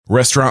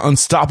Restaurant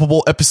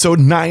Unstoppable, episode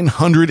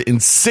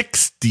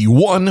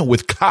 961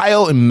 with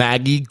Kyle and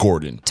Maggie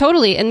Gordon.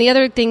 Totally. And the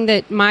other thing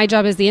that my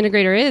job as the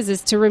integrator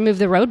is to remove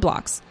the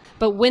roadblocks.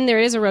 But when there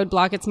is a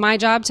roadblock, it's my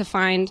job to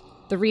find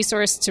the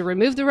resource to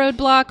remove the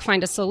roadblock,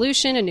 find a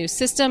solution, a new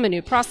system, a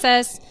new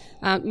process.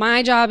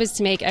 My job is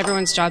to make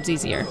everyone's jobs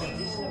easier.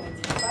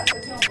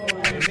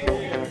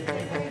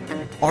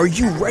 Are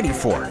you ready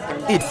for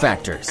it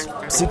factors,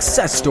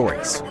 success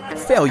stories,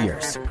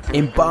 failures,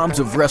 and bombs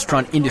of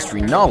restaurant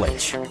industry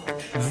knowledge?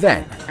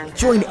 Then,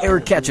 join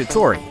Eric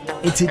Cacciatore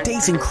and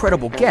today's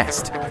incredible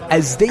guest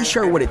as they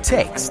share what it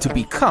takes to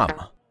become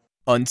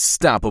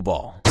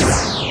unstoppable.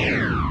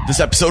 This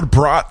episode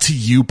brought to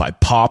you by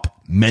Pop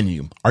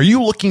Menu. Are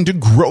you looking to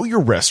grow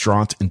your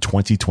restaurant in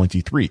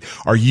 2023?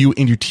 Are you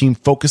and your team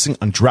focusing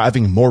on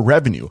driving more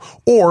revenue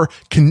or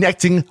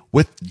connecting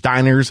with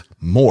diners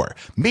more?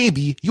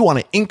 Maybe you want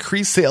to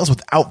increase sales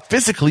without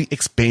physically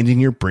expanding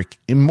your brick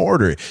and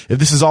mortar. If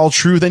this is all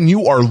true, then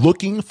you are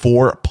looking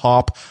for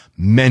Pop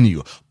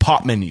Menu.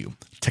 Pop Menu.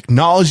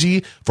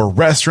 Technology for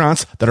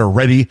restaurants that are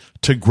ready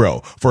to grow.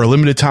 For a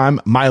limited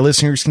time, my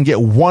listeners can get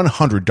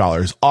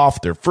 $100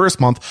 off their first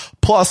month,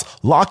 plus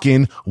lock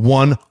in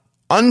one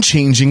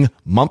unchanging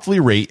monthly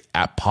rate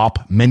at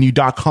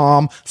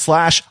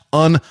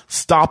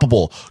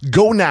popmenu.com/unstoppable.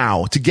 Go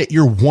now to get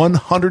your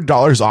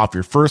 $100 off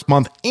your first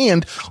month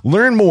and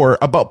learn more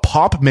about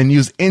Pop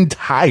Menu's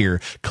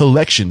entire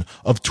collection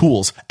of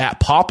tools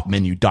at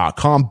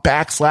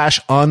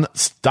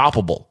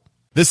popmenu.com/unstoppable.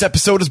 This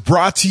episode is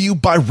brought to you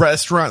by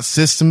Restaurant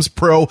Systems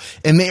Pro,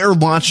 and they are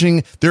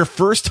launching their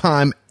first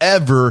time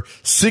ever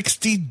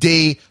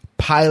 60-day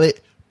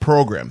pilot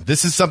program.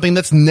 This is something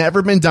that's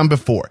never been done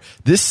before.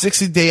 This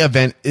 60-day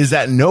event is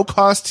at no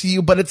cost to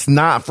you, but it's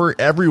not for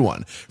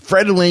everyone.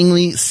 Fred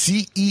Langley,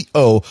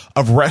 CEO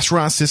of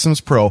Restaurant Systems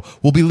Pro,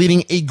 will be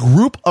leading a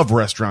group of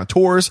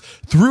restaurateurs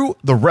through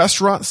the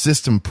Restaurant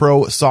System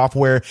Pro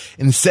software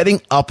and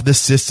setting up the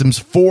systems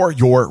for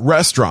your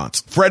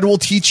restaurants. Fred will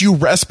teach you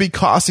recipe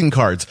costing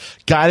cards,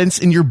 guidance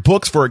in your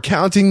books for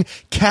accounting,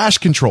 cash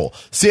control,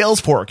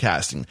 sales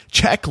forecasting,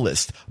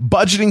 checklist,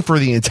 budgeting for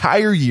the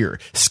entire year,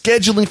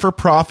 scheduling for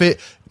profit,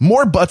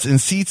 more butts and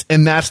seats,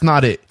 and that's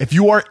not it. If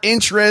you are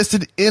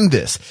interested in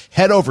this,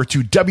 head over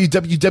to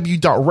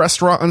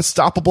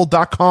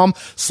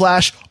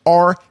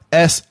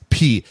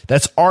www.restaurantunstoppable.com/RSP.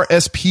 That's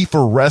RSP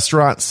for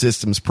Restaurant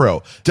Systems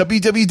Pro.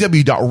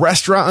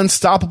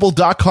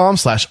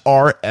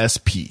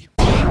 www.restaurantunstoppable.com/RSP.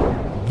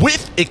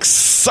 With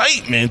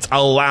excitement,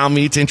 allow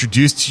me to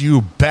introduce to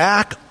you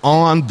back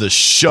on the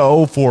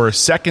show for a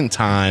second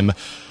time,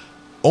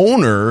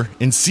 owner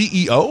and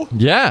CEO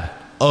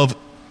of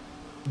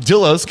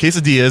Dilla's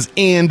Quesadillas,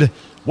 and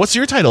what's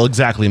your title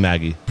exactly,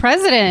 Maggie?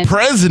 President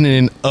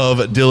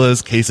of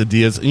Dilla's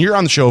Quesadillas, and you're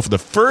on the show for the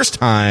first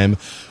time.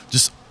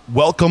 Just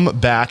welcome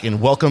back,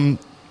 and welcome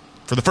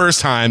for the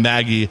first time,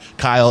 Maggie,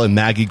 Kyle, and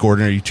Maggie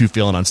Gordon. Are you two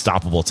feeling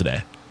unstoppable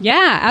today?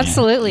 Yeah,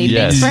 absolutely.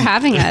 Yes. Thanks for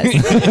having us.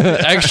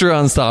 Extra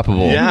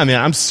unstoppable. Yeah,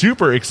 man, I'm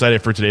super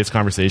excited for today's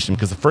conversation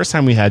because the first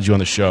time we had you on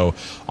the show,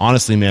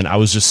 honestly, man, I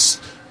was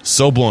just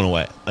so blown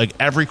away. Like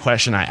every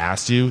question I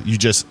asked you,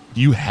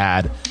 you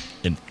had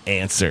an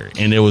answer,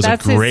 and it was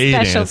That's a great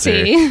his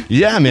specialty. answer.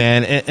 Yeah,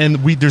 man, and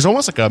there's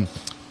almost like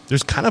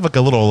there's kind of like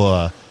a little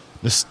I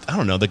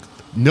don't know, like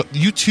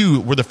you two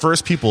were the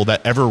first people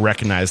that ever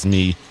recognized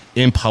me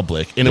in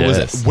public, and it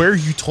was where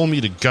you told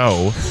me to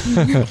go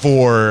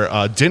for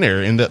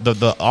dinner, and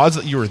the odds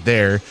that you were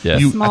there, I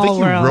think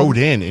you wrote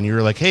in and you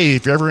were like, hey,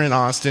 if you're ever in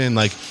Austin,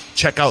 like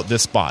check out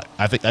this spot.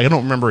 I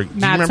don't remember.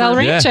 Matt's El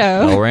Rancho.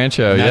 El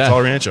Rancho, Matt's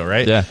El Rancho,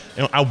 right? Yeah.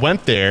 And I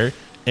went there,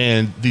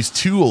 and these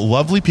two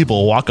lovely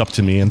people walk up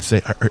to me and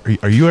say,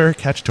 are you Eric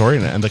Cacciatore?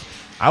 And I'm like,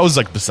 I was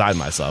like beside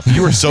myself.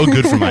 You were so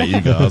good for my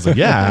ego. I was like,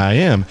 yeah, I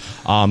am.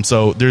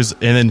 So and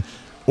then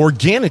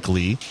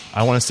organically,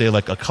 I want to say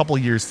like a couple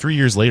years, 3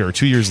 years later or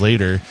 2 years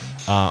later,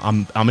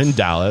 I'm in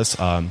Dallas.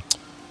 Terry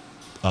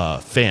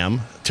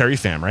Pham,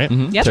 right?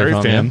 Mm-hmm. Yep. Terry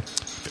Pham. Yeah.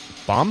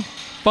 Bomb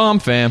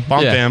Pham.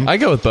 Pham. I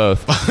go with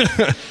both.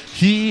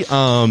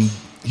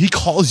 He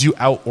calls you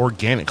out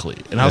organically,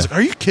 and I was like,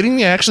 "Are you kidding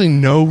me? I actually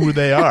know who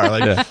they are."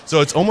 Like,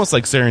 so it's almost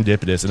like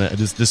serendipitous, and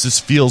this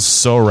just feels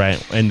so right.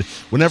 And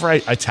whenever I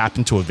tap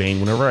into a vein,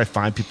 whenever I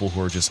find people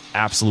who are just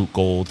absolute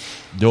gold,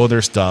 know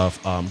their stuff,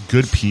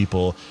 good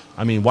people.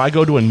 I mean, why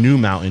go to a new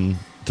mountain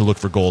to look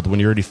for gold when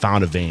you already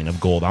found a vein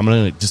of gold? I'm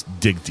going to just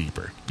dig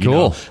deeper. You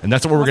know? And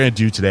that's what we're going to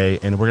do today.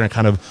 And we're going to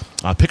kind of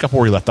pick up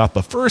where we left off.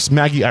 But first,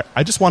 Maggie,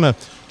 I just want to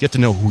get to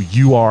know who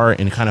you are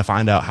and kind of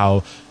find out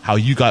how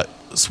you got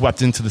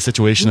swept into the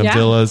situation of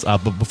Dilla's.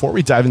 But before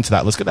we dive into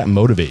that, let's get that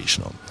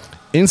motivational,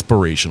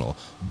 inspirational,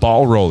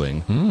 ball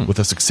rolling with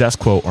a success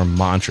quote or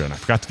mantra. And I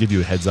forgot to give you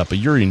a heads up, but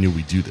you already knew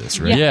we do this,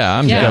 right? Yeah,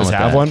 I'm You down guys with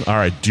have that. one? All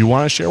right. Do you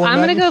want to share one? I'm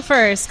going to Maggie? go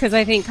first because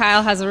I think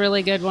Kyle has a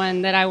really good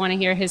one that I want to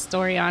hear his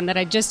story on that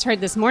I just heard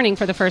this morning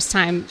for the first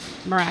time,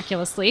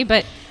 miraculously.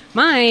 But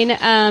mine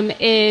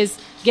is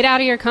get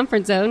out of your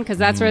comfort zone, because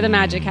that's where the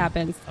magic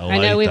happens. I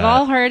know like we've that.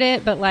 all heard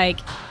it, but like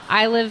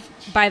I live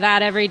by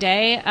that every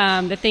day.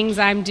 The things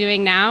I'm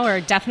doing now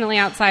are definitely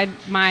outside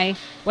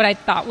what I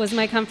thought was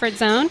my comfort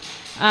zone.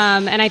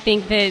 And I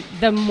think that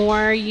the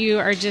more you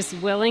are just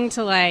willing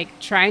to like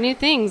try new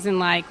things and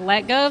like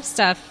let go of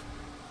stuff,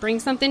 bring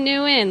something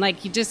new in,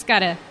 like you just got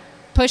to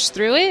push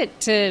through it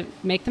to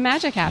make the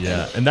magic happen.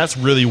 Yeah, and that's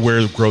really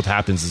where growth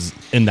happens, is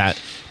in that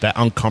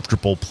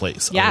uncomfortable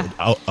place. Yeah.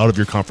 Out of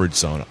your comfort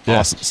zone. Yeah.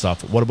 Awesome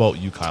stuff. What about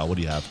you, Kyle? What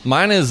do you have?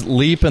 Mine is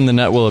leap and the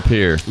net will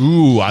appear.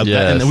 Ooh,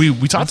 Yes. and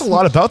we talked a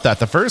lot about that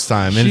the first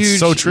time, and it's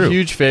so true.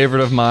 Huge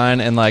favorite of mine.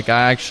 And like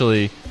I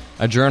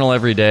journal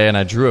every day, and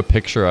I drew a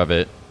picture of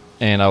it,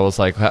 and I was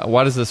like,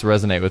 why does this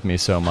resonate with me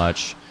so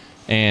much?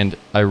 And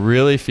I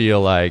really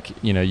feel like,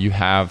 you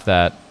have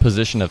that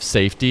position of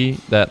safety,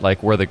 that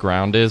like where the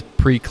ground is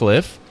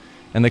pre-cliff,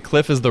 and the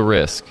cliff is the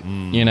risk,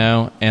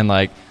 and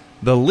like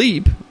the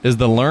leap is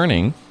the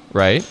learning,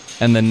 right?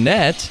 And the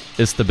net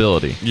is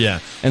stability. Yeah.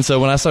 And so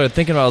when I started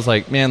thinking about it, I was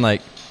like, man,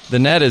 like the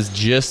net is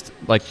just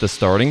like the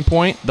starting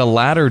point. The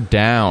ladder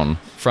down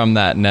from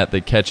that net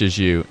that catches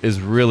you is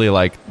really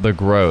like the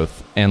growth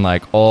and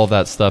like all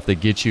that stuff that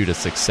gets you to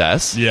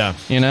success. Yeah.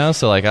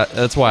 So like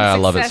that's why I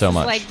love it so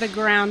much. It's like the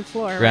ground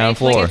floor, Ground right?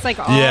 floor. Like it's like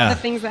all Yeah. the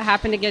things that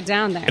happen to get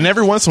down there. And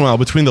every once in a while,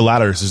 between the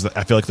ladders,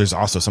 I feel like there's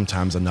also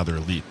sometimes another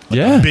leap. Like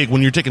Yeah. a big,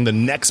 when you're taking the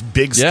next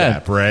big Yeah.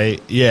 step,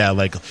 right? Yeah,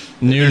 like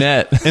New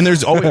there's- net. And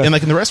there's always, and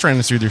like in the restaurant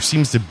industry, there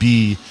seems to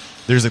be,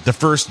 there's like the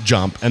first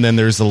jump, and then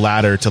there's the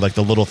ladder to like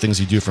the little things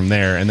you do from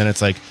there, and then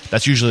it's like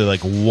that's usually like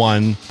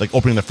one, like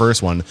opening the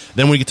first one.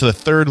 Then when you get to the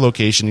third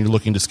location, you're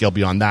looking to scale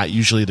beyond that.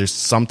 Usually there's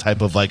some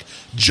type of like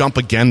jump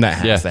again that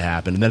has Yeah. to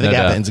happen, and then No it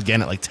doubt. happens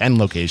again at like 10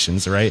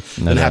 locations, right?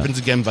 No then it doubt. happens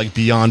again like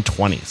beyond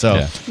 20. So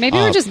Yeah. Maybe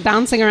we're just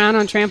bouncing around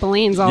on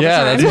trampolines all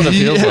Yeah, the time. that's what it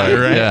feels Yeah, like.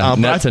 right. Yeah, But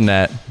net to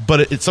net.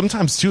 But it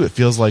sometimes too, it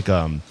feels like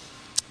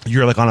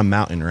you're like on a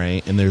mountain,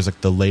 right? And there's like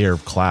the layer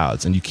of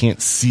clouds, and you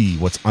can't see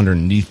what's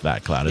underneath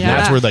that cloud. And Yeah.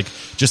 that's where like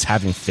just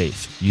having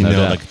faith, No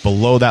doubt. like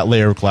below that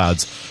layer of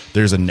clouds,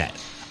 there's a net.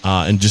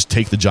 And just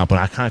take the jump. And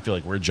I kind of feel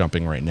like we're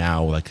jumping right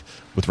now, like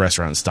with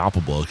Restaurant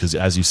Unstoppable, because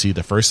as you see,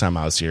 the first time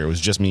I was here, it was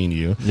just me and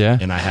you. Yeah.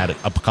 And I had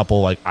a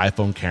couple like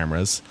iPhone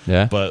cameras.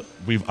 Yeah. But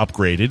we've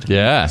upgraded.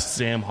 Yeah.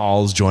 Sam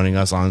Hall's joining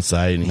us on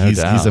site, and No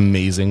he's doubt.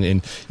 amazing.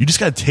 And you just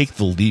got to take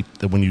the leap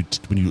that when you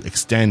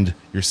extend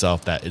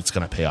yourself, that it's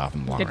going to pay off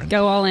in the long run.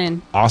 Go all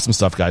in. Awesome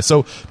stuff, guys.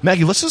 So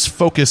Maggie, let's just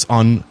focus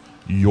on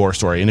your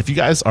story. And if you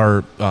guys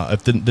are,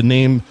 if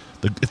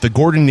the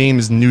Gordon name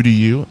is new to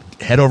you,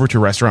 head over to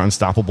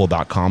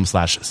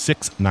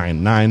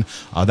restaurantunstoppable.com/699.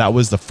 That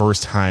was the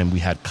first time we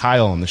had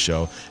Kyle on the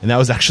show, and that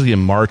was actually in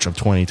March of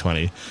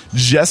 2020,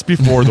 just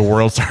before the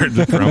world started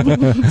to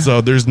crumble.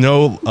 So there's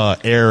no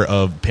air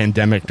of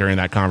pandemic during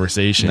that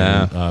conversation,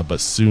 Nah. but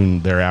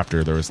soon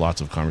thereafter there was lots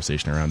of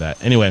conversation around that.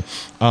 Anyway,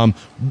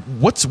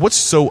 what's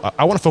so?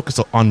 I want to focus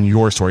on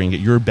your story and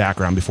get your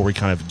background before we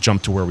kind of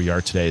jump to where we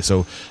are today.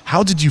 So,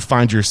 how did you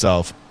find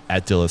yourself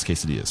at Dilla's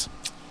Quesadillas?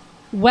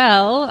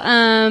 Well,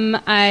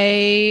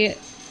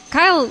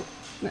 Kyle,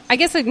 I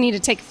guess I need to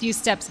take a few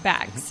steps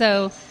back.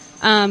 So,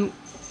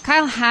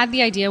 Kyle had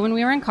the idea when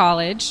we were in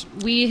college.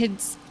 We had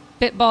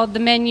spitballed the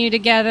menu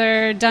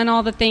together, done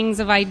all the things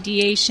of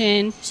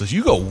ideation. So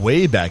you go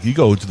way back. You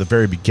go to the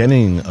very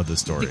beginning of the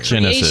story.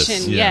 Genesis.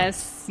 Creation, Yeah.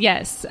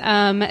 yes.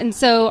 And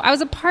so I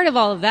was a part of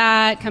all of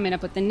that, coming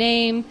up with the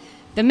name,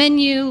 the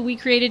menu we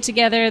created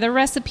together. The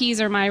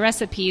recipes are my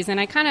recipes, and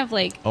I kind of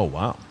like Oh,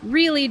 wow.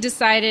 really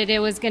decided it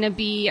was going to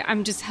be,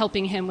 I'm just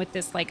helping him with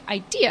this like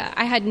idea.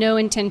 I had no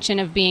intention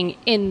of being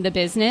in the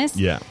business.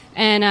 Yeah.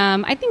 And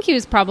I think he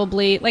was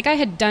probably, like, I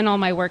had done all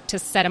my work to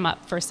set him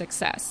up for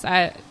success.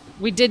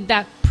 We did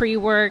that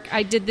pre-work.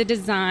 I did the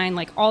design,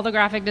 like all the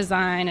graphic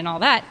design and all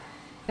that.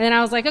 And then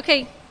I was like,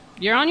 okay,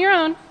 you're on your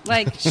own.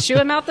 Like, shoo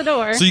him out the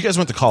door. So you guys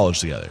went to college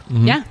together.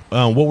 Yeah.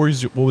 What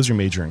was your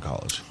major in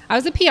college? I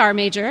was a PR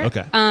major.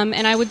 Okay.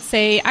 And I would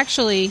say,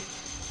 actually,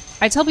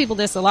 I tell people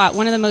this a lot.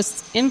 One of the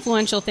most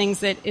influential things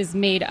that has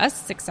made us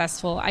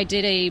successful, I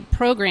did a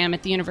program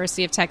at the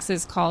University of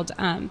Texas called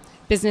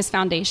Business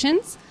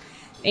Foundations.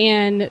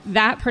 And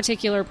that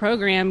particular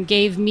program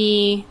gave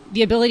me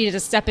the ability to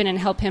step in and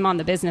help him on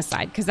the business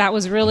side, because that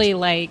was really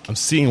like... I'm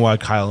seeing why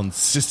Kyle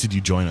insisted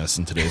you join us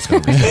in today's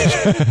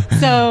conversation.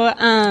 So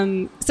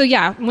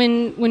yeah,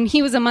 when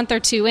he was a month or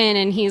two in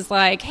and he's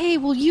like, hey,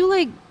 will you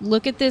like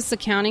look at this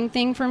accounting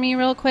thing for me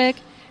real quick?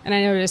 And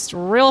I noticed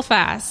real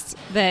fast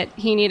that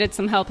he needed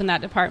some help in that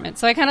department.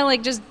 So I kind of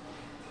like just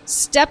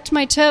stepped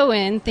my toe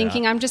in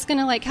thinking I'm just going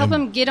to like help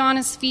him get on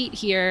his feet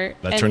here.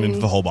 That turned into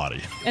the whole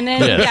body. And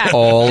then, Yeah, yeah,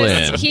 all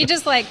just- in. he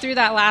just like threw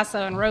that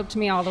lasso and roped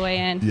me all the way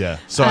in. Yeah.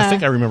 So I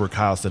think I remember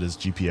Kyle said his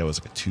GPA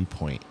was like a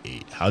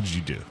 2.8. How did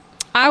you do?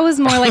 I was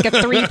more like a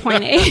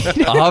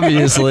 3.8.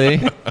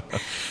 Obviously.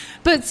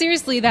 But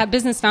seriously, that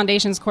Business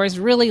Foundations course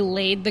really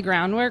laid the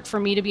groundwork for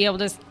me to be able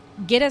to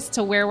get us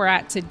to where we're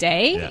at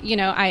today. Yeah. You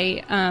know,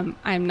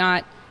 I'm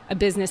not a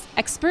business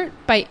expert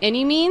by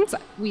any means.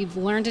 We've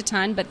learned a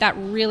ton, but that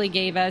really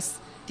gave us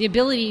the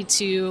ability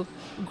to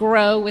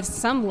grow with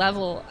some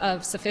level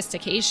of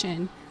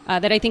sophistication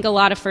that I think a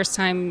lot of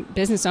first-time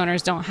business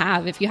owners don't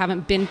have if you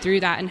haven't been through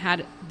that and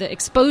had the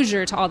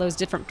exposure to all those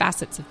different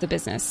facets of the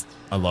business.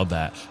 I love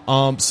that.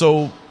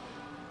 So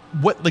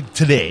what, like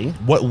today,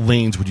 what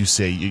lanes would you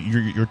say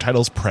your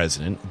title's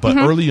president, but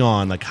early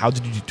on, like how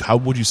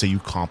would you say you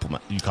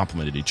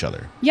complemented each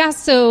other? Yeah.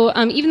 So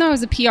even though I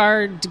was a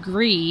PR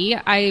degree,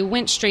 I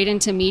went straight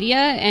into media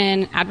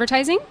and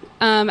advertising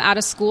out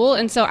of school.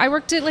 And so I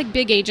worked at like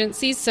big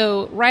agencies.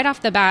 So right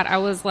off the bat, I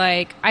was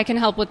like, I can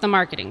help with the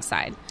marketing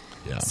side.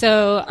 Yeah.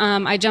 So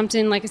I jumped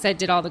in, like I said,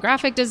 did all the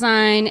graphic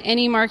design,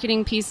 any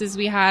marketing pieces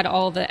we had,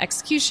 all the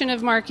execution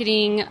of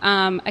marketing,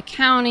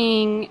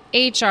 accounting,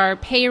 HR,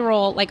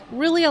 payroll, like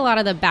really a lot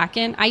of the back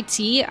end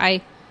IT.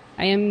 I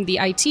am the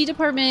IT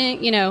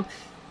department,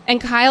 and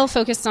Kyle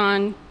focused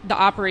on the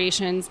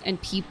operations and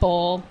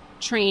people,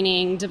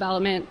 training,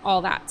 development,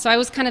 all that. So I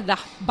was kind of the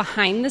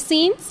behind the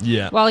scenes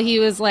while he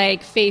was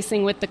like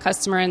facing with the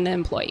customer and the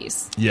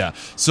employees. Yeah.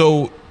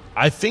 So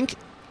I think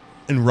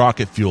in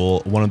Rocket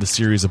Fuel, one of the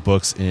series of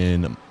books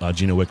in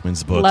Gina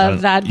Wickman's book.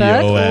 Love that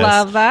book. EOS,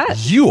 love that.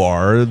 You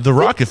are the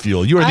Rocket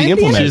Fuel. You are the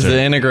implementer. She's the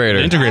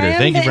integrator. The integrator. I am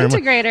Thank you very much.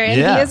 integrator,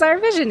 and he is our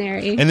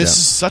visionary. And this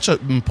is such an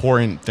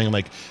important thing.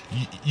 Like,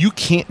 you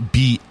can't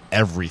be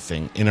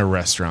everything in a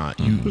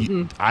restaurant.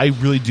 I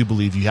really do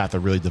believe you have to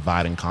really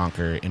divide and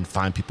conquer and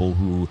find people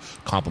who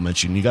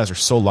complement you. And you guys are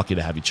so lucky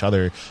to have each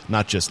other,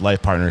 not just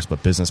life partners,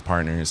 but business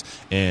partners.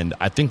 And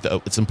I think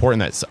that it's important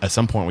that at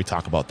some point we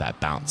talk about that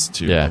balance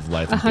too of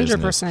life and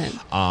 100%.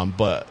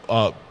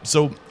 business.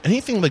 So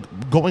anything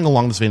like going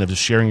along this vein of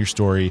just sharing your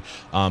story.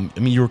 I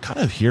mean, you were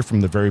kind of here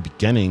from the very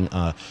beginning.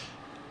 I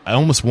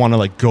almost want to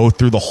like go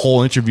through the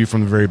whole interview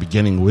from the very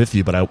beginning with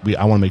you, but I want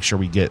to make sure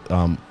we get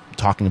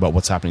talking about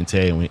what's happening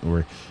today, and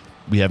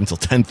we have until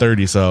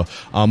 10:30. So,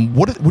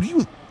 what do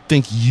you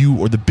think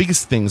or the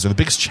biggest things or the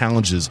biggest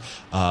challenges,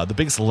 the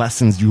biggest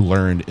lessons you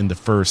learned in the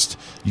first?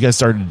 You guys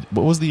started.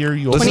 What was the year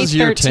you? This is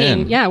year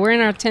 10. Yeah, we're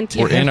in our 10th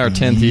year. We're in our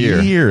 10th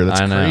year.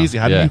 That's I know. crazy.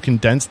 How do you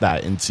condense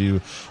that into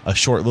a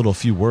short little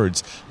few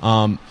words?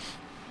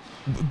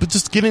 But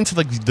just get into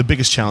like the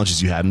biggest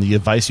challenges you had and the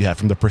advice you had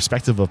from the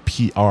perspective of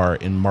PR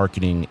and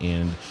marketing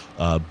and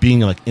being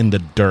like in the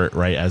dirt,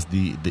 right? As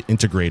the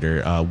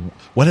integrator,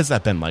 what has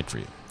that been like for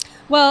you?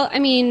 Well, I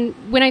mean,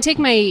 when I take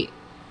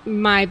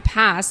my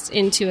past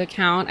into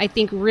account, I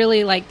think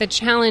really like the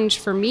challenge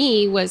for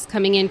me was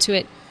coming into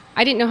it.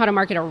 I didn't know how to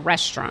market a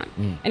restaurant,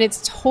 and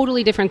it's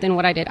totally different than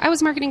what I did. I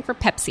was marketing for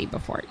Pepsi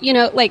before,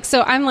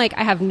 so I'm like,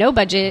 I have no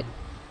budget.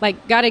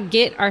 Like, got to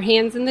get our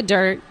hands in the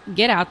dirt,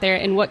 get out there,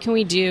 and what can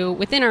we do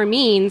within our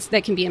means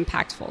that can be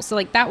impactful? So,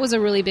 like, that was a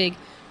really big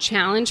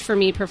challenge for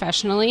me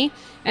professionally.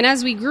 And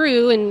as we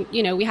grew and,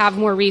 we have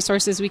more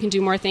resources, we can do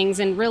more things.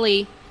 And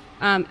really,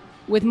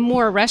 with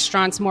more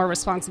restaurants, more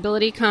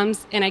responsibility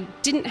comes. And I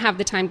didn't have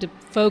the time to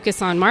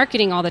focus on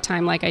marketing all the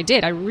time like I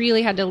did. I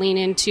really had to lean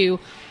into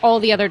all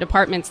the other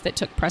departments that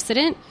took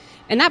precedent.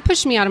 And that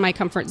pushed me out of my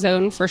comfort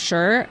zone for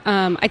sure.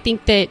 I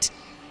think that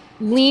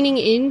leaning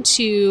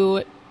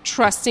into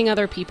trusting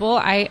other people.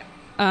 I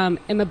am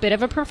a bit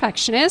of a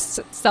perfectionist,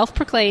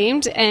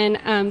 self-proclaimed,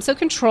 and so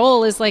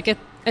control is like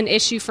an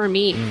issue for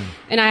me.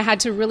 And I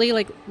had to really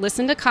like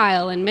listen to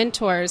Kyle and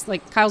mentors.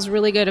 Like Kyle's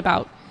really good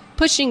about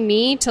pushing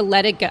me to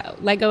let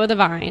go of the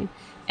vine,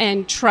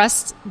 and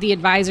trust the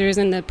advisors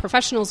and the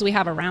professionals we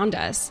have around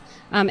us,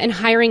 and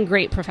hiring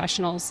great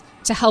professionals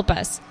to help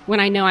us when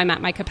I know I'm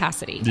at my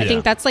capacity. I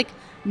think that's like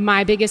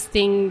my biggest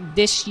thing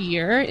this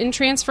year in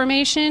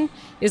transformation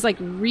is like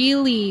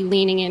really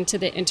leaning into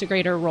the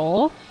integrator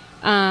role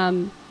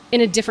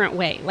in a different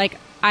way. Like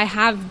I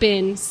have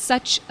been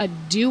such a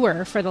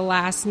doer for the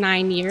last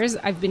 9 years.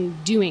 I've been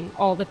doing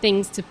all the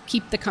things to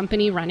keep the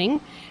company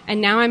running.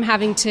 And now I'm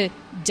having to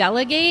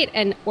delegate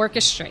and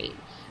orchestrate.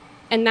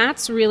 And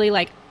that's really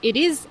like, it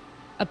is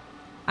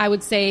I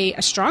would say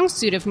a strong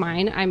suit of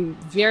mine. I'm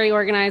very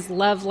organized,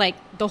 love like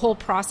the whole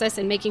process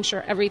and making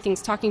sure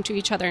everything's talking to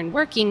each other and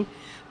working,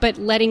 but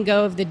letting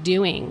go of the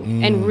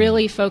doing and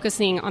really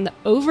focusing on the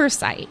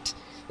oversight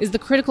is the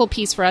critical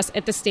piece for us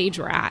at the stage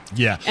we're at.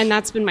 Yeah. And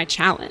that's been my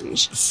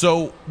challenge.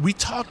 So we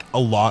talk a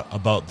lot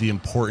about the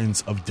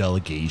importance of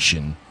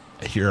delegation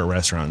here at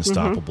Restaurant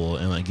Unstoppable.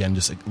 And again,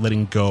 just like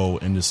letting go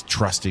and just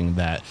trusting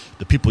that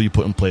the people you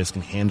put in place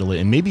can handle it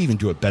and maybe even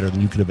do it better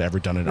than you could have ever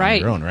done it on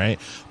your own, right?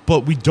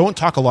 But we don't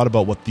talk a lot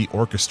about what the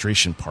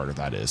orchestration part of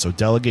that is. So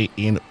delegate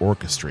and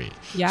orchestrate.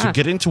 Yeah. So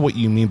get into what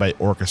you mean by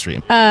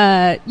orchestrate.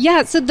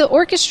 So the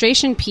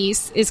orchestration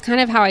piece is kind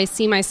of how I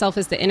see myself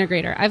as the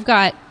integrator. I've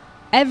got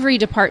every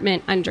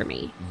department under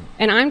me,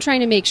 and I'm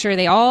trying to make sure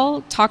they all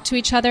talk to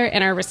each other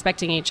and are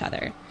respecting each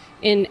other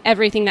in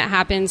everything that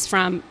happens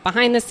from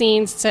behind the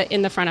scenes to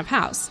in the front of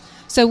house.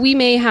 So we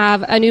may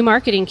have a new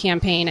marketing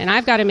campaign, and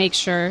I've got to make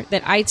sure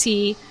that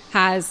IT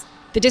has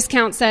the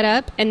discount set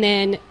up, and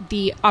then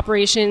the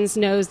operations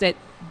knows that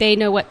they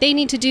know what they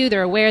need to do.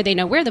 They're aware. They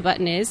know where the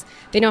button is.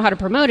 They know how to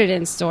promote it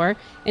in store,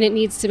 and it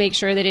needs to make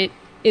sure that it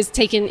is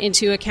taken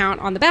into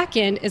account on the back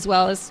end, as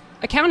well as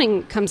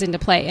accounting comes into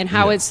play and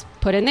how it's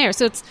put in there.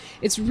 So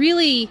it's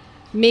really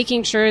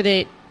making sure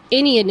that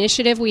any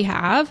initiative we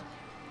have,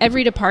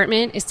 every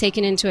department is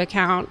taken into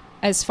account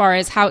as far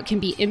as how it can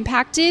be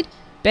impacted,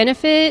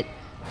 benefit,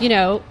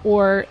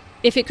 or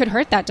if it could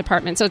hurt that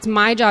department. So it's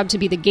my job to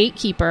be the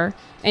gatekeeper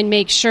and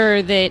make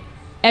sure that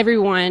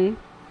everyone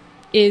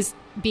is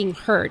being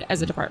heard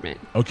as a department.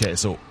 Okay,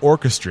 so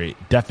orchestrate,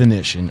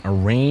 definition,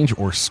 arrange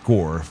or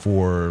score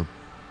for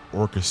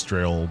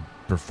orchestral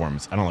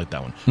performance. I don't like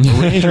that one.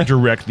 Arrange or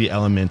direct the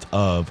element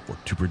of or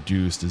to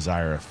produce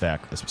desired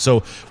effect.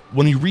 So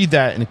when you read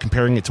that and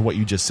comparing it to what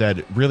you just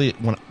said, really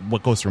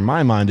what goes through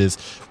my mind is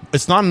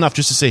it's not enough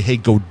just to say, hey,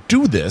 go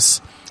do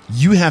this.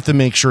 You have to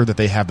make sure that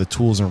they have the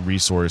tools and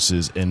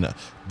resources and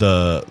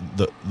the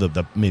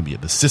maybe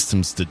the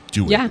systems to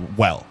do it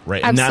well,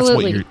 right?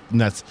 Absolutely. And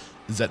that's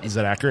is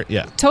that accurate?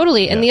 Yeah.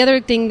 Totally. And Yeah. the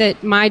other thing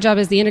that my job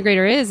as the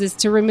integrator is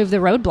to remove the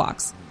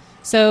roadblocks.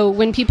 So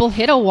when people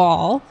hit a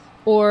wall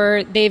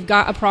or they've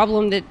got a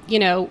problem that,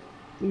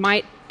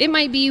 might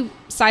be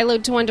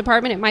siloed to one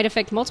department, it might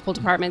affect multiple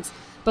departments.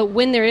 But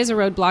when there is a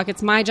roadblock,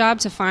 it's my job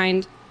to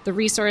find the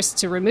resource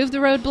to remove the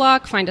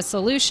roadblock, find a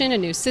solution, a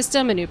new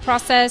system, a new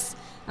process.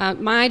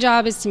 My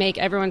job is to make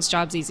everyone's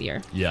jobs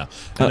easier. Yeah.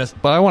 But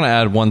I want to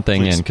add one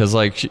thing in because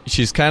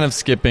she's kind of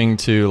skipping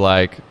to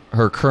like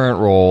her current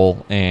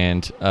role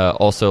and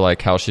also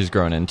like how she's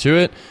grown into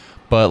it.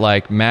 But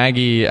like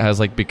Maggie has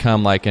like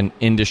become like an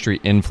industry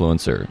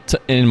influencer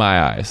in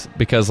my eyes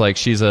because like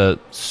she's a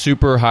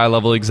super high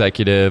level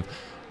executive,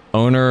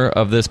 owner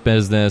of this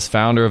business,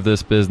 founder of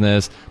this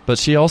business, but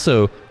she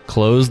also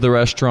closed the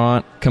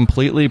restaurant,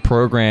 completely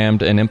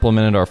programmed and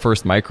implemented our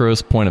first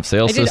Micros point of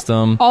sale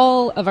system.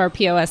 All of our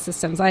POS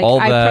systems. I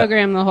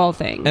programmed the whole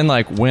thing. And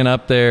like went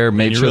up there,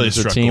 made sure really that the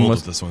struck team gold was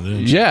with this one, didn't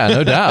you? Yeah,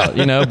 no doubt.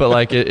 But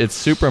like it's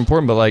super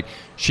important. But like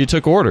she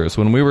took orders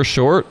when we were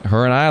short.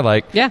 Her and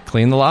I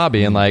cleaned the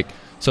lobby and like.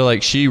 So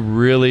like she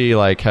really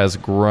like has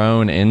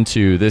grown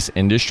into this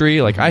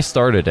industry. Like I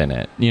started in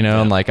it,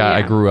 and like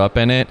I grew up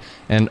in it.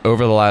 And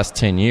over the last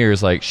 10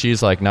 years, like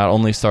she's like not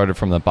only started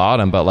from the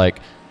bottom, but like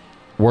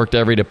worked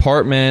every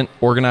department,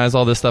 organized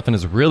all this stuff, and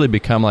has really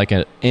become like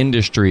an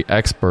industry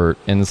expert.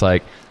 And it's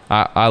like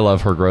I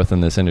love her growth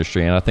in this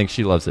industry, and I think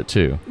she loves it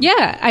too.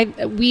 Yeah,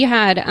 we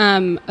had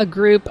a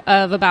group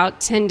of about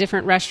 10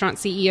 different restaurant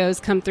CEOs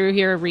come through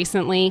here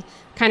recently.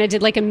 Kind of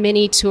did like a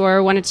mini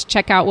tour, wanted to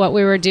check out what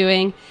we were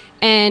doing.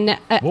 And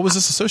what was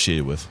this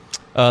associated with?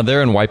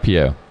 They're in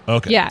YPO.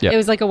 Okay. Yeah, it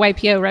was like a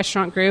YPO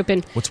restaurant group.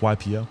 And what's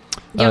YPO?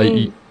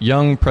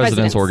 Young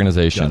Presidents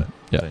Organization.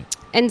 Yeah.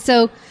 And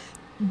so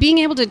being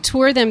able to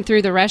tour them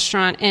through the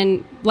restaurant,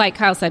 and like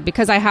Kyle said,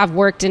 because I have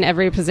worked in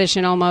every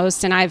position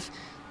almost, and I've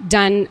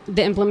done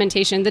the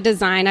implementation, the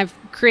design, I've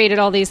created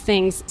all these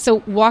things. So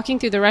walking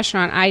through the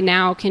restaurant, I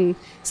now can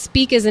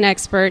speak as an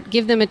expert,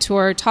 give them a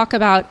tour, talk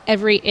about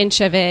every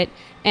inch of it,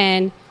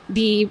 and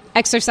the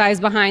exercise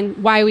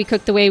behind why we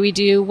cook the way we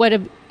do, what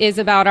it is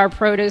about our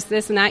produce,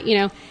 this and that,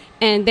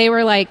 and they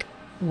were like,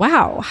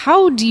 wow,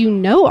 how do you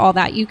know all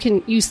that?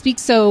 You speak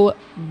so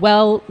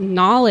well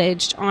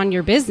knowledged on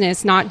your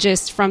business, not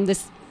just from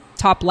this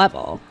top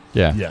level.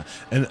 Yeah. Yeah.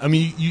 And I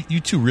mean, you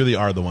two really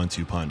are the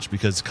 1-2 punch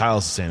because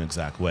Kyle's the same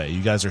exact way.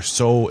 You guys are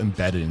so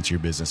embedded into your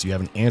business. You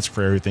have an answer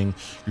for everything.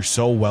 You're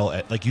so well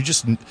at, like,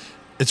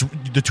 it's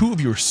the two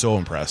of you are so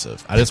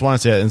impressive. I just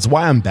want to say that. And it's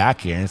why I'm back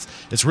here. And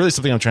it's really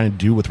something I'm trying to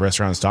do with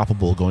Restaurant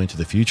Unstoppable going into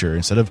the future.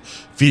 Instead of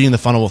feeding the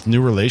funnel with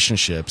new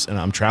relationships and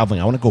I'm traveling,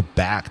 I want to go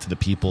back to the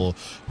people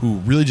who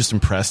really just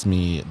impressed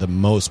me the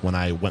most when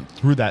I went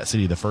through that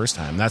city the first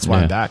time. That's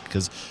why I'm back,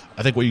 because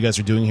I think what you guys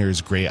are doing here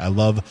is great. I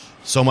love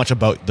so much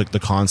about the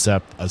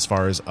concept as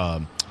far as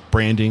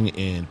branding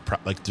and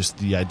like just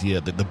the idea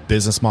that the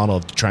business model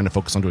of trying to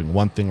focus on doing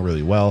one thing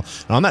really well.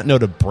 And on that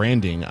note of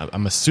branding,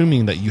 I'm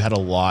assuming that you had a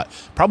lot,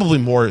 probably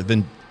more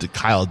than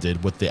Kyle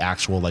did, with the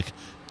actual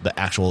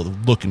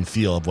look and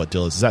feel of what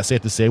Dill is. Is that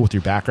safe to say with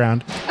your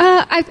background?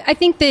 I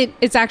think that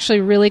it's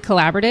actually really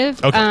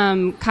collaborative.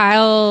 Okay.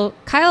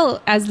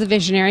 Kyle, as the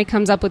visionary,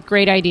 comes up with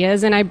great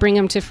ideas, and I bring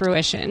them to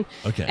fruition.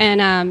 Okay.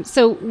 And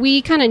so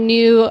we kind of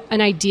knew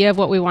an idea of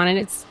what we wanted.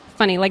 It's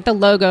funny, like the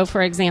logo,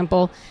 for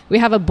example. We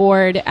have a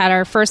board at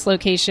our first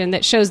location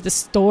that shows the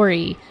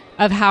story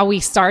of how we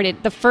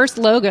started. The first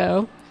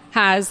logo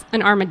has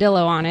an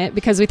armadillo on it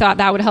because we thought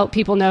that would help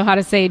people know how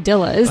to say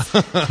Dillas.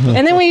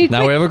 And then we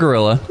have a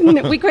gorilla.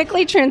 We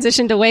quickly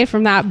transitioned away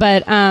from that,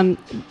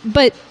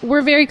 but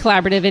we're very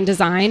collaborative in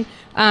design.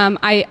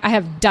 I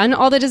have done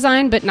all the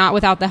design, but not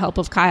without the help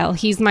of Kyle.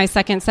 He's my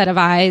second set of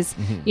eyes.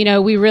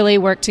 Mm-hmm. We really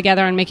work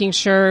together on making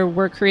sure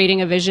we're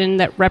creating a vision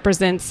that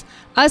represents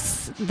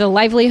us, the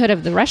livelihood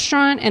of the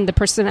restaurant, and the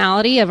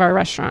personality of our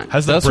restaurant.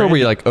 That's where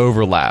we like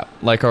overlap.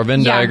 Like our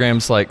Venn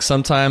diagrams, like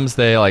sometimes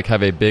they like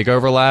have a big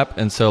overlap,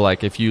 and so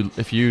like if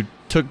you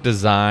took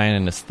design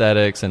and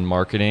aesthetics and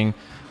marketing,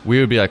 we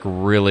would be like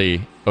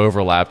really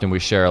overlapped, and we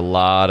share a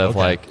lot of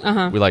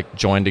we like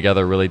join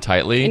together really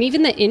tightly. And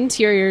even the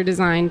interior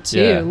design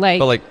too. Yeah.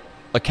 But like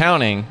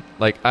accounting,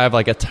 like I have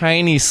like a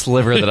tiny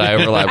sliver that I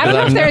overlap. I don't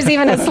know if there's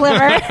even a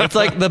sliver. It's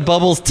like the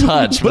bubbles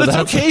touch, But it's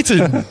okay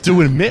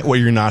to admit what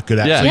you're not good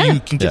at, Yeah. so Yeah. you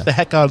can get the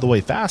heck out of the way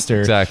faster.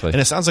 Exactly.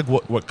 And it sounds like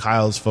what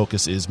Kyle's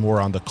focus is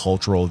more on the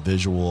cultural,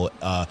 visual,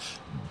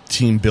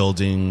 team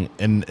building.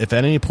 And if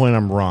at any point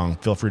I'm wrong,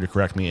 feel free to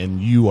correct me.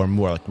 And you are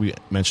more, like we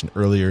mentioned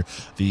earlier,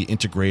 the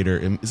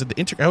integrator. Is it the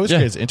integrator? I always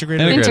say it's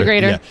integrator.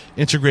 Integrator.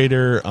 Yeah.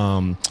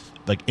 Integrator.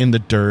 Like in the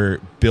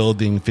dirt,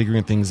 building,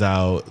 figuring things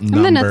out,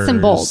 numbers, the nuts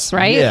and bolts,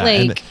 right? Yeah, Like-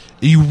 and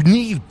you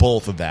need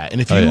both of that.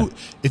 And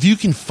if you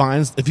can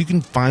find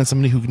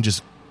somebody who can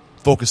just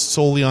focus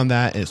solely on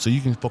that, and so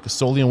you can focus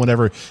solely on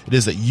whatever it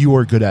is that you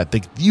are good at,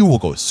 you will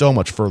go so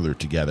much further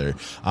together.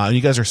 And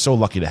you guys are so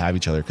lucky to have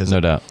each other, because No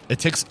doubt. it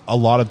takes a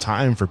lot of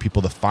time for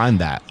people to find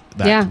that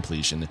Yeah.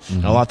 completion,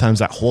 and a lot of times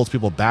that holds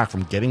people back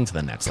from getting to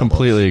the next level.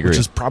 Completely agree. Which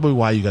is probably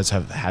why you guys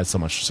have had so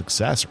much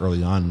success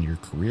early on in your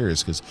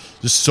careers, because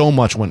just so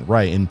much went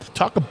right. And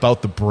talk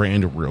about the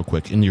brand real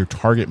quick in your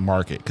target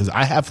market, because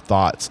I have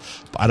thoughts,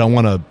 but I don't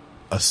want to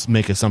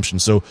make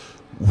assumptions. So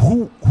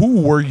who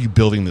were you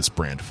building this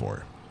brand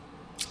for?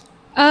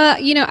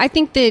 I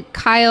think that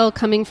Kyle,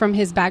 coming from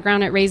his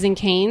background at Raising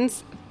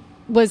Cane's,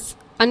 was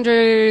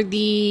under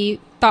the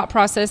thought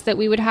process that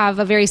we would have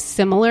a very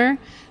similar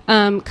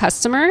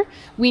customer.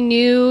 We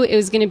knew it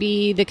was going to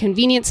be the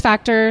convenience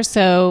factor,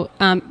 so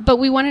but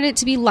we wanted it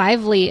to be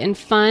lively and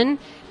fun,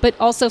 but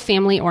also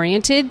family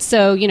oriented.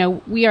 So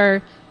we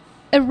are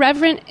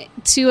irreverent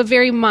to a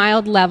very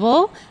mild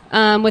level,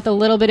 with a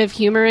little bit of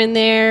humor in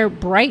there.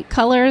 Bright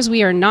colors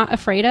we are not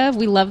afraid of.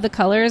 We love the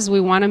colors.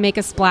 We want to make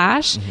a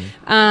splash.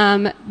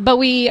 But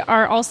we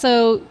are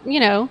also,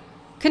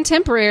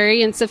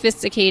 contemporary and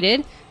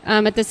sophisticated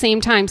at the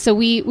same time. So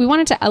we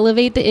wanted to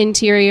elevate the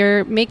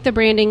interior, make the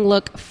branding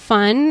look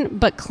fun,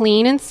 but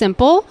clean and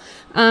simple.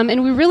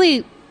 And we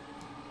really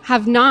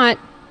have not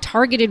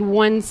targeted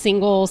one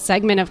single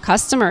segment of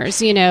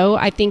customers.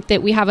 I think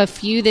that we have a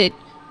few that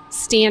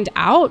stand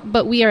out,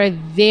 but we are a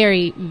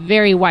very,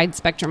 very wide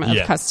spectrum of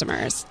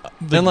customers.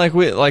 Then I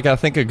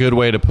think a good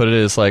way to put it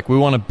is like we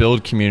want to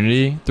build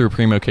community through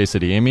Primo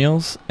Quesadilla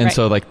meals, and Right.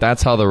 so like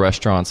that's how the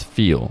restaurants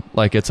feel.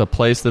 Like it's a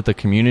place that the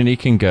community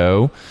can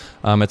go.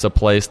 It's a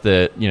place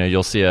that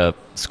you'll see a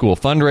school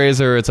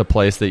fundraiser. It's a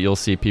place that you'll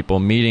see people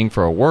meeting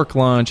for a work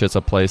lunch. It's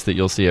a place that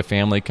you'll see a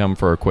family come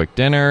for a quick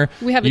dinner.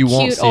 We have a You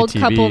won't cute see old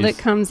couple TVs. that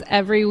comes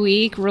every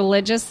week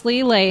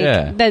religiously,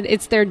 that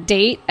it's their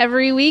date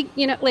every week.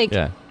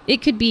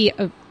 It could be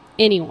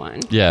anyone.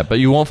 Yeah, but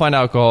you won't find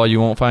alcohol.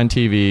 You won't find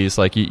TVs.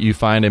 Like you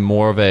find a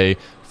more of a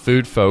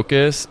food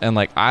focus, and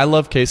like I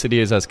love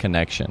quesadillas as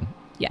connection.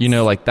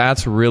 Yes.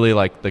 That's really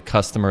like the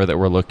customer that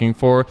we're looking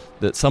for.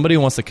 That somebody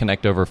wants to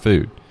connect over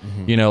food.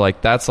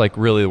 That's like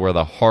really where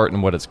the heart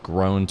and what it's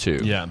grown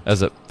to. Yeah.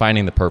 As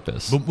finding the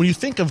purpose. But when you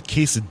think of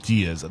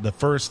quesadillas, the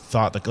first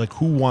thought, like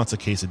who wants a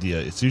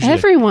quesadilla? It's usually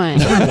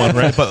Everyone. everyone,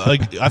 right? But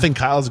I think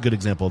Kyle's a good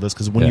example of this,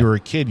 because when Yeah. you were a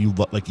kid, you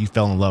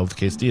fell in love with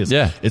quesadillas.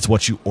 Yeah. It's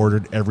what you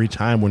ordered every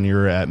time when you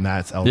were at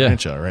Matt's El Yeah.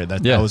 Rancho, right?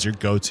 That was your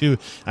go-to. And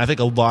I think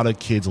a lot of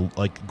kids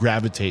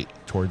gravitate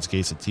towards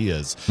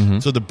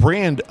quesadillas. So the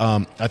brand,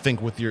 I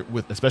think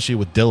especially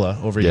with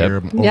Dilla over Yep. here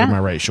over Yeah. my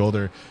right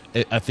shoulder,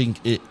 I think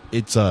it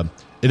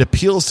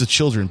appeals to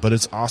children, but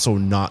it's also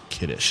not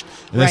kiddish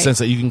in the Right. sense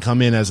that you can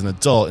come in as an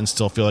adult and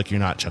still feel like you're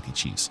not Chuck E.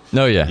 Cheese.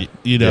 No, yeah.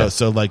 Yeah.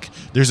 So like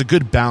there's a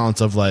good balance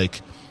of was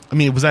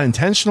that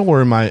intentional,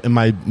 or am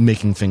I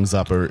making things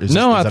up, or is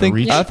No, is that a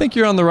reach? I think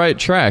you're on the right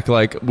track.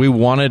 Like we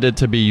wanted it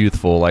to be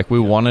youthful. Like we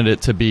wanted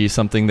it to be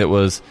something that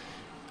was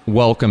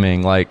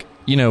welcoming. Like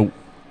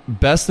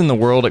best in the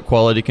world at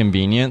quality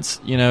convenience,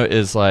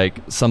 is like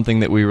something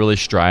that we really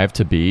strive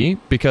to be,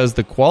 because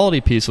the quality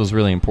piece was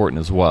really important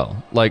as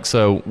well. Like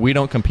so we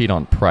don't compete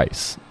on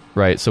price,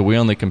 right? So we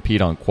only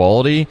compete on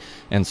quality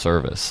and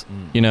service.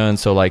 And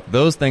so like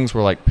those things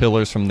were like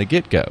pillars from the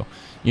get-go.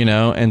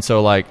 And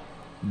so like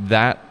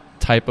that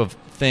type of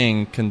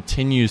thing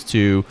continues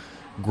to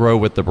grow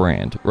with the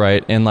brand,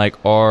 right? And like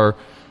our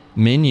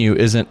menu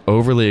isn't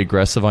overly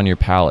aggressive on your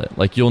palate.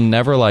 Like you'll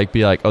never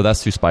be like, oh,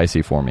 that's too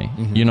spicy for me.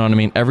 You know what I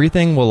mean?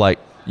 Everything will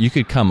you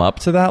could come up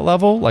to that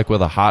level, like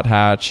with a hot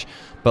hatch,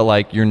 but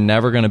like you're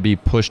never going to be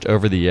pushed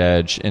over the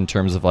edge in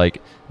terms of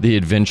like the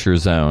adventure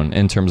zone,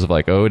 in terms of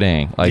like, oh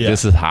dang,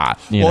 this is hot.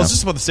 I was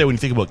just about to say, when you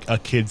think about a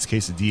kid's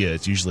quesadilla,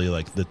 it's usually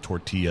like the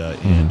tortilla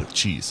and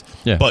cheese.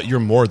 Yeah. But you're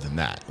more than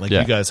that. Like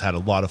Yeah. you guys had a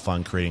lot of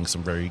fun creating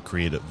some very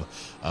creative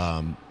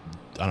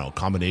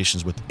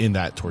combinations within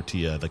that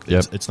tortilla. Like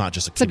it's not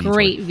just It's a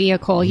great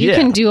vehicle. You Yeah.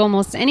 can do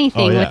almost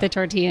anything Oh, yeah. with a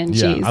tortilla and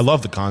Yeah, cheese. I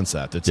love the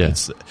concept.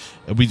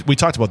 We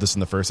talked about this in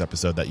the first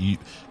episode, that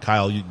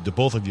Kyle, the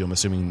both of you, I'm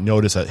assuming,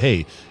 notice that,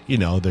 hey,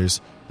 there's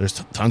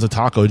tons of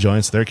taco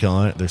joints, they're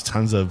killing it. There's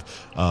tons of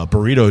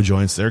burrito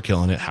joints, they're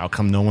killing it. How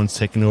come no one's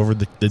taking over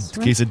the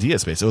quesadilla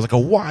space? It was like a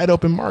wide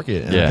open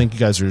market, and I think you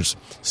guys are just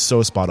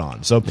so spot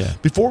on. So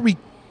before we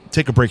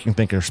take a break and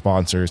thank our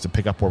sponsors to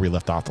pick up where we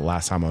left off the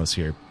last time I was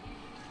here,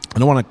 I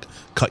don't want to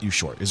cut you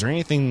short. Is there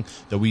anything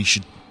that we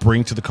should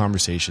bring to the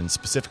conversation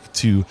specific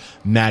to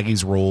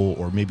Maggie's role,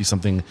 or maybe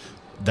something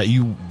that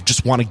you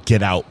just want to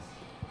get out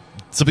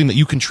something that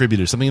you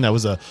contributed, something that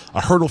was a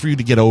hurdle for you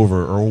to get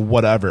over or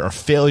whatever, or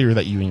failure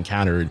that you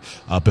encountered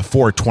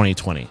before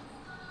 2020?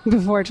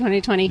 Before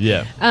 2020.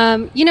 Yeah.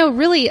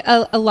 Really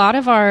a lot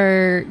of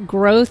our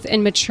growth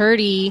and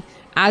maturity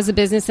as a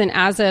business and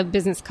as a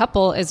business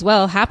couple as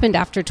well happened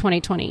after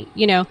 2020.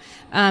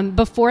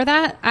 Before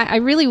that, I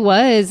really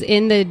was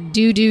in the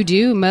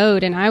do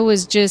mode, and I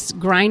was just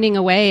grinding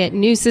away at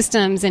new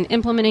systems and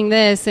implementing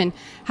this and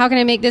how can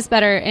I make this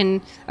better?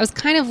 And I was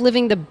kind of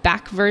living the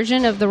back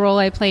version of the role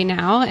I play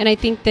now. And I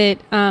think that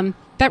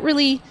that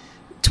really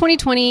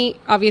 2020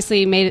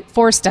 obviously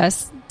forced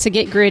us to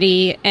get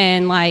gritty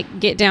and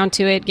get down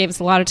to it, gave us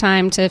a lot of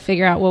time to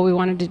figure out what we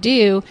wanted to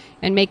do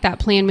and make that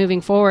plan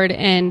moving forward.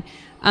 And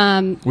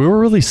we were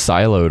really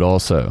siloed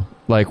also.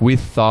 We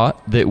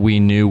thought that we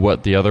knew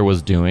what the other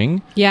was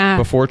doing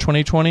before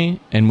 2020,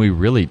 and we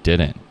really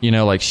didn't.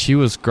 She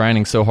was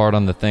grinding so hard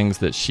on the things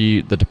that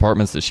the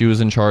departments that she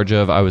was in charge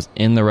of. I was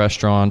in the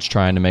restaurants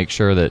trying to make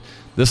sure that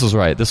this was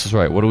right.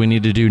 What do we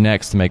need to do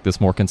next to make this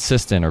more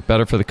consistent or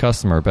better for the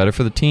customer, better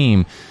for the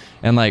team?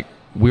 And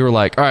we were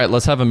like, all right,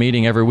 let's have a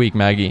meeting every week,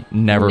 Maggie. We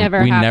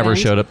never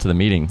showed up to the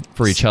meeting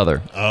for each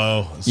other.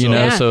 Oh, so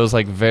it was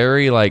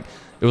very it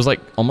was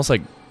almost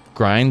like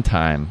grind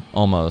time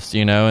almost,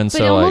 and but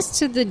so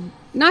almost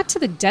not to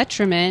the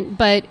detriment,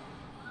 but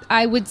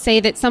I would say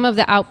that some of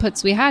the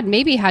outputs we had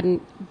maybe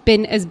hadn't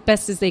been as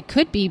best as they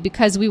could be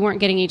because we weren't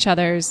getting each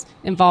other's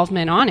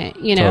involvement on it.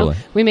 Totally.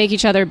 We make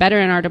each other better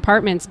in our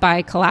departments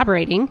by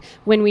collaborating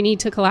when we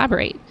need to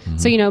collaborate. Mm-hmm.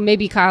 So,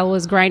 maybe Kyle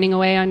was grinding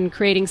away on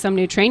creating some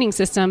new training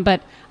system,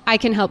 but I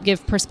can help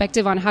give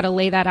perspective on how to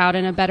lay that out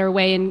in a better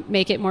way and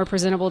make it more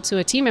presentable to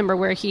a team member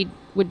where he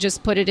would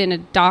just put it in a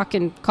doc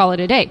and call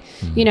it a day,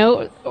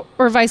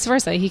 or vice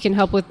versa. He can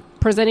help with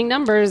presenting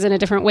numbers in a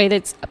different way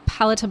that's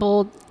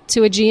palatable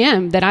to a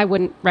GM that I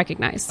wouldn't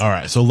recognize. All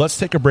right, so let's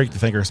take a break to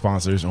thank our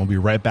sponsors, and we'll be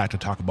right back to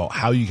talk about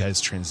how you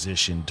guys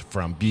transitioned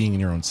from being in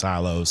your own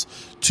silos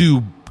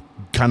to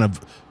kind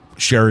of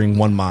sharing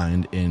one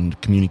mind and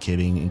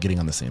communicating and getting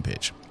on the same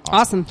page.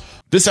 Awesome.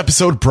 This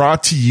episode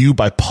brought to you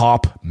by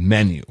Pop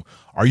Menu.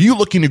 Are you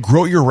looking to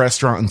grow your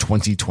restaurant in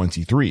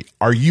 2023?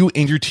 Are you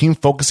and your team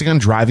focusing on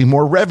driving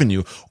more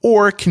revenue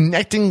or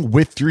connecting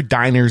with your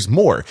diners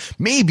more?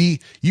 Maybe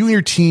you and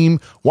your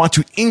team want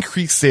to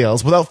increase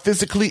sales without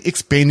physically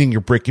expanding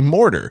your brick and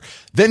mortar.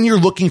 Then you're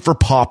looking for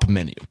Pop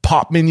Menu.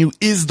 Pop Menu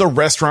is the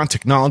restaurant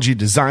technology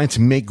designed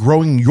to make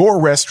growing your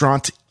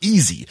restaurant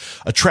easy.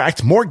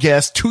 Attract more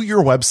guests to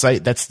your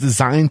website that's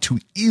designed to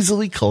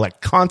easily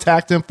collect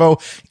contact info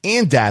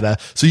and data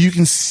so you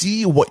can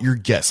see what your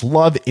guests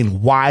love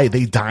and why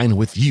they dine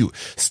with you.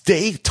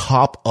 Stay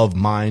top of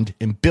mind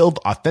and build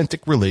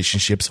authentic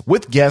relationships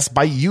with guests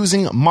by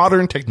using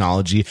modern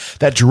technology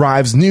that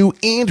drives new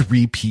and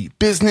repeat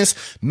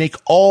business. Make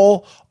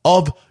all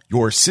of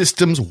your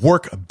systems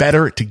work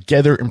better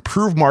together,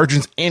 improve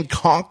margins, and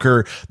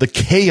conquer the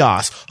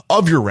chaos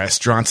of your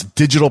restaurant's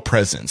digital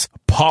presence.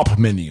 Pop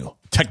Menu.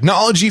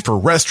 Technology for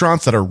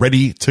restaurants that are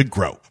ready to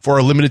grow. For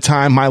a limited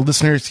time, my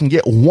listeners can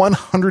get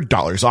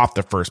 $100 off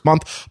the first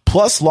month,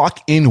 plus lock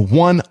in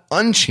one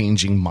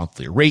unchanging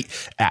monthly rate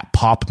at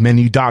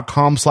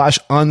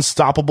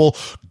popmenu.com/unstoppable.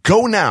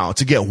 Go now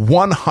to get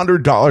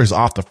 $100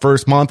 off the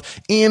first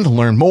month and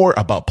learn more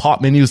about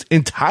Pop Menu's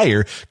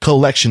entire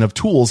collection of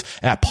tools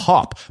at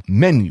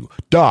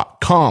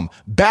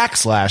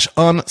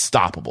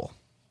popmenu.com/unstoppable.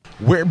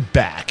 We're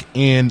back,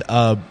 and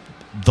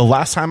the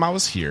last time I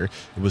was here,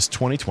 it was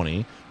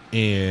 2020,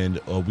 and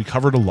we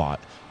covered a lot.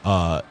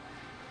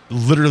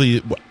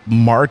 Literally,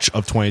 March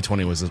of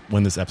 2020 was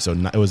when this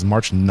episode, it was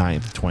March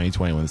 9th,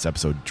 2020, when this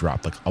episode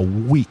dropped, like a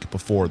week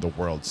before the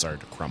world started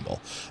to crumble.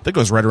 I think it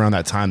was right around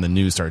that time the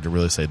news started to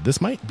really say, this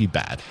might be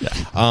bad.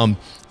 Yeah.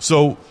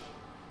 So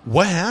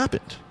what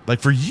happened? Like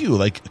for you,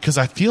 because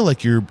I feel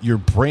like your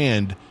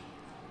brand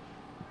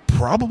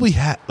probably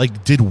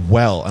did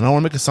well. And I don't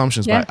want to make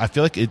assumptions, but I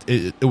feel like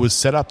it was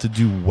set up to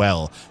do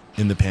well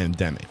in the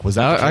pandemic. Was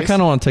that the case? I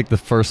kind of want to take the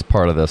first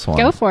part of this one.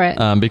 Go for it.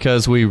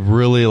 Because we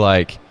really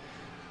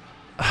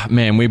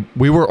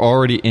we were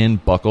already in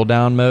buckle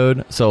down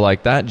mode. So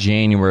that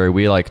January,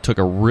 we took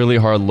a really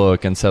hard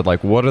look and said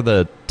what are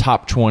the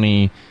top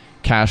 20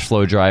 cash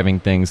flow driving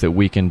things that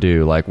we can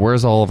do?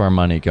 Where's all of our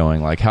money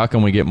going? How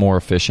can we get more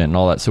efficient and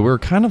all that? So we were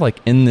kind of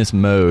in this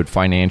mode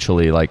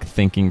financially,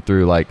 thinking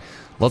through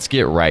let's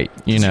get right.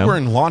 You were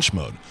in launch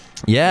mode.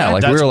 Yeah, we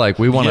were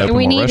we want to open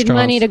we more needed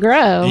restaurants. money to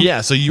grow.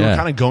 Yeah, so you were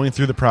kind of going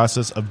through the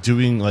process of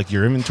doing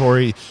your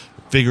inventory,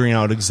 figuring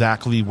out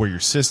exactly where your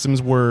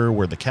systems were,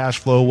 where the cash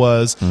flow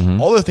was,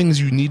 all the things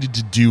you needed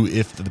to do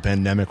if the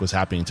pandemic was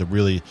happening to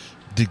really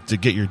to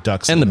get your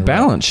ducks in the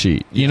balance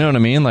sheet. You know what I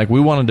mean? We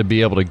wanted to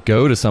be able to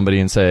go to somebody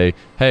and say,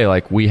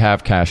 hey, we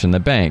have cash in the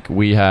bank.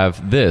 We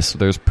have this.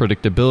 There's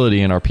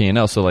predictability in our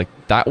P&L. So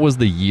that was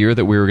the year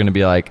that we were going to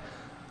be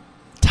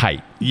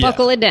tight. Yeah.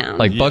 Buckle it down.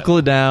 Buckle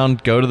it down,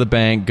 go to the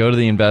bank, go to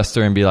the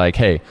investor and be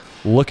hey,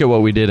 look at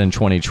what we did in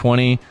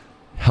 2020.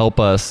 Help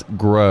us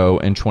grow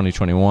in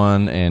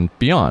 2021 and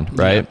beyond,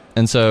 right? Yeah.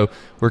 And so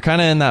we're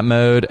kind of in that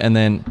mode, and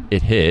then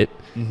it hit.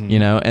 you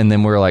know, and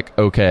then we're like,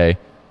 okay,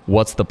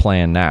 what's the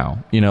plan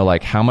now? You know,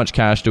 like how much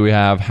cash do we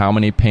have? How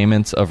many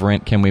payments of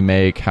rent can we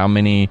make? How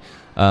many,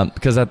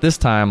 because at this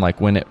time,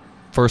 like when it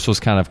first was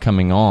kind of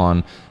coming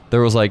on,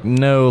 there was like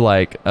no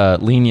like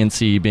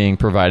leniency being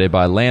provided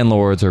by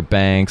landlords or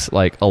banks.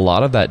 Like a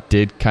lot of that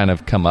did kind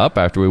of come up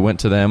after we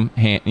went to them,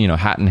 you know,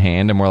 hat in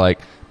hand, and we're like,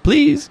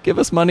 please give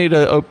us money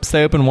to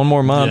stay open one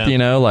more month, you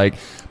know, like,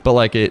 but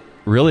like it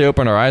really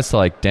opened our eyes to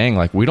like, dang,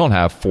 like we don't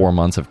have 4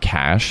 months of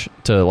cash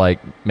to like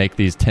make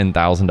these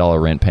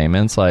 $10,000 rent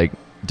payments. Like,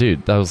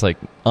 dude, that was like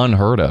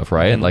unheard of,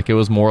 right? Like it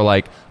was more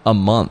like a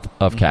month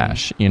of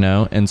cash, you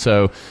know? And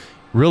so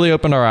really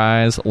opened our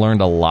eyes,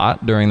 learned a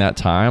lot during that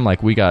time.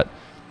 Like we got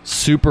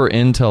super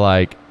into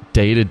like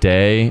day to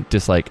day,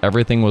 just like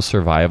everything was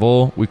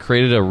survival. We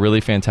created a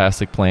really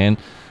fantastic plan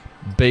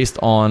based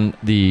on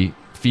the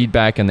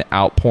feedback and the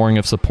outpouring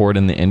of support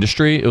in the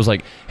industry. It was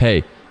like,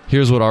 hey,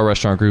 here's what our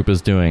restaurant group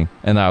is doing.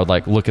 And I would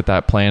like look at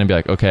that plan and be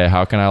like, okay,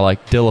 how can I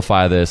like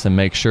Dillify this and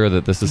make sure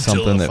that this is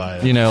something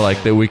that, you know,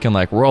 like that we can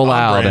like roll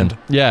out brand.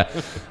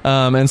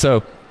 and and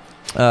so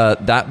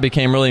that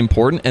became really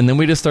important. And then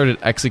we just started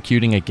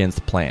executing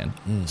against plan.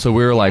 So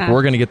we were like,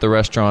 we're going to get the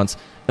restaurants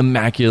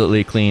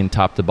immaculately clean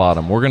top to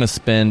bottom. We're going to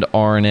spend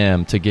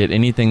R&M to get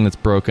anything that's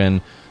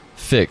broken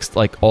fixed.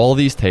 Like all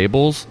these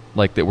tables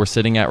like that we're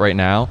sitting at right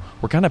now,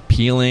 we're kind of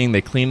peeling.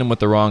 They cleaned them with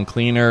the wrong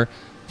cleaner.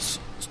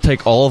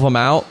 Take all of them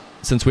out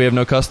since we have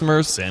no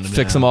customers,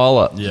 fix them all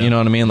up. You know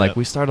what I mean? Like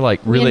we started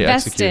like really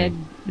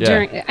executing.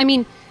 I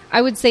mean,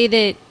 I would say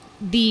that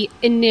the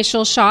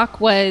initial shock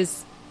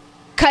was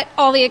cut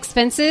all the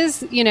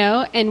expenses, you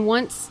know, and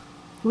once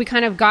we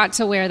kind of got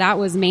to where that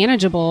was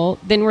manageable,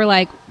 then we're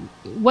like,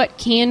 what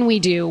can we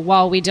do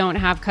while we don't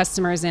have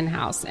customers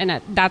in-house?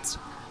 And that's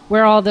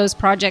where all those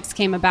projects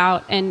came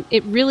about. And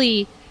it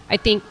really, I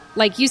think,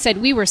 like you said,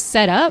 we were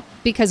set up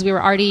because we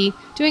were already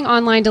doing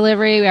online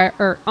delivery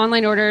or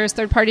online orders,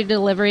 third-party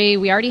delivery.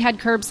 We already had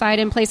curbside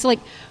in place. So, like,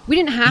 we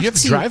didn't have to... You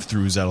have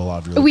drive-thrus at a lot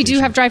of your locations. We do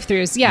have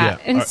drive-thrus, yeah.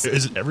 And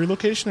is it every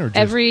location? Or just...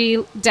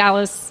 Every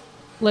Dallas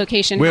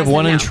location we have has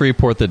one them in now.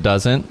 Shreveport that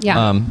doesn't,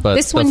 but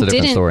this one that's a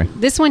different story.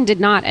 This one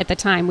did not at the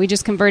time. We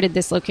just converted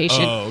this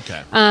location. Oh,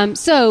 okay.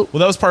 So well,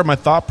 that was part of my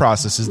thought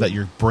process, is that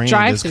your brand is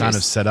Drive-thrus. kind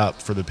of set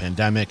up for the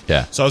pandemic.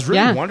 Yeah. So I was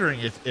really wondering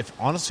if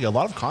honestly a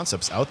lot of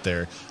concepts out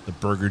there, the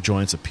burger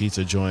joints, the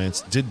pizza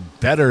joints, did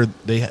better.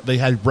 They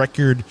had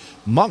record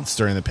months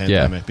during the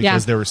pandemic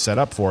because they were set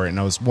up for it. And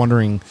I was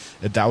wondering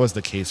if that was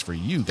the case for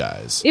you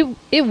guys.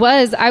 It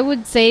was. I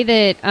would say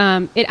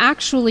that it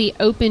actually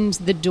opened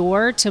the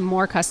door to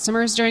more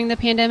customers during the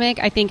pandemic.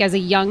 I think as a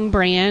young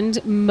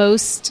brand,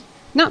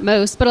 not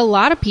most, but a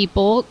lot of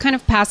people kind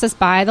of pass us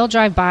by. They'll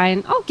drive by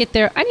and I'll get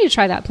there. I need to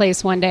try that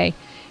place one day.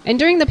 And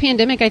during the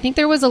pandemic, I think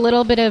there was a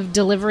little bit of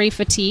delivery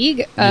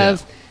fatigue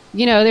of,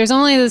 you know, there's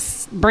only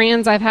this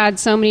brands I've had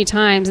so many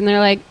times and they're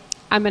like,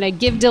 I'm going to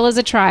give Dilla's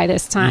a try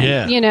this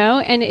time, you know,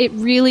 and it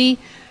really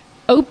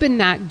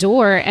opened that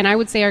door. And I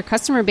would say our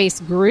customer base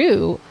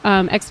grew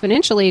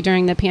exponentially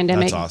during the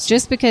pandemic. That's awesome.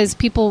 Just because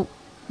people,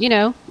 you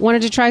know,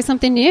 wanted to try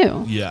something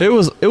new. Yeah. It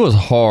was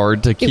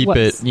hard to keep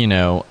it, you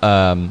know,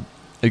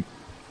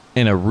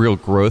 in a real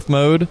growth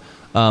mode.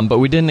 But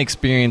we didn't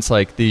experience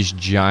like these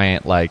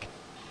giant, like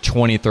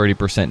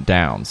 20-30%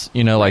 downs,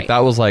 you know, like that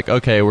was like,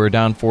 okay, we're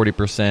down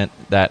 40%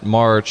 that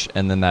March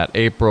and then that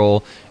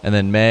April and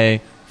then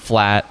May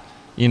flat,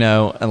 you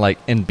know,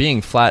 and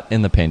being flat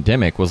in the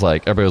pandemic was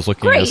like, everybody was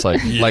looking at us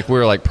like we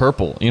were like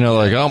purple, you know,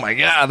 like, oh my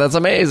God, that's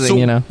amazing. So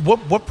you know,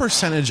 what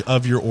percentage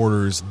of your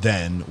orders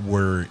then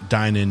were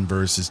dine-in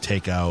versus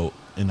takeout?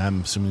 And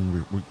I'm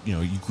assuming you know,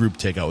 you group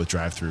takeout with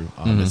drive-through.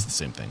 It's the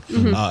same thing.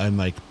 And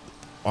like,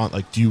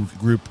 do you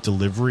group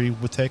delivery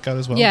with takeout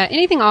as well? Yeah,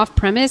 anything off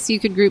premise you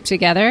could group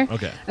together.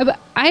 Okay. But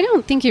I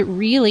don't think it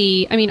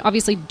really, I mean,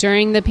 obviously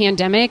during the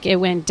pandemic it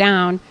went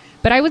down,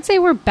 but I would say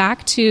we're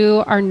back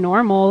to our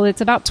normal. It's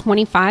about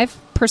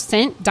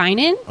 25%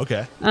 dine-in.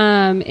 Okay.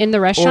 In the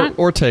restaurant.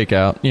 Or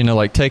takeout. You know,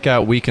 like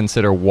takeout we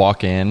consider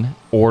walk in,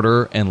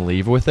 order, and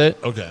leave with it.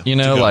 Okay. You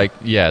know,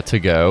 to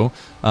go.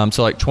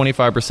 So like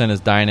 25% is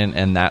dine-in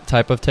and that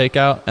type of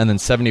takeout, and then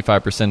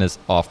 75% is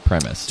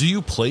off-premise. Do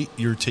you plate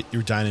your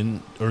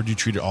dine-in, or do you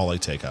treat it all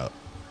like takeout?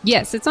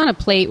 Yes, it's on a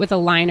plate with a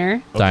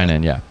liner. Okay.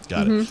 Dine-in, yeah.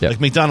 Got it. Yep.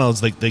 Like McDonald's,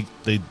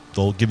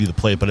 they'll give you the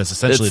plate, but it's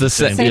essentially the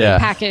same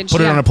package.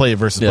 Put it on a plate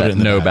versus put it in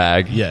the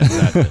bag. Yeah,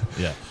 exactly.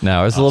 Yeah.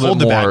 No, it's a little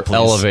bit more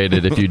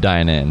elevated if you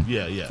dine in.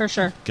 Yeah. For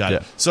sure. Got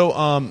it.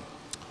 So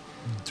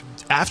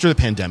after the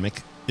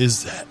pandemic,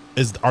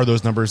 are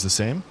those numbers the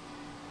same?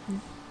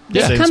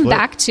 Yeah. Come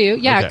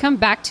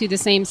back to the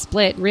same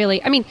split,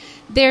 really. I mean,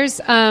 there's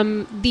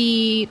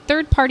the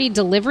third-party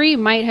delivery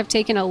might have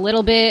taken a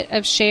little bit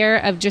of share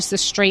of just the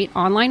straight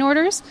online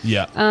orders.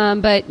 Yeah.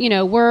 But, you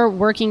know, we're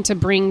working to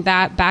bring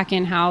that back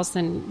in-house,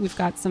 and we've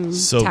got some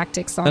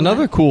tactics on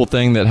Another cool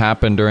thing that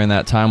happened during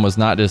that time was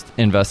not just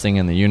investing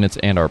in the units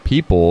and our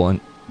people,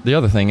 and the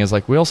other thing is,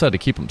 like, we also had to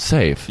keep them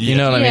safe. You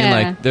know what I mean?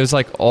 Like, there's,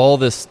 like, all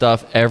this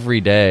stuff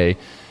every day.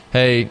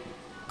 Hey,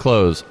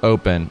 close,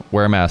 open,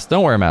 wear a mask,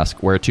 don't wear a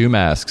mask, wear 2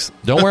 masks,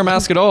 don't wear a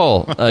mask at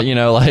all.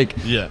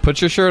 Yeah. Put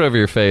your shirt over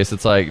your face.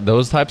 It's like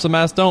those types of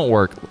masks don't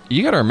work.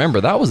 You got to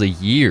remember that was a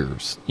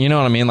year's. You know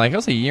what I mean? Like that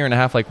was a year and a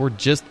half. Like we're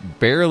just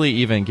barely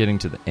even getting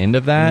to the end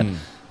of that.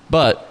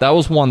 But that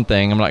was one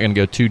thing. I'm not going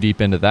to go too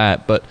deep into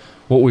that. But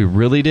what we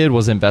really did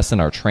was invest in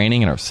our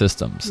training and our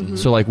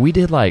systems. So like we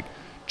did like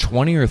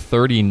 20 or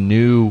 30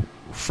 new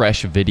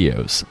fresh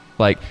videos.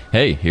 Like,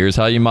 hey, here's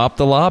how you mop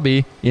the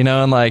lobby,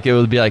 and like it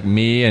would be like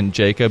me and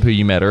Jacob, who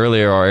you met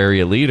earlier, our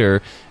area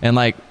leader, and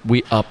like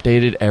we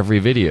updated every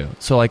video.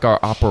 So like our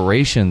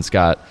operations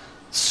got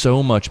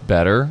so much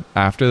better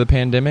after the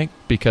pandemic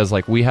because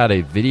like we had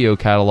a video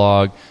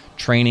catalog,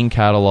 training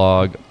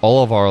catalog,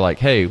 all of our like,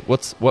 hey,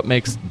 what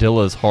makes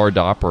Dilla's hard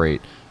to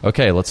operate?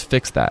 Okay, let's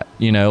fix that.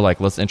 Like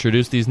let's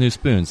introduce these new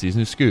spoons, these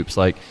new scoops.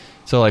 Like,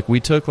 so like we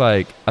took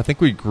like, I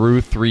think we grew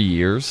 3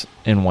 years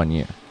in 1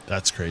 year.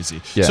 That's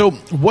crazy. Yeah. So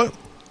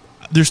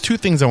there's 2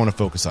 things I want to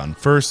focus on.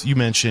 First, you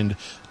mentioned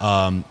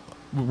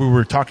we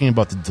were talking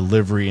about the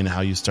delivery and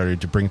how you started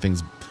to bring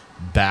things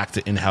back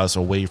to in-house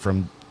away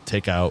from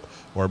takeout,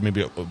 or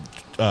maybe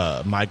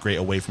migrate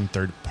away from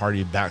third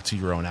party back to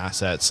your own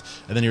assets.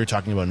 And then you were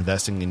talking about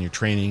investing in your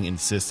training and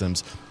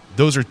systems.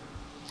 Those are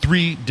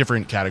 3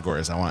 different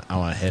categories I want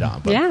to hit on.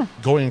 But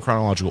going in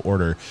chronological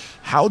order,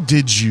 how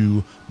did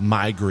you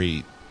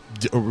migrate?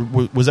 Or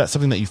was that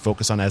something that you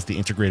focus on as the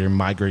integrator,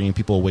 migrating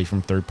people away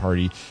from third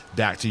party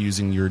back to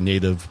using your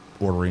native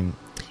ordering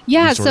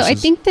resources? So I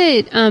think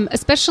that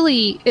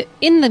especially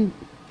in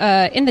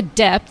the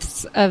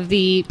depths of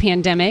the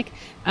pandemic,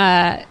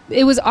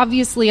 it was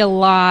obviously a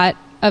lot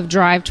of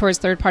drive towards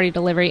third-party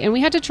delivery, and we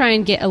had to try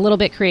and get a little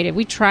bit creative.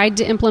 We tried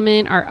to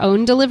implement our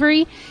own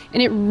delivery,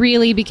 and it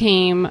really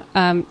became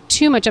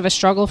too much of a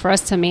struggle for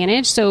us to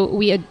manage. So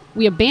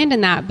we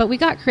abandoned that, but we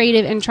got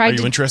creative and tried.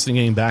 Are you interested in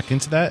getting back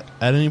into that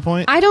at any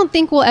point? I don't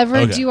think we'll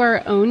ever do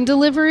our own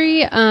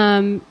delivery.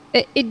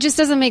 It just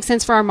doesn't make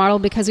sense for our model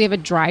because we have a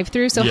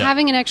drive-through. So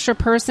having an extra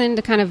person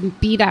to kind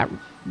of be that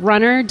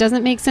runner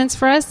doesn't make sense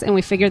for us, and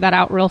we figured that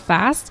out real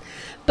fast.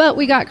 But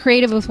we got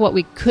creative with what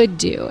we could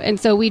do. And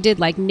so we did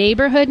like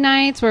neighborhood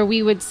nights where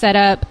we would set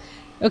up,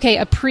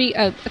 a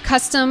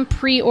custom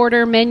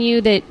pre-order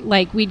menu that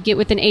like we'd get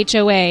with an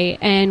HOA,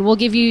 and we'll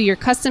give you your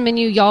custom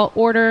menu, y'all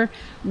order.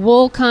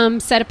 We'll come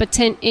set up a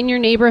tent in your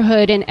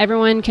neighborhood and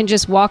everyone can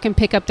just walk and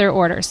pick up their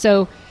order.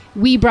 So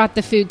we brought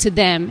the food to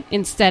them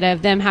instead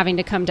of them having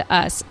to come to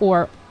us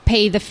or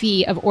pay the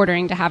fee of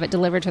ordering to have it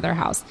delivered to their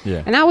house.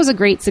 Yeah. And that was a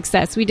great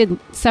success. We did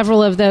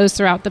several of those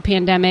throughout the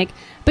pandemic,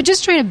 but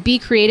just trying to be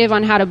creative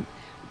on how to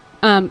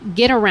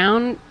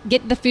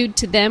get the food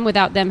to them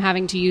without them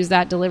having to use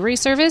that delivery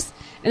service.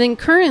 And then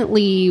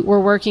currently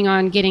we're working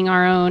on getting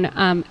our own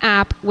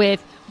app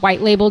with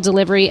white label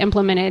delivery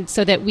implemented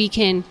so that we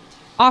can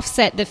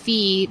offset the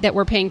fee that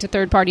we're paying to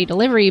third-party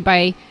delivery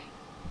by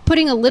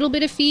putting a little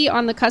bit of fee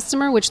on the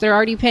customer, which they're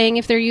already paying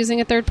if they're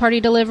using a third-party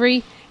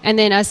delivery, and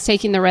then us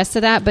taking the rest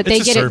of that, but they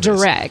get it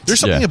direct.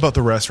 There's something about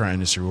the restaurant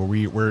industry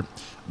where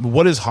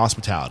what is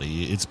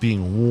hospitality? It's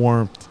being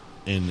warm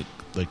and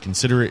like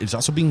considerate. It's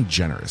also being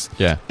generous.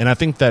 Yeah. And I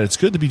think that it's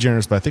good to be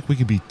generous, but I think we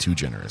could be too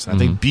generous. I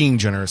think being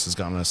generous has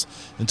gotten us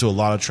into a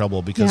lot of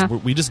trouble because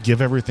we just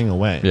give everything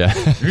away.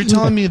 Yeah. You're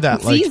telling me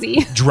that like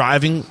easy.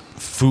 driving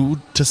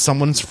food to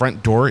someone's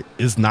front door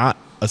is not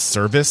a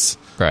service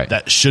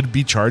that should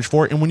be charged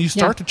for. And when you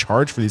start to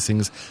charge for these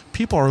things,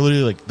 people are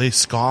literally like, they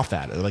scoff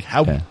at it. They're like,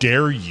 how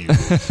dare you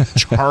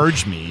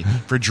charge me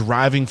for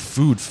driving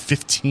food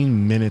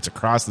 15 minutes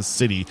across the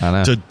city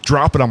to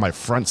drop it on my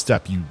front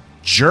step, you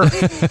jerk.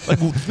 Like,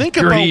 think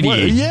about what,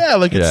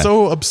 it's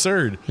so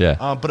absurd.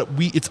 But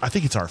I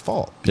think it's our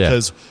fault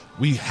because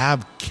we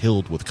have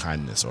killed with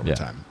kindness over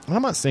time. And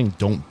I'm not saying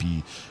don't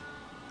be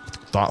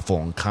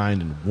thoughtful and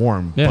kind and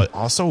warm, but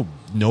also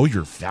know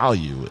your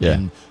value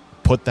and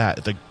put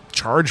that like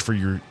charge for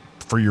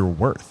your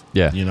worth.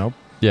 And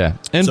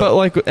but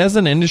like as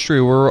an industry,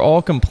 we're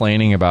all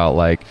complaining about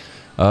like,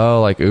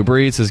 oh, like Uber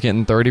Eats is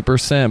getting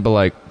 30%, but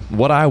like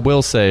what I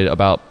will say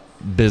about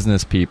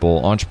business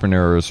people,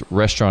 entrepreneurs,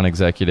 restaurant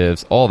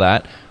executives, all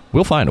that,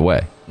 we'll find a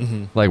way.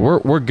 Like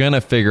we're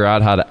gonna figure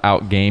out how to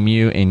outgame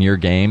you in your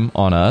game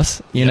on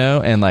us, you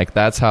know, and like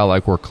that's how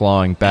like we're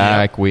clawing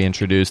back. We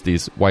introduce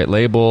these white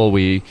label,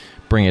 we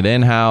bring it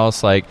in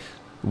house. Like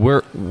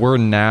we're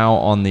now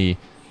on the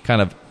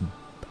kind of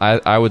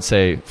I would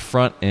say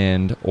front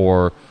end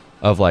or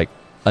of like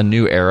a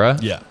new era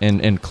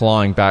and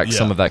clawing back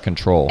some of that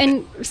control.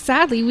 And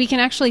sadly, we can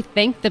actually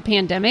thank the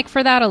pandemic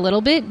for that a little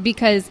bit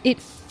because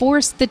it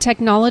forced the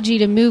technology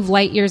to move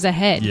light years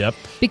ahead.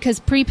 Because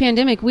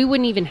pre-pandemic, we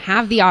wouldn't even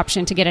have the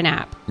option to get an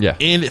app.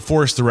 And it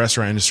forced the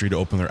restaurant industry to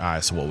open their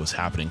eyes to what was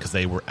happening because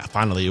they were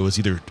finally, it was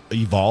either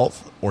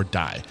evolve or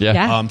die.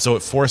 So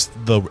it forced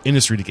the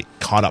industry to get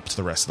caught up to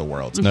the rest of the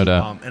world. No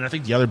doubt. And I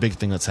think the other big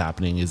thing that's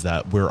happening is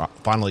that we're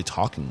finally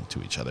talking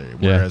to each other.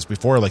 Whereas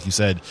before, like you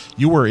said,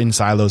 you were in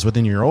silos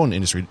within your own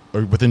industry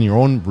or within your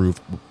own roof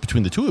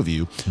between the two of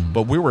you,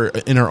 but we were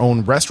in our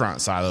own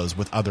restaurant silos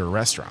with other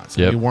restaurants.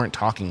 Yep. We weren't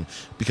talking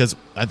because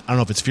I don't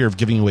know if it's fear of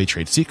giving away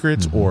trade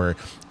secrets or,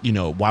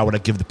 why would I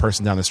give the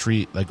person down the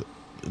street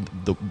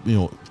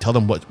tell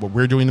them what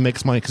we're doing to make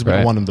us money because we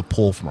don't want them to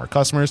pull from our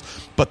customers.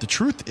 But the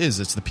truth is,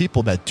 it's the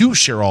people that do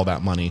share all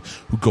that money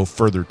who go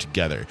further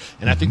together.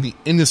 And I think the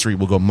industry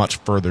will go much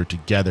further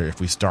together if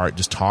we start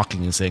just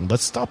talking and saying,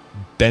 let's stop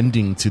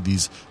bending to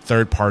these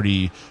third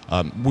party.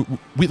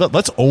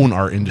 Let's own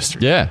our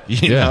industry. Yeah,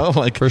 you know,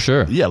 for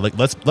sure. Yeah,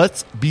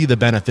 let's be the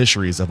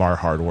beneficiaries of our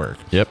hard work.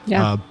 Yep.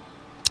 Yeah.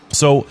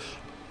 So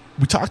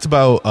we talked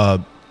about.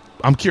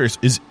 I'm curious.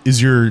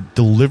 Is your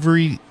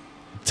delivery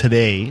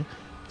today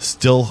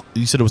still,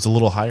 you said it was a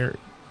little higher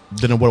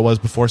than what it was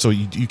before, so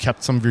you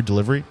kept some of your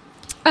delivery?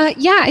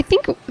 Yeah, I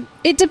think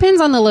it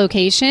depends on the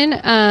location,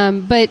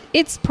 but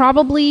it's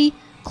probably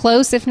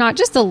close, if not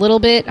just a little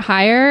bit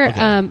higher.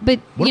 Okay.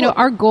 But,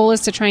 our goal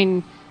is to try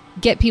and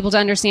get people to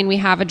understand we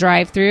have a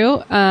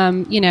drive-through.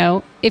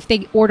 If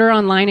they order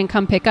online and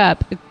come pick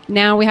up,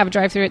 now we have a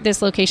drive-through at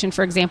this location,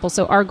 for example.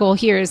 So our goal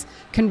here is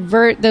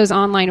convert those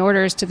online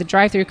orders to the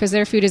drive-through because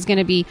their food is going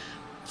to be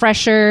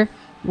fresher,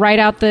 right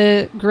out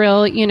the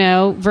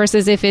grill,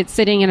 versus if it's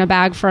sitting in a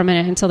bag for a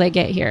minute until they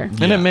get here.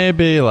 And it may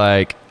be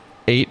like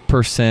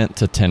 8%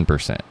 to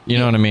 10%. You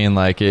know what I mean?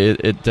 Like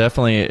it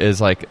definitely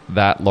is like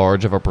that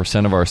large of a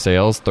percent of our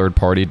sales, third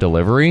party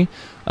delivery.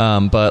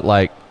 But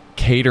like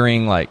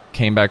catering, like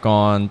came back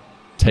on,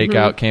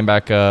 takeout came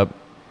back up,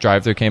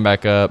 drive-through came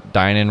back up,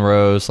 dine-in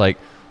rows, like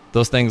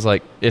those things,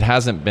 like it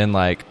hasn't been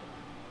like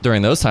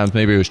during those times,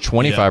 maybe it was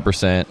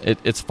 25%.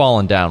 It's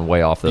fallen down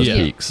way off those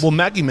peaks. Well,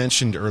 Maggie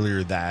mentioned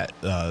earlier that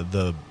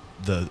the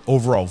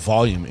overall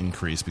volume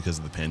increased because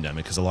of the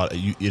pandemic, because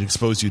it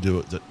exposed you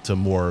to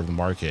more of the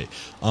market.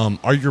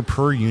 Are your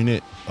per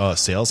unit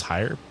sales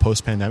higher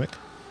post pandemic?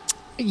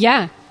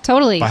 Yeah,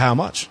 totally. By how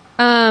much?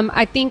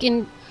 I think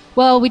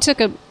we took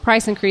a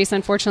price increase,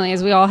 unfortunately,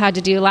 as we all had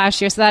to do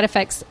last year, so that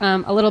affects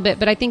a little bit.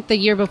 But I think the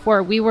year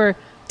before we were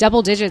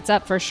double digits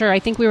up for sure. I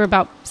think we were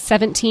about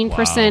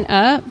 17%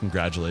 up.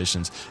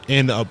 Congratulations.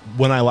 And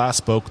when I last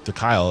spoke to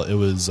Kyle, it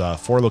was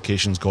 4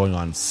 locations going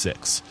on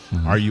 6.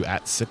 Are you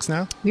at 6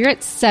 now? We're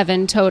at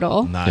 7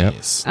 total.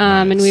 Nice.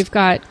 And we've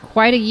got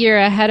quite a year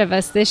ahead of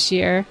us this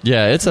year.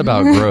 Yeah, it's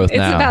about growth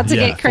now. It's about to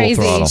get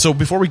crazy. So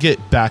before we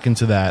get back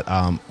into that,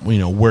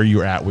 where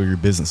you're at, where your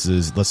business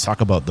is, let's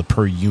talk about the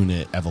per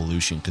unit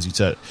evolution, because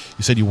you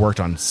said you worked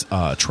on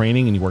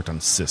training and you worked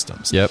on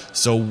systems. Yep.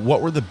 So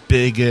what were the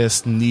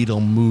biggest needle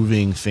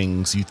moving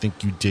things you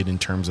think you did in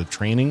terms of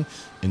training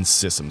and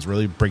systems?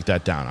 Really break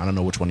that down. I don't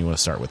know which one you want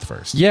to start with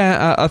first.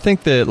 Yeah, I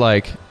think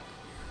that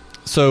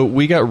so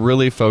we got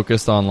really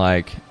focused on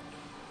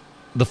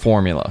the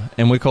formula,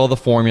 and we call the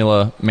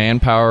formula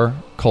manpower,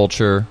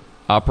 culture,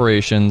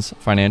 operations,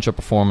 financial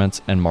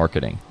performance, and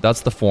marketing.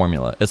 That's the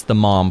formula. It's the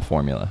MOM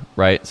formula,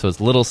 right? So it's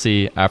little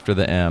c after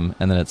the M,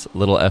 and then it's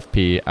little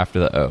FP after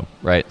the O,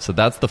 right? So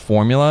that's the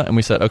formula, and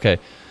we said, okay,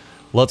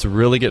 let's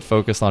really get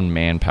focused on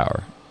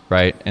manpower,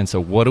 right? And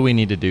so what do we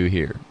need to do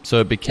here?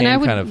 So it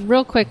became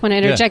real quick, want to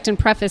interject and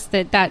preface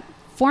that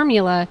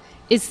formula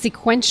is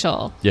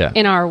sequential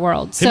in our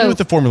world. Hit me with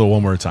the formula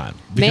one more time.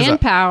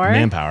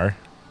 Manpower.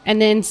 And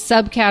then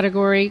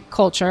subcategory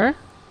culture.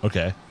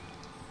 Okay.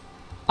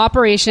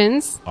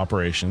 Operations.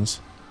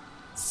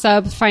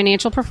 Sub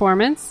financial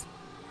performance.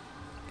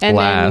 And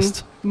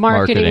last, then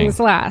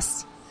marketing's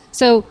last.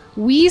 So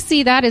we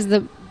see that as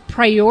the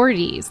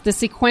priorities, the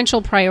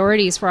sequential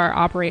priorities for our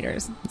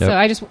operators.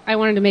 Yep. So I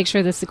wanted to make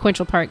sure the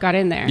sequential part got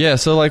in there. Yeah,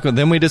 so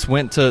then we just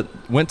went to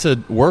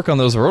work on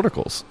those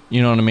verticals.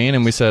 You know what I mean?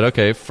 And we said,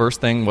 okay,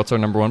 first thing, what's our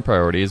number one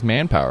priority is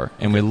manpower.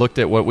 And we looked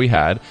at what we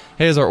had.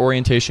 Hey, is our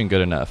orientation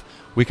good enough?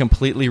 We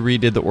completely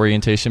redid the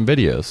orientation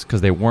videos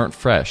because they weren't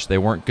fresh. They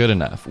weren't good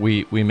enough.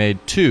 We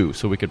made 2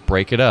 so we could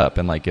break it up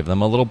and give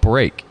them a little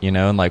break,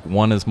 and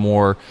one is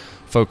more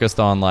focused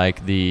on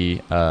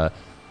the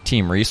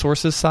team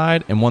resources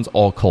side, and one's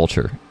all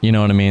culture. You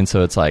know what I mean?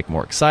 So it's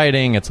more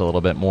exciting. It's a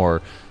little bit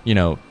more,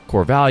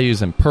 core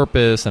values and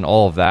purpose and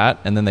all of that.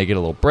 And then they get a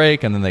little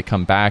break, and then they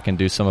come back and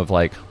do some of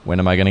when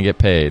am I going to get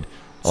paid?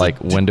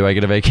 When do I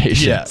get a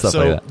vacation? Yeah. Stuff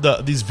so like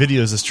that. these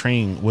videos, this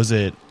training,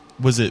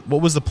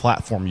 what was the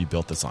platform you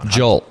built this on?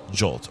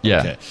 Jolt. Yeah.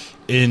 Okay.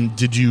 And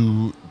did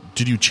you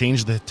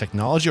change the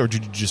technology, or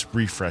did you just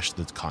refresh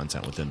the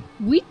content within?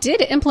 We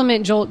did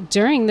implement Jolt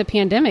during the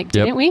pandemic,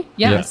 didn't we?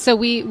 Yeah. Yep. So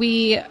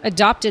we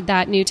adopted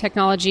that new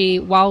technology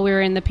while we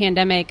were in the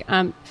pandemic.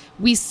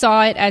 We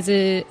saw it as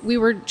we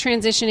were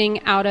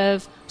transitioning out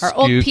of our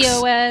old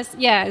POS.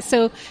 Yeah.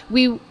 So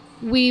we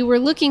were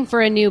looking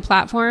for a new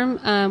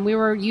platform. We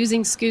were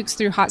using Skooks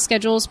through Hot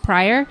Schedules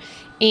prior.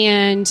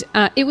 And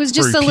it was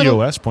just for a little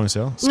POS point of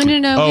sale.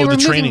 No. Oh, the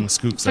training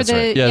Skooks. That's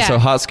right. Yeah. So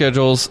Hot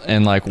Schedules,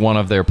 and one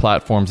of their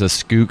platforms is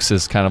Skooks,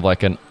 is kind of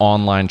an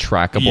online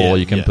trackable.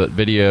 You can put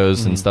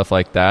videos and stuff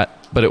like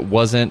that, but it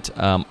wasn't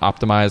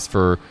optimized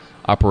for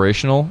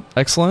operational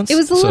excellence. It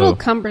was a So little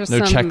cumbersome.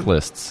 No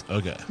checklists.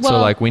 Okay. Well- So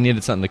like we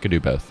needed something that could do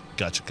both.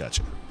 Gotcha.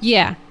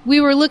 Yeah,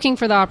 we were looking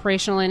for the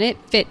operational, and it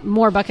fit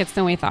more buckets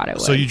than we thought it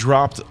would. So you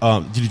dropped,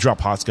 did you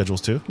drop hot schedules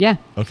too? Yeah.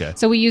 Okay.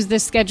 So we used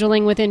this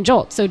scheduling within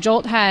Jolt. So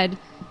Jolt had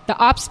the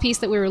ops piece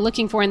that we were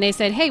looking for, and they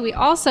said, hey, we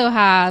also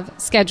have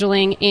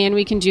scheduling, and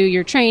we can do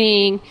your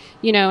training,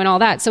 and all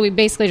that. So we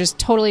basically just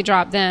totally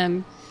dropped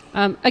them.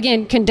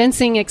 Again,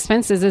 condensing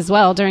expenses as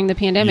well during the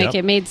pandemic. Yep.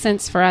 It made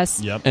sense for us.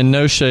 Yep. And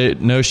no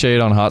shade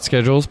on hot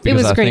schedules because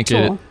was a I great think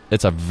tool.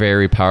 it's a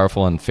very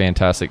powerful and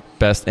fantastic,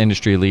 best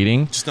industry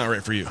leading. Just not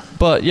right for you.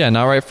 But yeah,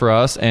 not right for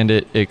us. And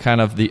it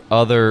kind of the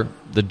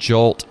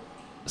Jolt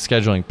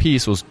scheduling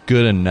piece was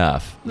good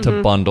enough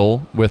to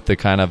bundle with the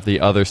kind of the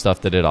other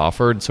stuff that it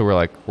offered. So we're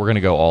like, we're going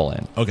to go all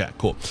in. Okay,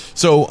 cool.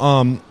 So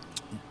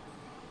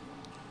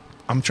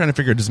I'm trying to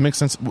figure, does it make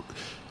sense?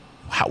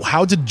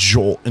 How did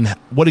Jolt, and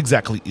what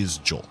exactly is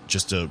Jolt?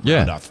 Just to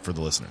round off for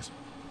the listeners.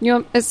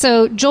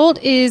 So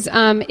Jolt is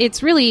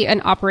it's really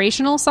an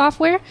operational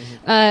software.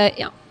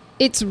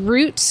 Its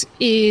root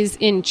is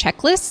in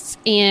checklists,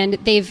 and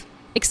they've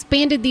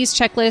expanded these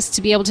checklists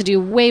to be able to do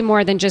way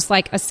more than just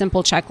like a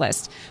simple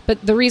checklist.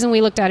 But the reason we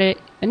looked at it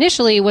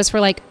initially was for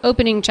like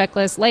opening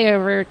checklist,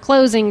 layover,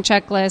 closing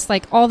checklist,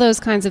 like all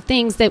those kinds of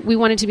things that we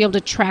wanted to be able to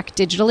track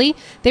digitally.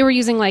 They were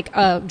using like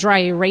a dry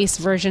erase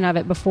version of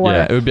it before.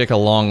 Yeah, it would be like a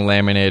long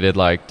laminated,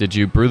 like, did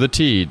you brew the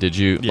tea? Did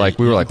you,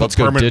 we were like, Put let's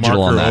go permanent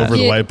digital on marker that. over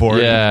the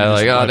whiteboard. Yeah,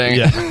 like, oh, dang.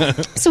 Yeah.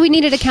 So we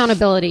needed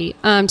accountability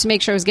to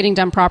make sure it was getting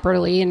done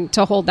properly and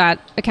to hold that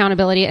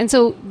accountability. And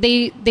so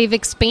they've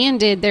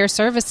expanded their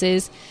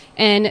services,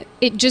 and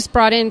it just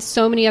brought in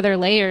so many other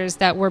layers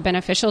that were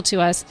beneficial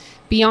to us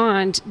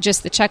beyond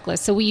just the checklist.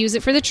 So we use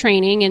it for the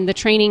training, and the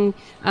training,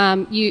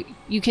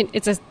 you can,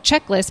 it's a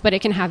checklist, but it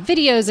can have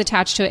videos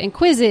attached to it and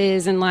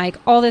quizzes and like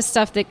all this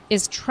stuff that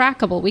is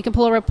trackable. We can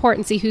pull a report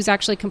and see who's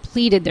actually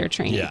completed their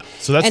training. Yeah.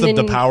 So that's And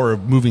the power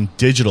of moving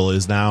digital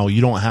is now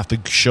you don't have to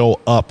show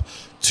up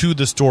to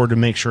the store to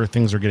make sure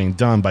things are getting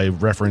done by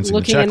referencing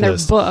Looking the checklist. in their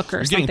book or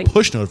You're something. getting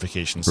push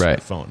notifications to Right. your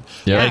phone.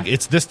 Yeah. Like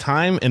it's this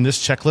time and this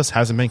checklist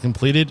hasn't been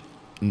completed.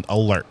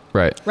 Alert.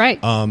 Right.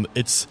 Right.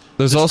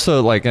 There's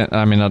also like,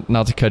 I mean,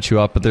 not to cut you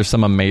off, but there's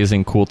some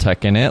amazing cool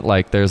tech in it.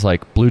 Like there's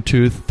like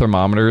Bluetooth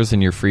thermometers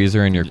in your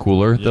freezer and your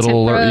cooler that'll Temp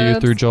alert you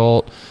probes. through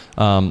Jolt.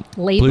 Labels.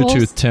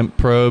 Bluetooth temp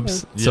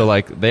probes. Yeah. So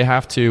like they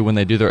have to, when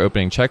they do their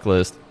opening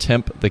checklist,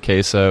 temp the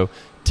queso,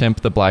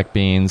 temp the black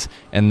beans,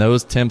 and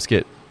those temps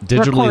get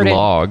digitally Recorded.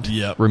 logged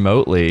Yep.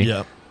 remotely.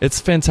 Yep. It's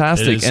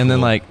fantastic. It is and then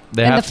cool. like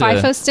they And have the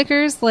FIFO to.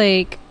 stickers,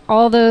 like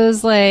all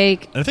those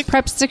like I think-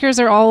 prep stickers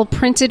are all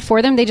printed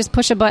for them. They just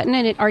push a button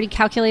and it already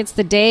calculates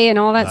the day and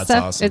all that That's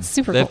stuff. awesome. It's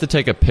super They cool. have to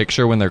take a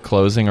picture when they're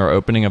closing or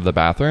opening of the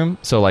bathroom.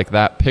 So like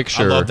that I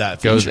picture love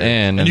that goes feature.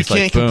 in and you it's like,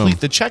 can't boom.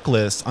 complete the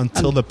checklist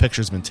until the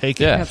picture's been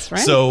taken. Yeah. That's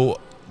right. So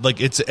like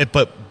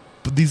but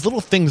these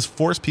little things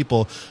force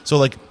people. So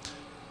like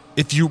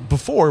if you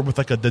before with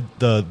like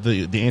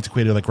the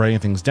antiquated like writing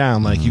things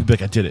down, like you'd be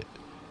like I did it,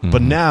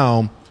 but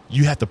now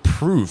you have to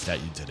prove that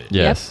you did it.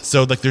 Yes.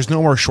 So like there's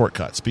no more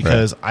shortcuts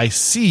because I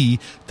see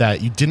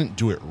that you didn't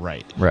do it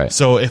right. Right.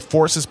 So it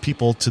forces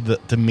people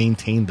to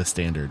maintain the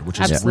standard, which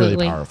is Absolutely.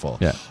 really powerful.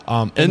 Yeah.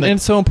 And And like,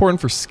 it's so important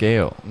for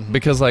scale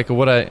because like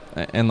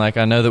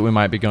I know that we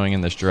might be going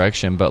in this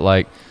direction, but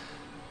like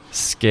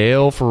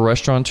scale for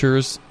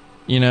restaurateurs,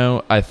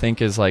 I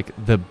think is like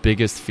the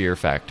biggest fear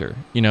factor,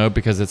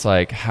 because it's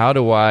like, how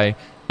do I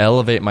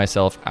elevate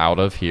myself out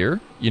of here,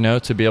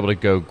 to be able to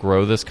go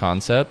grow this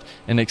concept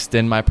and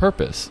extend my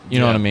purpose. You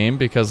know what I mean?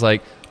 Because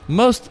like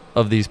most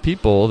of these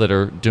people that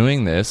are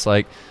doing this,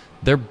 like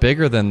they're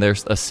bigger than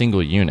there's a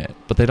single unit,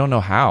 but they don't know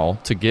how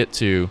to get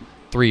to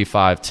 3,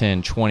 5,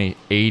 10, 20,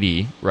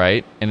 80,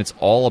 right? And it's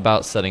all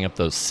about setting up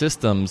those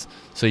systems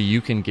so you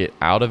can get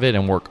out of it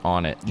and work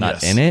on it, not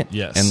Yes. in it.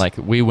 Yes. And like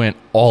we went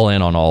all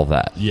in on all of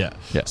that. Yeah.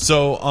 Yeah.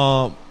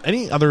 So,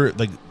 any other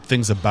like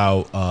things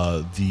about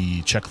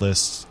the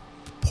checklist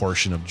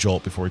portion of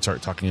Jolt before we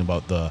start talking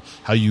about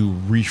how you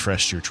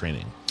refreshed your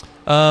training?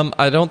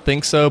 I don't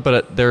think so,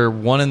 but they're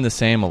one and the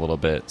same a little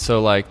bit.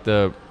 So like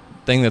the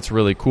thing that's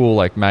really cool,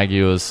 like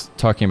Maggie was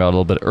talking about a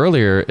little bit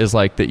earlier, is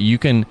like that you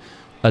can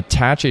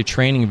attach a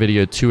training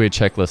video to a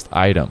checklist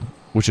item,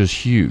 which is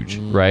huge,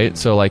 right?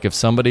 So like if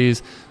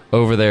somebody's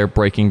over there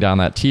breaking down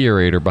that tea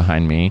aerator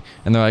behind me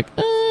and they're like,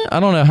 I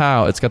don't know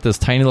how, it's got this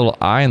tiny little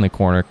eye in the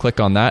corner, click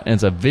on that and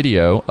it's a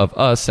video of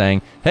us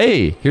saying,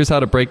 hey, here's how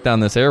to break down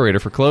this aerator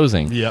for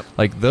closing. Yep.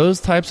 Like those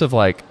types of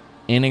like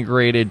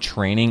integrated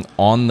training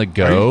on the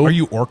go. Are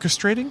you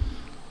orchestrating?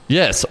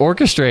 Yes,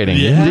 orchestrating.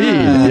 Yeah.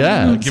 Indeed.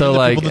 Yeah. Giving So the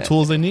like people the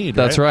tools they need.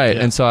 that's right.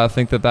 Yeah. And so I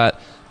think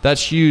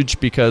that's huge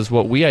because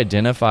what we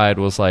identified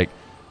was like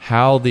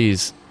how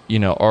these,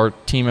 our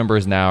team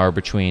members now are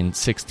between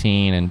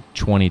 16 and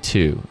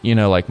 22.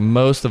 Like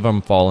most of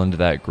them fall into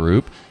that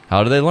group.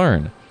 How do they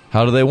learn?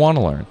 How do they want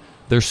to learn?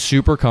 they're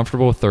super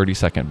comfortable with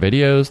 30-second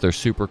videos. They're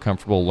super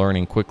comfortable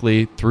learning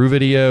quickly through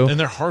video. And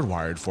they're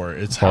hardwired for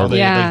it. It's how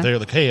they're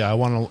like, hey, I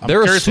want to.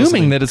 They're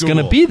assuming that it's going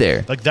to be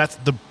there. Like that's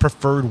the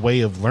preferred way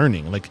of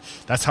learning. Like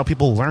that's how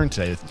people learn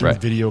today through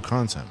video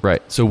content.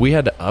 Right. So we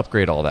had to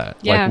upgrade all that.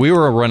 Yeah. Like we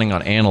were running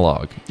on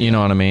analog. You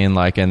know what I mean?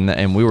 Like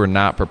and we were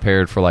not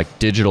prepared for like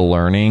digital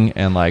learning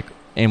and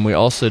we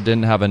also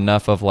didn't have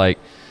enough of like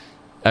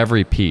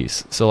every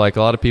piece. So like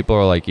a lot of people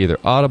are like either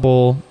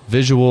audible,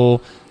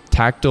 visual,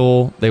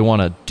 tactile. They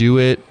want to do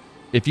it.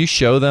 If you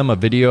show them a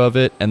video of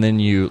it and then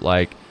you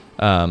like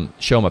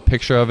show them a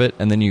picture of it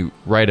and then you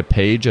write a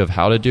page of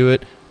how to do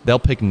it, they'll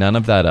pick none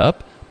of that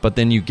up. But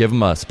then you give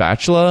them a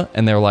spatula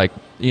and they're like,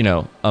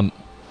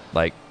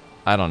 like,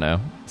 I don't know,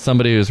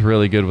 somebody who's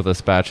really good with a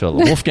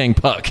spatula, Wolfgang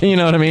Puck, you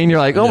know what I mean? You're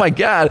like, oh my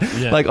God,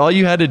 like all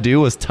you had to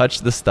do was touch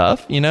the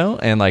stuff,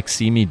 and like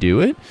see me do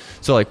it.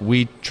 So like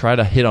we try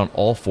to hit on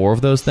all 4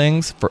 of those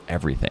things for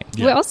everything.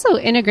 We also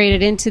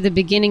integrated into the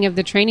beginning of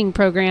the training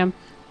program,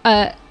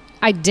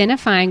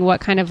 identifying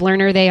what kind of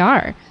learner they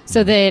are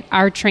so that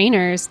our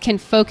trainers can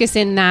focus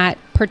in that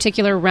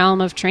particular realm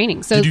of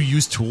training. So did you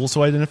use tools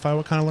to identify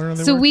what kind of learner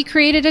they were? So we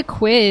created a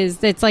quiz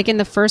that's like in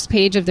the first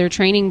page of their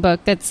training book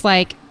that's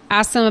like,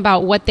 ask them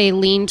about what they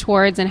lean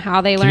towards and how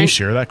they learn. Can you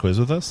share that quiz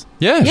with us?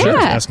 Yeah, sure.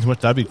 Asking too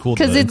much, that'd be cool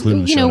to include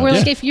in the show. We're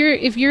like, if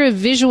you're a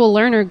visual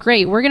learner,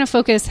 great. We're going to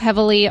focus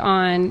heavily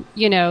on,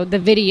 the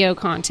video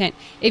content.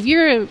 If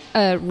you're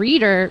a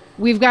reader,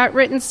 we've got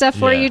written stuff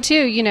for you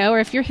too, or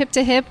if you're hip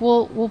to hip,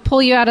 we'll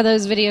pull you out of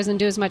those videos and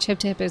do as much hip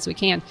to hip as we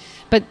can.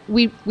 But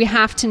we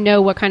have to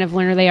know what kind of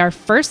learner they are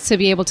first to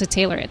be able to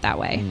tailor it that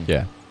way.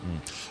 Yeah.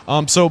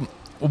 So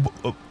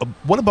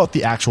what about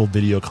the actual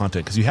video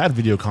content? Because you had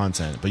video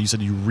content, but you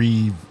said you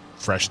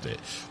refreshed it.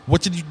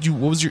 What did you do?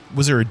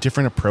 Was there a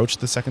different approach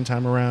the second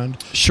time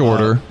around?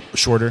 Shorter.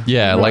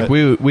 Yeah, like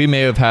we may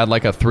have had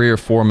like a 3 or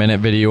 4 minute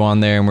video on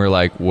there, and we're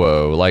like,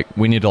 whoa, like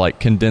we need to like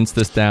condense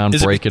this down,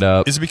 break it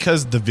up. Is it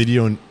because the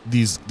video and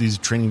these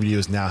training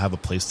videos now have a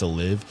place to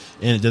live,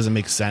 and it doesn't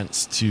make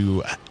sense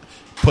to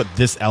put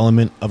this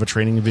element of a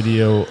training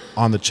video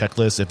on the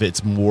checklist if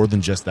it's more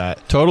than just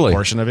that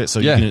portion of it?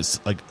 So you can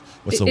like.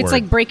 What's the word? It's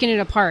like breaking it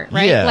apart,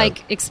 right? Yeah.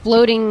 Like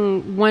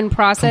exploding one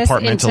process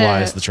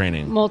compartmentalize into the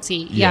training.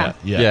 Multi.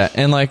 Yeah.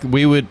 And like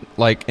we would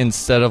like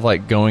instead of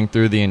like going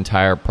through the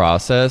entire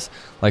process,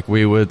 like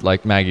we would,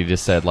 like Maggie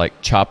just said,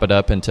 like chop it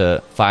up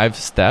into 5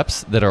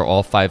 steps that are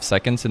all 5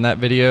 seconds in that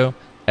video,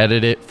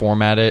 edit it,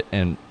 format it,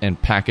 and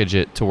package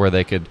it to where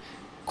they could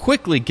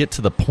quickly get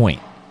to the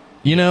point.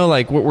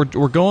 Like we're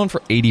going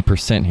for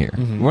 80% here.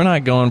 Mm-hmm. We're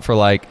not going for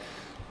like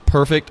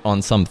perfect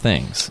on some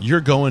things.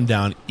 You're going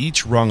down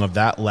each rung of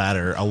that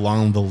ladder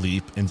along the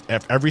leap, and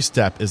every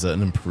step is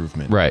an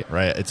improvement. Right.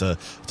 It's a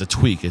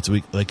tweak. It's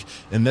like,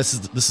 and this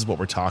is what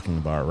we're talking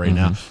about right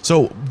now.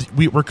 So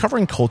we're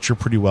covering culture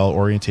pretty well.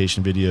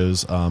 Orientation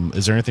videos.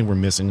 Is there anything we're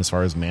missing as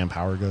far as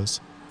manpower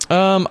goes?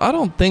 I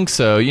don't think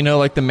so.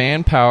 Like the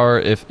manpower.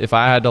 If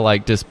I had to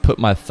like just put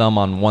my thumb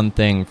on one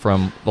thing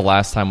from the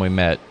last time we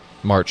met,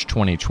 March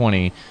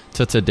 2020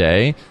 to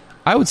today,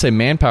 I would say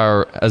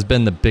manpower has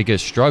been the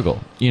biggest struggle,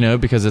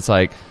 because it's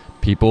like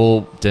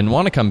people didn't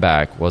want to come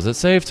back. Was it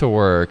safe to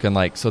work? And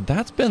like, so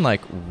that's been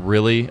like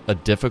really a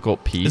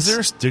difficult piece. Is there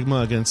a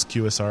stigma against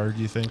QSR,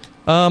 do you think?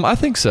 I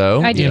think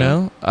so. I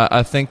do.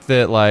 I think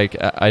that like,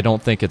 I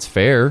don't think it's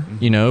fair,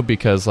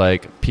 because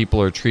like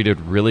people are treated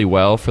really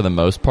well for the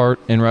most part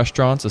in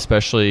restaurants,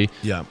 especially,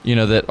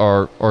 that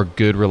are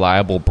good,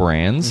 reliable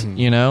brands,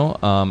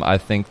 I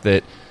think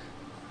that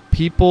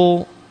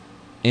people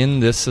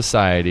in this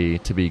society,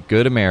 to be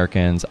good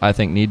Americans, I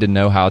think need to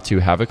know how to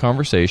have a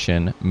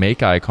conversation,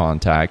 make eye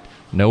contact,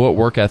 know what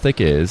work ethic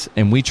is,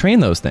 and we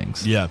train those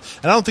things. Yeah,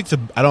 and I don't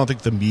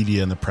think the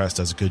media and the press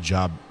does a good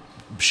job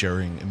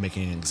sharing and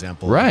making an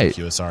example of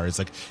QSR. It's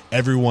like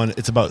everyone.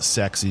 It's about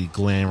sexy,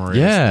 glamorous.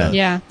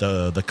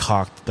 The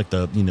cocked, like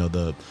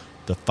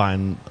the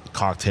fine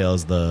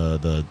cocktails,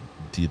 the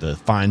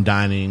fine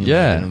dining,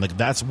 and like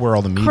that's where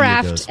all the media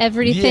craft goes.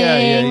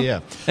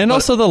 Everything, and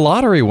also the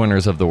lottery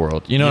winners of the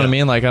world. You know what I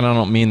mean? Like, I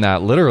don't mean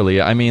that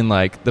literally. I mean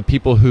like the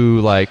people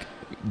who like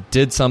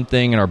did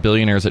something and are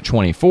billionaires at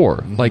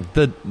 24. Like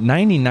the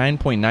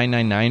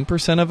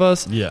 99.999% of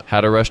us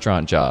had a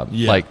restaurant job.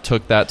 Like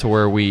took that to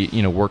where we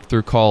worked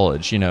through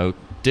college.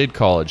 Did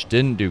college,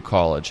 didn't do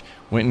college.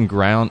 Went and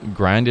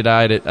grinded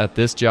at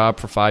this job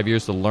for 5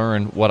 years to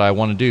learn what I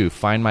want to do,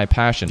 find my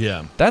passion.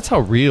 Yeah, that's how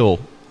real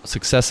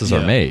successes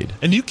are made.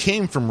 And you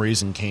came from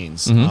Raising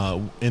Cane's,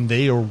 and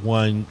they are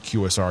one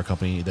QSR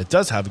company that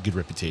does have a good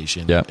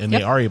reputation, and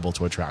they are able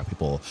to attract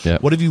people.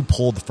 What have you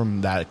pulled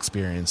from that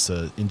experience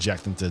to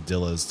inject into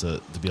Dilla's to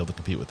be able to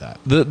compete with that?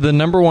 The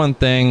number one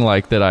thing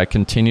like that I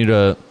continue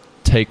to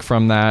take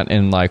from that,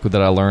 and like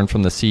that I learned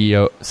from the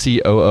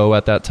COO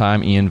at that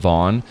time, Ian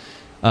Vaughn.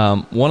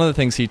 One of the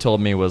things he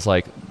told me was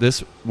like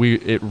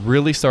it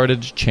really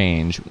started to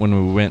change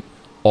when we went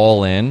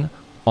all in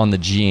on the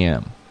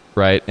GM.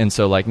 right? And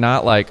so like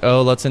not like,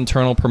 oh, let's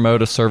internal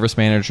promote a service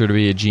manager to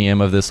be a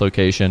GM of this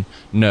location.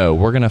 No,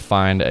 we're going to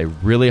find a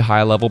really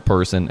high level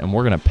person and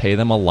we're going to pay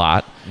them a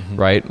lot,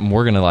 right? And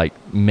we're going to like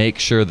make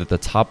sure that the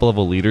top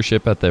level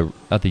leadership at the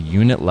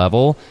unit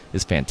level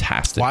is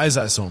fantastic. Why is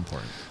that so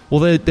important?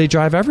 Well, they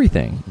drive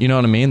everything. You know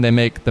what I mean? They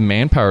make the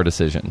manpower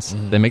decisions.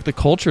 They make the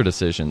culture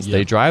decisions. Yep.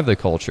 They drive the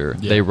culture.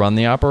 Yep. They run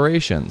the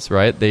operations,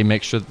 right? They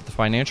make sure that the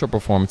financial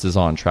performance is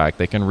on track.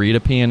 They can read a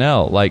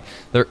P&L. Like,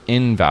 they're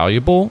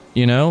invaluable,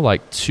 you know,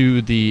 like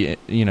to the,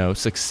 you know,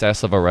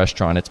 success of a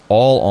restaurant. It's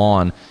all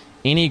on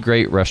any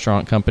great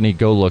restaurant company.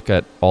 Go look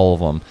at all of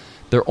them.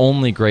 They're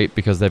only great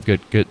because they've got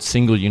good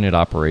single unit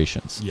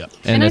operations. Yep.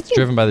 And I it's think-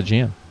 driven by the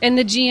GM. And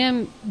the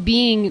GM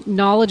being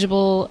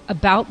knowledgeable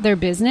about their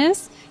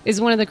business is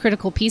one of the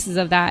critical pieces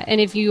of that. And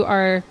if you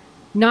are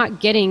not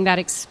getting that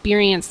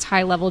experienced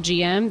high-level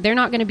GM, they're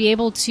not going to be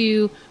able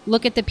to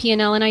look at the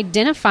P&L and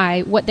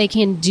identify what they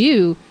can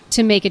do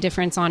to make a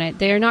difference on it.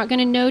 They're not going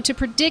to know to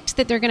predict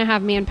that they're going to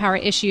have manpower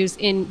issues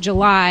in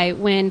July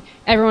when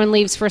everyone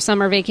leaves for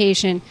summer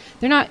vacation.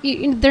 They're not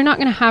going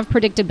to have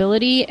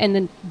predictability,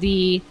 and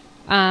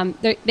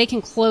they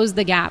can close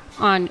the gap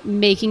on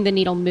making the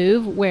needle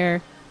move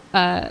where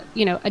a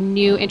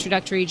new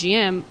introductory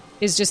GM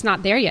is just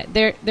not there yet.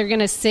 They're going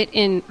to sit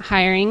in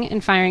hiring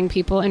and firing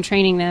people and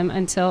training them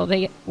until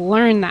they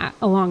learn that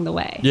along the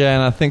way. Yeah,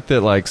 and I think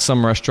that like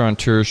some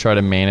restaurateurs try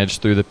to manage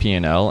through the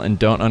P&L and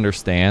don't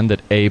understand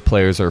that A,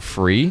 players are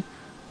free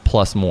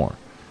plus more,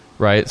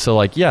 right? So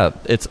like, yeah,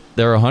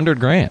 they're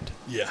 $100,000.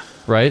 Yeah.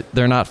 Right?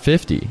 They're not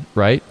 50,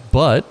 right?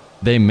 But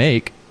they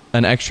make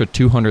an extra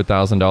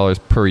 $200,000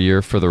 per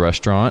year for the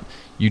restaurant.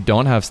 You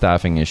don't have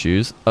staffing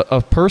issues.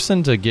 A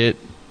person to get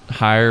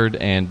hired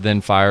and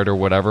then fired or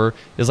whatever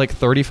is like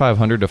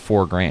 $3,500 to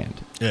 $4,000.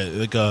 Yeah,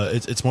 like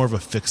it's more of a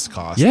fixed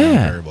cost than a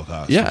variable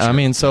cost. Yeah, for sure. I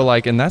mean, so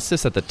like, and that's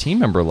just at the team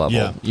member level.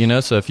 Yeah. You know,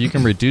 so if you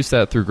can reduce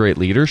that through great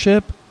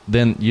leadership,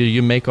 then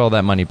you make all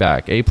that money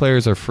back. A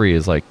players are free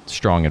is like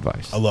strong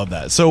advice. I love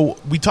that. So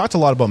we talked a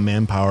lot about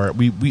manpower.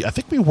 I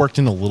think we worked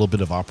in a little bit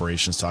of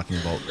operations talking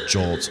about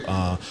Jolt,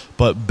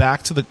 but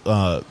back to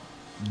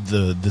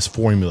this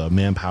formula: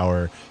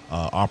 manpower,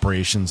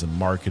 operations, and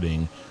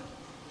marketing.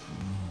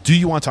 Do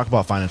you want to talk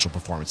about financial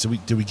performance?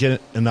 Did we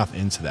get enough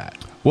into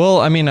that? Well,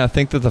 I mean, I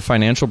think that the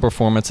financial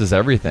performance is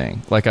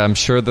everything. Like, I'm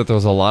sure that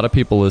there's a lot of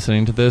people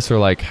listening to this who are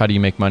like, how do you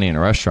make money in a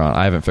restaurant?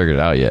 I haven't figured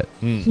it out yet,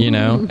 you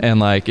know? And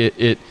like,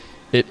 it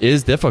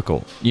is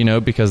difficult, you know,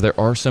 because there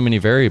are so many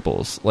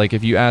variables. Like,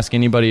 if you ask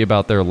anybody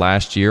about their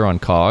last year on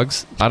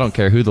COGS, I don't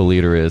care who the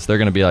leader is, they're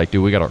going to be like,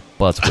 dude, we got our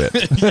butts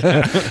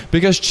whipped.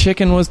 Because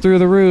chicken was through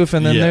the roof,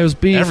 and then there was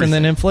beef, everything. and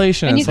then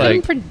inflation. And you it's couldn't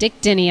like,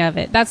 predict any of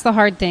it. That's the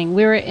hard thing.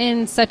 We were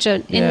in such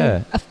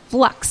a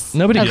flux.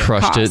 Nobody of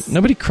crushed costs. it.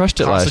 Nobody crushed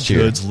it Cost last of year.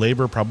 goods,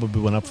 labor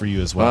probably went up for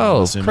you as well. I'm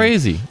Oh, assuming.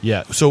 crazy.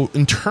 Yeah. So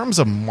in terms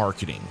of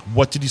marketing,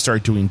 what did you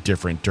start doing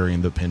different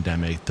during the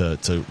pandemic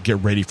to get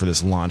ready for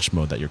this launch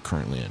mode that you're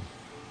currently in?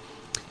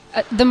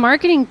 The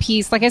marketing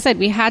piece, like I said,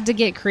 we had to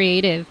get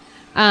creative.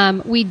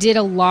 We did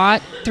a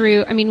lot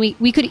through, I mean,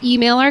 we could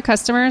email our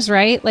customers,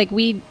 right? Like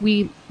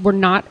we were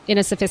not in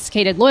a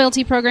sophisticated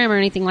loyalty program or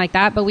anything like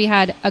that, but we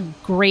had a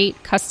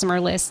great customer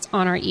list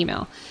on our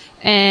email.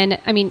 And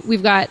I mean,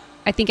 we've got,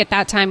 I think at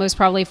that time it was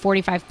probably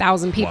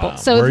 45,000 people. Wow.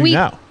 So Where if are we you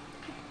now?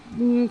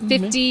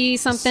 50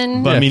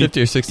 something. But Yeah, I mean,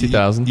 50 or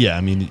 60,000. Yeah,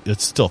 I mean,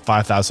 it's still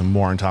 5,000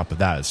 more on top of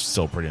that. It's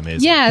still pretty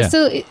amazing. Yeah,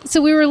 Yeah.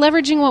 so we were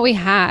leveraging what we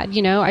had.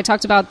 You know, I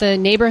talked about the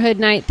neighborhood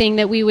night thing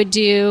that we would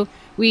do.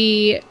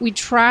 We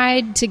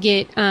tried to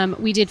get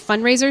we did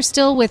fundraisers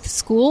still with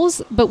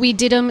schools, but we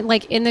did them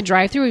like in the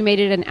drive-thru. We made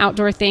it an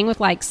outdoor thing with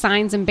like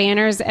signs and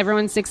banners,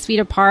 everyone 6 feet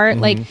apart,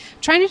 like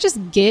trying to just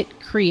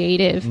get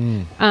creative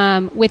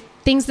with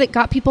things that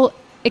got people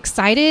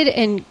excited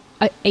and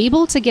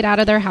able to get out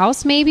of their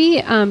house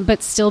maybe,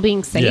 but still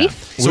being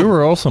safe. Yeah. We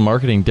were also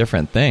marketing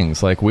different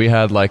things. Like we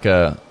had like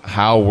a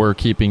how we're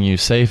keeping you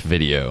safe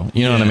video.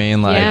 You know what I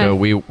mean? Like Yeah.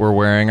 we were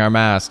wearing our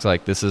masks.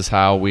 Like this is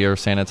how we are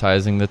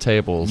sanitizing the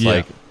tables. Yeah.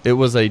 Like it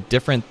was a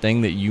different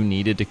thing that you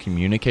needed to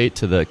communicate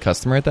to the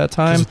customer at that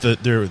time. 'Cause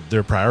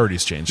their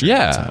priorities changed. during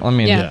that Yeah. time. I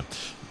mean, Yeah.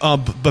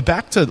 But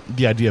back to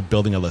the idea of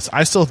building a list.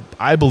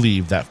 I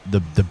believe that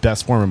the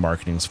best form of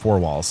marketing is 4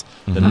 walls.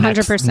 The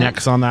 100%.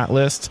 next on that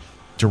list,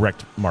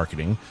 direct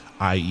marketing,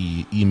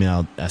 i.e.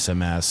 email,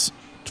 SMS,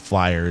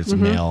 flyers,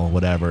 mail,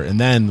 whatever. And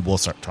then we'll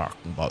start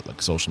talking about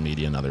like social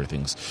media and other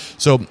things.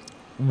 So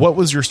what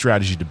was your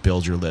strategy to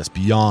build your list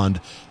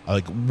beyond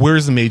like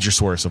where's the major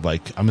source of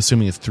like I'm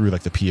assuming it's through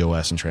like the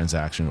POS and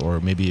transaction, or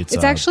maybe it's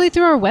actually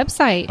through our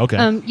website.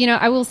 Okay. You know,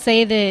 I will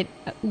say that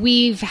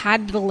we've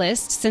had the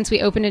list since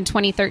we opened in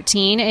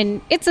 2013,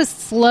 and it's a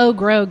slow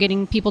grow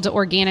getting people to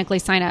organically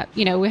sign up.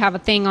 You know, we have a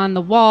thing on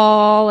the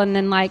wall and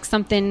then like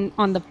something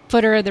on the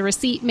footer of the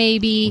receipt,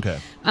 maybe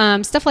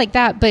stuff like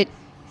that. But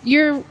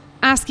you're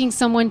asking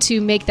someone to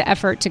make the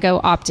effort to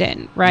go opt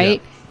in,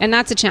 right? Yeah. And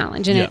that's a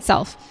challenge in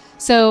itself.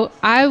 So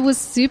I was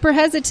super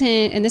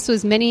hesitant, and this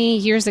was many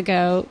years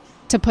ago,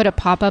 to put a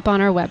pop-up on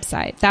our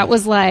website. That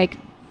was like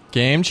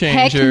Game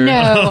Heck changer.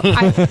 no.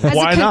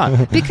 Why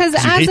not? Because You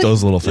as hate a,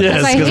 those little things.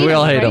 Yes, I 'cause hate we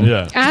all it, hate right? 'em.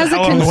 Yeah. As a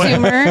How long the way?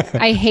 consumer,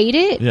 I hate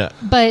it. Yeah.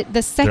 But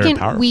the second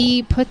powerful.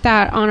 we put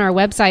that on our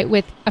website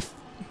with a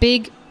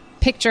big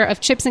picture of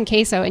chips and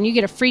queso, and you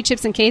get a free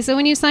chips and queso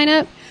when you sign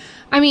up,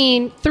 I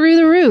mean, through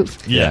the roof.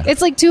 Yeah.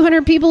 It's like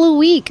 200 people a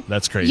week.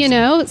 That's crazy. You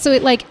know? So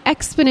it like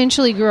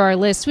exponentially grew our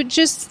list, which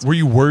just Were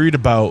you worried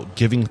about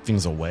giving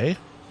things away?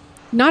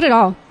 not at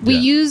all. We Yeah.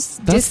 use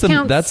That's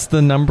discounts. that's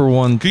the number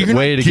one You're not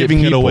way to giving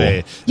get it people.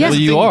 away. Yeah. Well,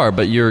 you Thing- are,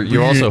 but you're But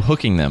also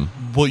hooking them.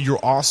 Well, you're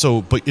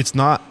also, but it's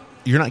not.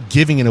 You're not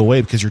giving it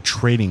away because you're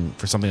trading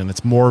for something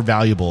that's more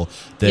valuable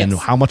than Yes.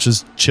 how much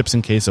does chips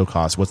and queso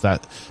cost? What's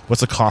that? What's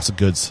the cost of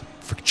goods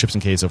for chips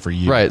and queso for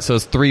you? Right. So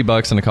it's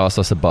 $3 and it costs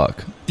us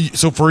 $1.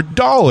 So for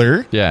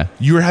 $1, Yeah.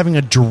 you're having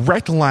a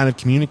direct line of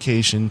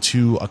communication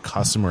to a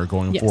customer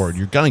going Yes. forward.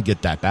 You're gonna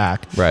get that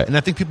back, Right. And I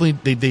think people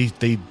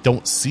they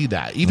don't see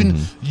that. Even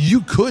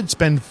you could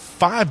spend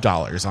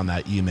 $5 on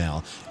that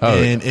email, Oh,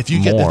 and if you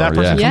get if more, that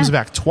person yeah. comes Yeah.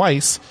 back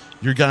twice,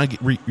 you're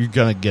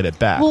gonna get it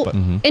back. Well, but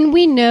and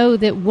we know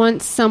that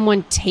once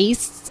someone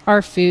tastes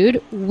our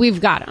food, we've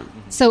got them.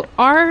 So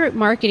our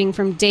marketing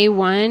from day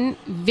one,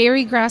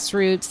 very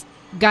grassroots,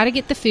 got to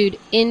get the food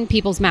in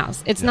people's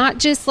mouths. It's not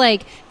just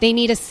like they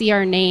need to see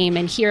our name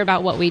and hear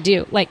about what we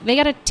do. Like they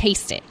got to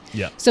taste it.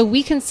 Yeah. So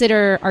we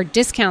consider our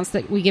discounts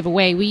that we give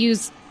away. We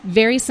use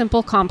very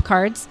simple comp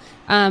cards.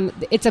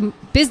 It's a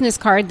business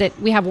card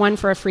that we have one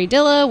for a free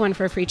Dilla, one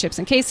for a free chips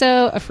and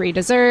queso, a free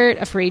dessert,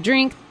 a free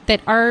drink that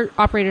our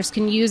operators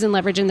can use and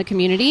leverage in the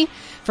community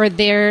for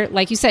their,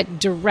 like you said,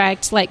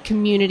 direct like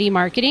community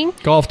marketing.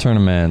 Golf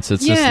tournaments.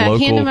 It's just Yeah, local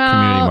hand 'em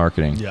community out.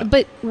 marketing. Yeah.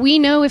 But we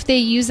know if they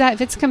use that,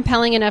 if it's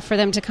compelling enough for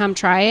them to come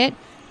try it,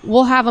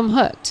 we'll have them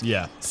hooked.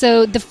 Yeah.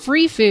 So the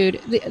free food,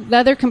 the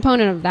other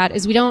component of that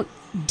is we don't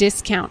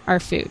discount our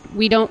food.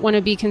 We don't want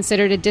to be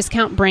considered a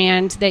discount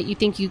brand that you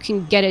think you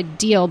can get a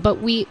deal,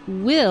 but we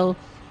will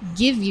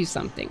give you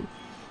something.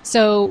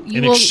 So you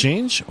in will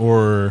exchange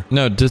or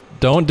No, just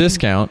don't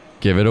discount.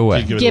 Give it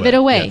away. Give it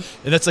away. Yeah.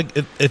 And that's like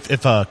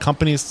if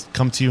companies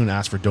come to you and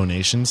ask for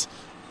donations,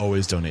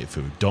 always donate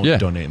food. Don't Yeah.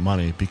 donate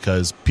money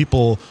because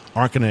people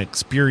aren't going to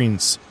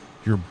experience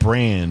your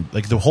brand.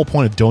 Like the whole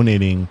point of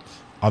donating,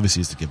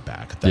 obviously, is to give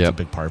back. That's a Yep.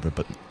 big part of it.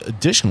 But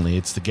additionally,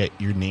 it's to get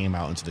your name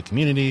out into the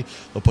community.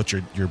 They'll put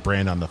your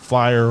brand on the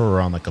flyer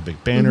or on like a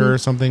big banner or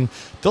something.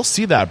 They'll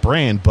see that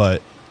brand,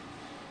 but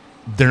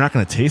they're not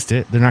going to taste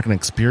it. They're not going to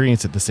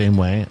experience it the same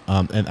way.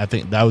 And I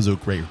think that was a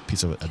great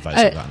piece of advice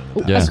I've gotten in the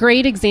past. Yeah. A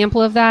great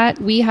example of that,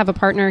 we have a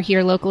partner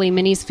here locally,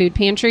 Minnie's Food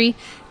Pantry,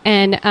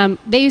 and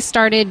they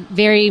started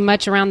very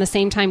much around the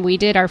same time we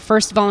did. Our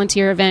first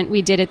volunteer event,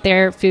 we did at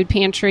their food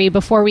pantry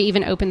before we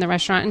even opened the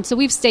restaurant. And so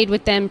we've stayed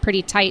with them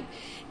pretty tight.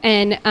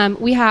 And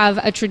we have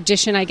a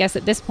tradition, I guess,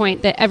 at this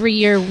point that every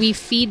year we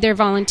feed their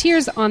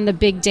volunteers on the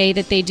big day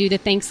that they do the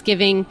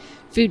Thanksgiving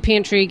food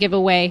pantry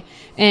giveaway.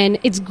 And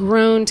it's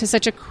grown to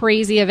such a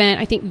crazy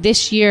event. I think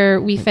this year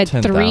we fed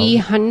 10,000.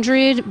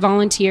 300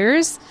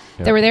 volunteers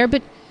that were there.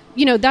 But,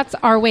 you know, that's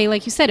our way,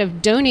 like you said,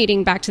 of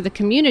donating back to the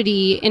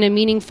community in a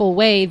meaningful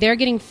way. They're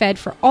getting fed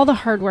for all the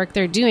hard work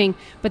they're doing,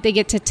 but they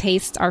get to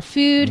taste our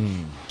food,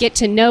 get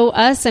to know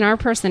us and our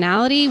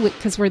personality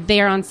because we're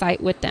there on site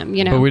with them,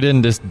 you know? But we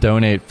didn't just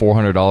donate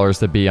 $400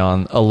 to be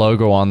on a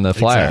logo on the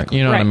flyer. Exactly.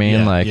 You know what I Right.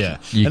 mean? Like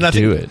you and I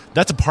do think it.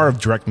 That's a part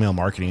of direct mail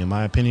marketing, in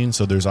my opinion.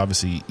 So there's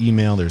obviously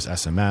email, there's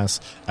SMS.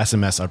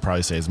 SMS, I'd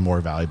probably say, is more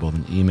valuable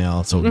than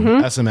email. So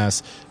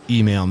SMS,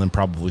 email, and then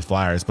probably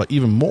flyers. But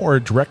even more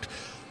direct.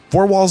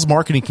 Four walls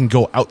marketing can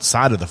go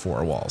outside of the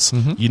four walls.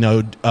 You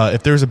know,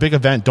 if there's a big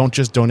event, don't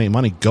just donate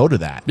money. Go to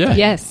that. Yeah.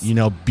 Yes. You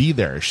know, be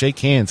there, shake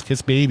hands,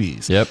 kiss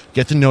babies. Yep.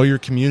 Get to know your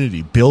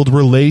community, build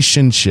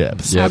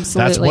relationships. Yep. That's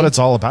Absolutely. what it's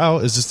all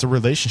about. Is just a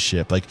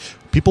relationship. Like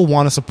people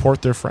want to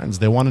support their friends.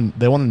 They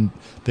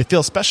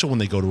feel special when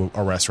they go to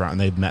a restaurant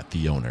and they've met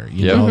the owner.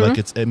 You Yep. know, like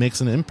it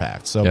makes an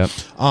impact. So, Yep.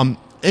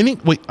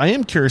 I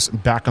am curious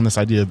back on this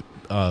idea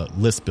of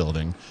list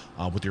building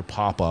with your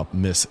pop up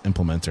Miss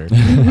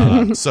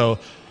Implementer. So,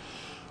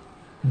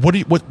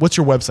 what's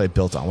your website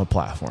built on? What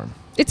platform?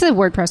 It's a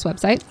WordPress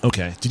website.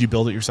 Okay. Did you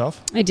build it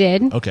yourself? I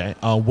did. Okay.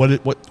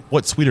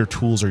 What suite or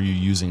tools are you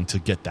using to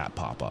get that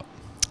pop up?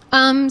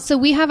 So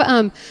we have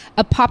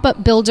a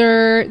pop-up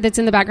builder that's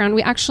in the background.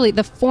 We actually,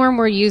 the form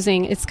we're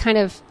using, it's kind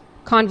of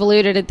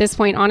convoluted at this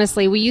point,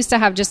 honestly. We used to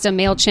have just a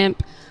MailChimp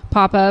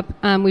pop-up.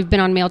 We've been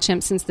on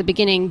MailChimp since the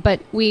beginning, but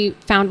we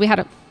found we had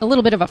a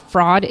little bit of a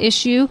fraud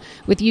issue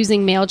with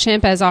using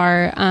MailChimp as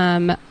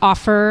our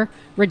offer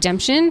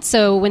redemption.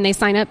 So when they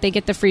sign up, they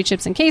get the free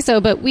chips and queso,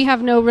 but we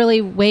have no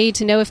really way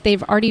to know if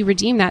they've already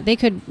redeemed that. They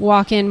could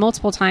walk in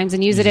multiple times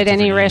and use it at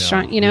any Different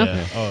restaurant, email. you know?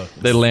 Yeah. Oh,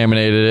 They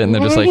laminated it and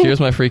they're just like, here's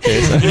my free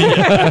case.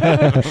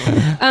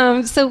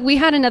 So we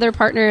had another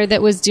partner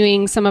that was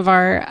doing some of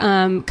our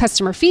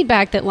customer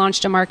feedback that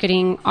launched a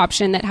marketing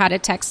option that had a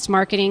text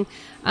marketing,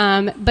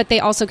 but they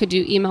also could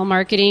do email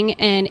marketing,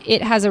 and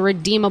it has a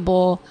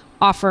redeemable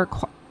offer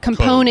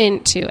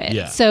component to it.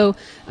 Yeah. So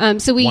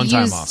we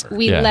One-time used offer.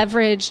 we Yeah.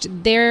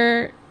 leveraged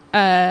their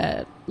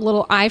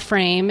little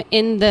iframe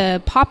in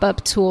the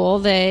pop-up tool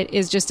that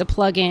is just a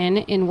plug-in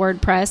in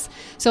WordPress.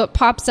 So it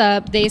pops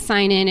up, they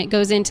sign in, it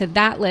goes into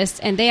that list,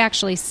 and they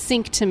actually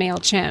sync to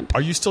MailChimp.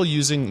 Are you still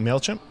using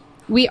MailChimp?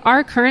 We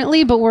are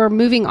currently, but we're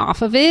moving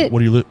off of it.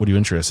 What are you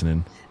interested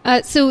in?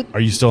 So Are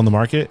you still in the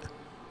market?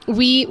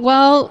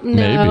 no,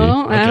 Maybe.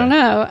 I don't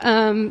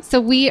know. So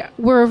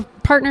we're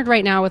partnered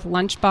right now with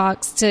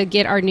Lunchbox to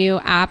get our new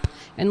app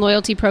and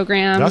loyalty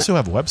program. They also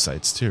have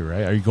websites too,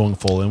 right? Are you going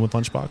full in with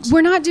Lunchbox?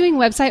 We're not doing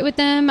website with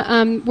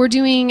them. We're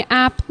doing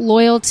app,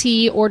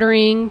 loyalty,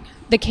 ordering.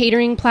 The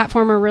catering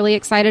platform we're really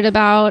excited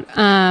about.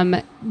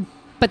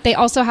 But they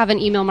also have an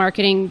email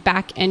marketing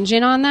back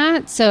engine on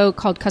that, so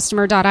called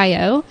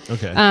customer.io.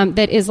 Okay.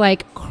 That is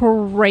like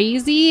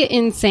crazy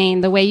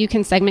insane the way you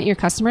can segment your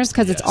customers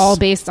because it's all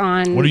based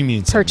on What do you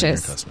mean segment your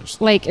purchase. customers?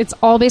 Like it's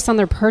all based on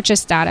their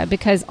purchase data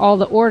because all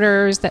the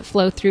orders that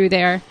flow through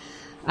there.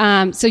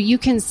 So you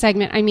can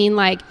segment, I mean,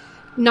 like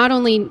not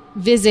only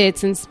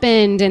visits and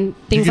spend and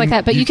things like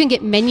that, but you can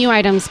get menu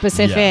item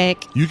specific.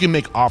 Yeah. You can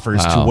make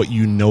offers to Wow. what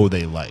you know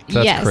they like.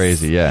 That's Yes.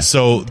 crazy. Yeah.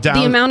 So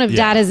The amount of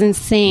data is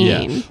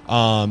insane.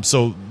 Yeah.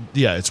 So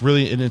yeah, it's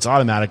really, and it's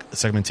automatic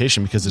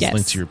segmentation because it's Yes.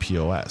 linked to your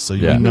POS. So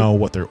you Yeah. know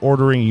what they're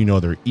ordering, you know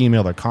their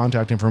email, their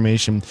contact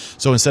information.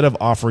 So instead of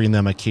offering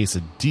them a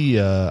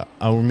quesadilla,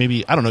 or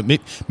maybe, I don't know,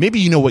 maybe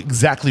you know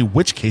exactly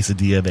which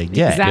quesadilla they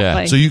get.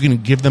 Exactly. So you can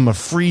give them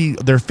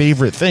their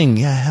favorite thing.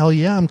 Yeah, hell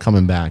yeah, I'm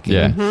coming back. you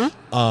Yeah. know?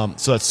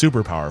 So that's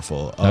super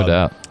powerful. No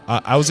doubt.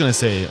 I was going to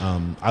say,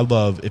 I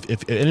love,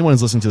 if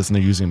anyone's listening to this and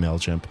they're using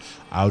MailChimp,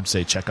 I would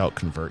say check out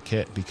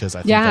ConvertKit because I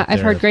think Yeah, that I've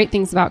they're- heard great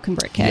things about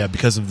ConvertKit. Yeah,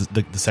 because of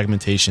the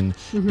segmentation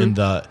and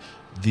the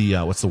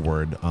what's the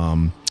word?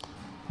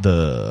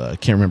 I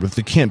can't remember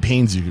the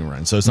campaigns you can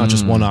run. So it's not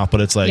just one off,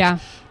 but it's like Yeah.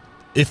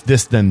 if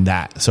this then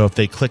that. So if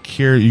they click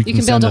here, you You can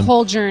send build a them-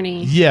 whole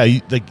journey. Yeah,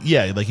 you can.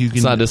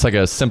 It's not just like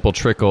a simple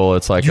trickle.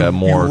 It's like you, a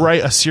more. you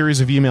write a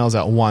series of emails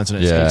at once,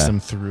 and it Yeah. takes them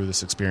through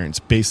this experience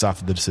based off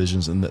of the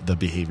decisions and the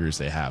behaviors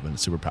they have, and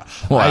it's super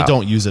powerful. Wow. I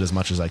don't use it as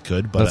much as I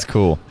could, but That's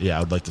cool. Yeah,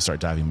 I would like to start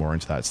diving more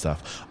into that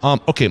stuff.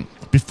 Okay,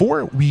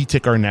 before we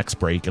take our next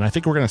break, and I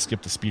think we're going to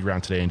skip the speed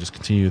round today and just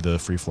continue the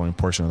free flowing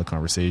portion of the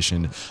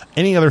conversation.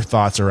 Any other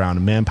thoughts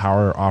around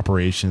manpower,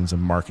 operations,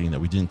 and marketing that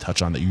we didn't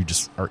touch on that you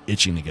just are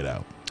itching to get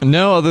out?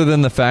 No, other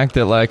than the fact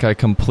that like I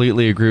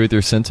completely agree with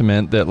your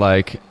sentiment that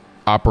like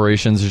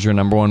operations is your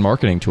number one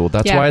marketing tool.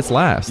 That's Yeah. why it's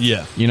last.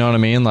 Yeah. You know what I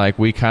mean? Like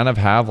we kind of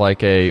have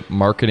like a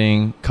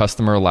marketing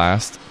customer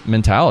last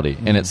mentality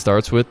and it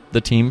starts with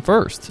the team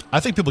first. I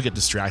think people get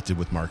distracted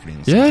with marketing.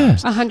 Yeah.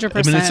 sometimes. 100%.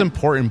 I mean, it's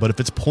important, but if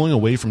it's pulling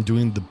away from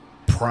doing the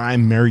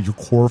primary, your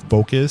core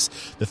focus,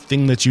 the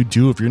thing that you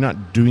do, if you're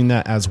not doing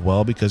that as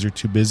well because you're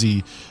too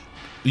busy,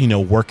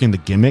 working the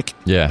gimmick,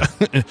 Yeah.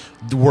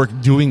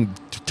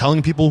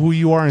 telling people who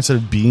you are instead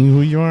of being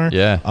who you are.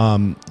 Yeah.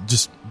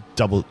 Just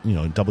double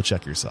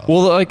check yourself.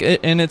 Well, like,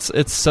 and it's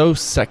so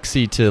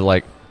sexy to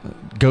like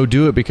go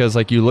do it because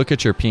like you look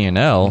at your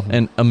P&L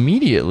and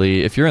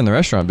immediately, if you're in the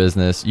restaurant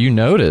business, you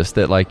notice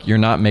that like you're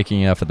not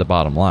making enough at the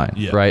bottom line,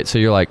 Yeah. right? So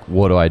you're like,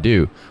 what do I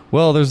do?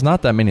 Well, there's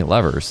not that many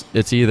levers.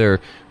 It's either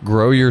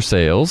grow your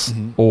sales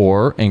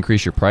or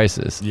increase your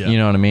prices. Yeah. You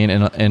know what I mean?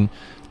 And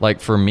like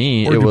for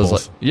me, Or it do was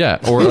both. like, yeah,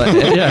 or like,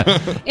 yeah.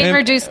 and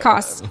reduce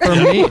costs.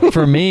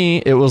 For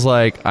me, it was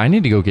like I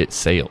need to go get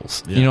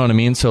sales. Yeah. You know what I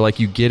mean? So like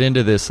you get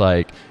into this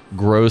like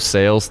gross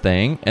sales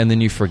thing, and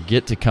then you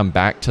forget to come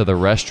back to the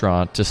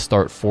restaurant to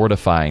start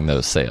fortifying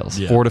those sales,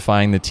 Yeah.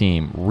 fortifying the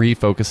team,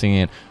 refocusing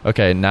in.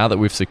 Okay, now that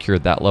we've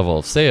secured that level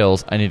of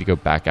sales, I need to go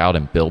back out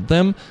and build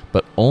them,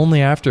 but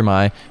only after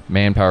my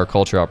manpower,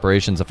 culture,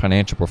 operations, and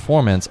financial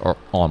performance are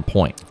on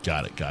point.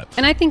 Got it.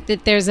 And I think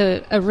that there's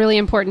a really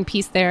important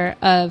piece there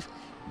of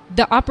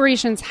the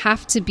operations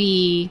have to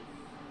be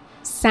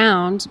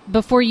sound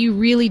before you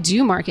really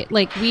do market.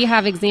 Like we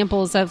have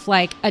examples of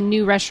like a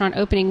new restaurant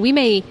opening. We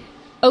may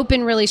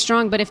open really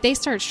strong, but if they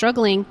start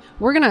struggling,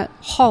 we're going to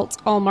halt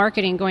all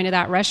marketing going to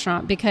that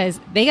restaurant because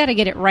they got to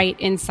get it right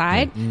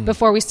inside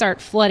before we start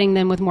flooding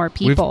them with more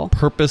people. We've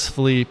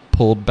purposefully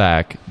pulled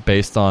back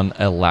based on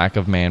a lack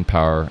of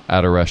manpower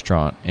at a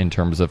restaurant in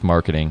terms of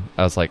marketing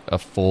as like a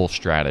full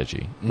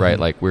strategy, right?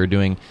 Like we're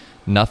doing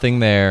nothing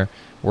there.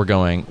 We're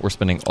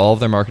spending all of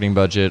their marketing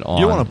budget on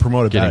You want to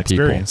promote a bad getting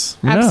people. experience.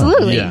 No.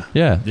 Absolutely. Yeah.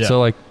 Yeah. So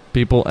like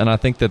people, and I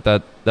think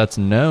that's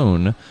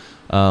known,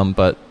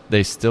 but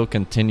they still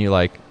continue,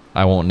 like,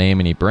 I won't name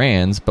any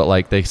brands, but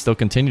like they still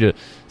continue to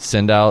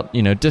send out,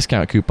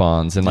 discount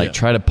coupons and like Yeah.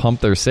 try to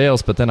pump their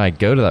sales. But then I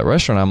go to that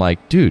restaurant, I'm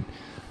like, dude,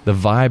 the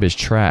vibe is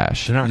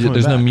trash. They're not coming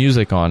There's no back.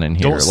 music on in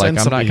here. Don't Like send I'm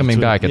not somebody coming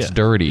to- back. It's yeah,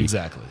 dirty.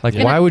 exactly. Like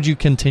Yeah. why would you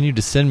continue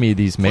to send me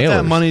these Put mailers?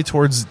 that money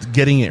towards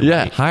getting it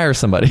Yeah, right. hire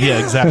somebody. Yeah,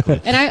 exactly.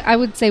 And I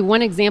would say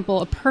one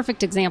example, a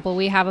perfect example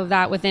we have of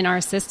that within our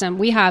system.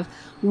 We have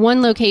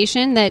one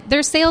location that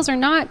their sales are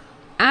not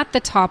at the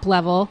top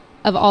level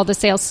of all the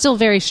sales, still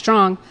very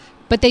strong,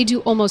 but they do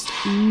almost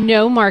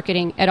no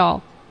marketing at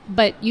all.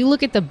 But you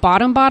look at the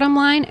bottom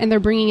line and they're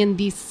bringing in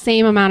the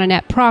same amount of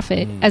net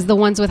profit as the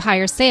ones with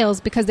higher sales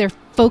because they're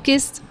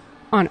focused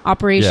on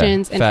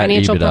operations and fat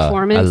financial EBITDA.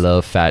 performance. I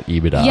love fat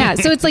EBITDA. Yeah.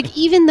 So it's like,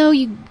 even though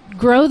you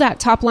grow that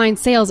top line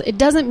sales, it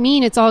doesn't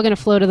mean it's all going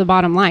to flow to the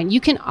bottom line.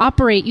 You can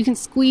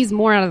squeeze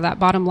more out of that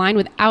bottom line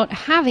without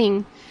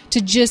having to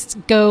just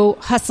go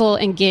hustle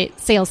and get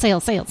sales.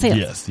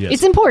 Yes.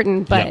 It's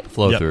important, but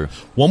Flow through.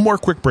 One more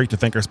quick break to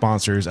thank our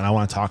sponsors, and I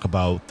want to talk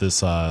about this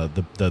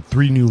the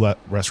 3 new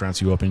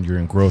restaurants you opened. You're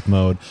in growth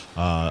mode.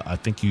 I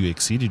think you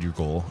exceeded your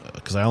goal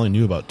because I only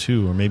knew about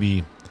 2, or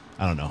maybe,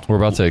 I don't know. We're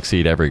about to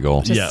exceed every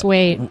goal. just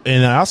wait.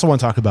 And I also want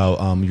to talk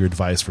about your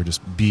advice for just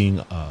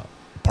being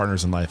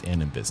partners in life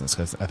and in business,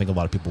 because I think a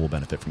lot of people will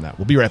benefit from that.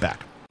 We'll be right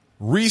back.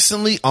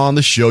 Recently on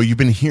the show, you've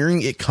been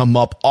hearing it come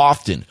up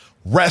often.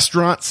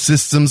 Restaurant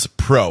Systems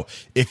Pro.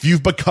 If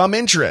you've become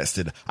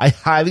interested, I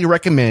highly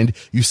recommend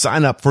you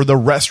sign up for the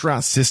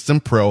Restaurant System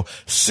Pro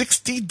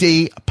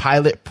 60-day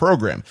pilot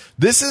program.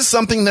 This is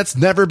something that's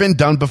never been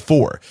done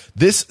before.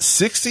 This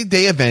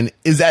 60-day event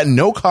is at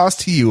no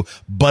cost to you,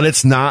 but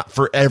it's not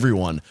for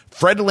everyone.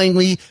 Fred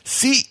Langley,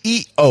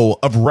 CEO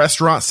of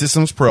Restaurant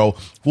Systems Pro,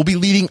 will be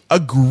leading a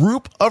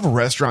group of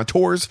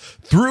restaurateurs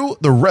through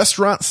the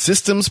Restaurant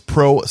Systems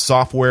Pro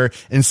software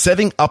and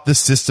setting up the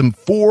system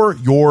for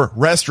your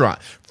restaurant.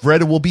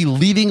 Fred will be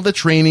leading the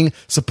training,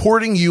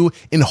 supporting you,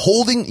 and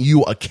holding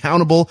you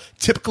accountable.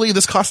 Typically,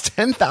 this costs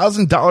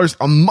 $10,000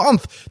 a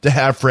month to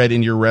have Fred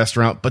in your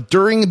restaurant, but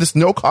during this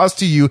no cost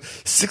to you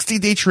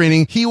 60-day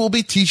training, he will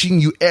be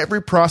teaching you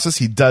every process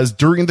he does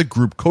during the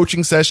group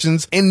coaching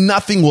sessions, and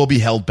nothing will be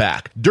held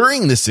back.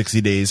 During the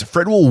 60 days,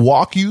 Fred will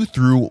walk you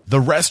through the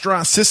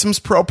Restaurant Systems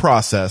Pro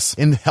process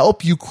and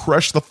help you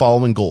crush the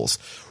following goals: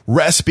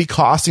 recipe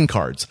costing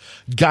cards,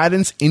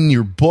 guidance in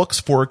your books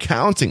for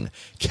accounting,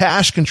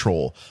 cash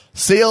control,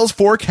 sales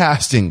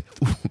forecasting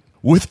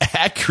with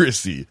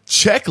accuracy,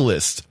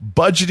 checklist,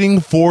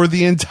 budgeting for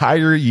the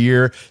entire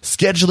year,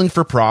 scheduling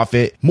for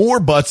profit, more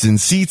butts in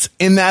seats,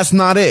 and that's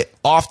not it.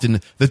 Often,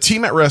 the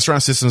team at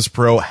Restaurant Systems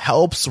Pro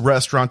helps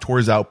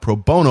restaurateurs out pro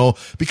bono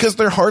because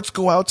their hearts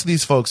go out to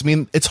these folks. I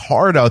mean, it's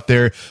hard out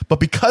there, but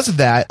because of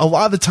that, a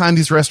lot of the time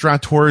these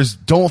restaurateurs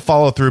don't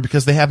follow through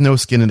because they have no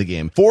skin in the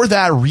game. For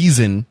that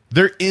reason,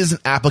 there is an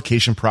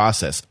application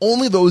process.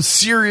 Only those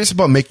serious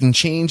about making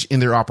change in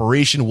their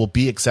operation will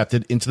be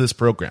accepted into this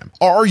program.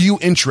 Are you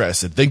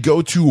interested? Then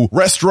go to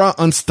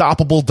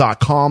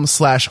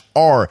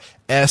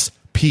restaurantunstoppable.com/RSP.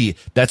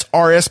 That's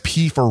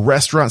RSP for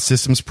Restaurant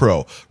Systems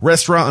Pro.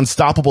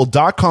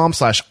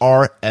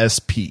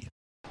 Restaurantunstoppable.com/RSP.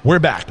 We're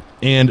back.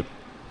 And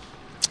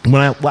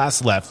when I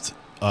last left,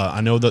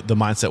 I know that the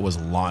mindset was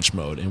launch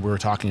mode. And we were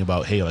talking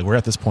about, hey, like, we're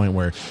at this point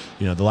where,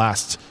 you know, the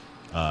last,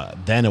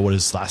 then what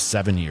is last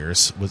 7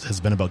 years has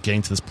been about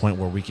getting to this point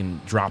where we can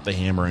drop the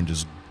hammer and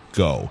just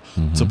go.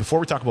 Mm-hmm. So before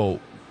we talk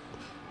about,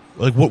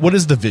 like, what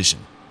is the vision?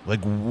 Like,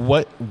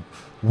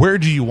 where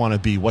do you want to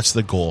be? What's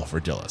the goal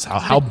for Dillas?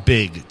 How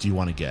big do you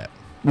want to get?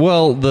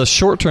 Well, the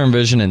short-term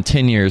vision in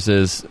 10 years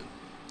is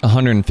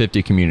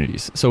 150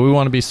 communities. So we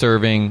want to be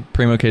serving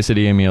Primo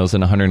Quesadilla meals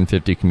in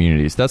 150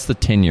 communities. That's the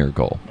 10-year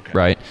goal,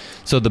 right?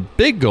 So the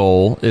big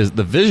goal is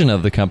the vision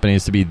of the company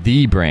is to be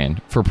the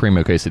brand for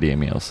Primo Quesadilla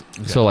meals.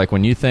 Okay. So, like,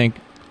 when you think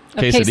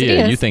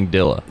quesadilla, you think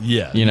Dilla.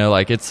 Yeah. You know,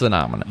 like, it's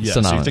synonymous. Yeah, so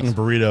you're thinking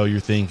burrito,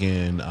 you're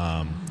thinking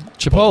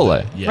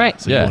Chipotle. Yeah.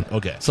 Right. So yeah.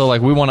 Okay. So,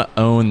 like, we want to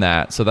own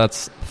that. So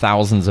that's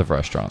thousands of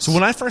restaurants. So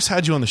when I first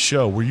had you on the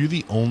show, were you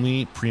the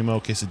only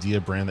Primo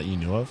Quesadilla brand that you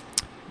knew of?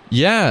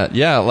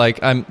 Yeah. Like,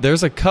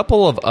 there's a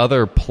couple of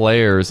other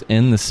players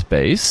in the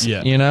space,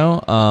 you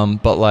know?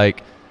 But,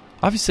 like,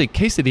 obviously,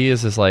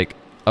 quesadillas is, like,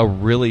 a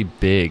really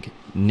big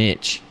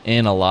niche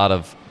in a lot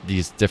of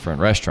these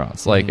different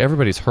restaurants. Like,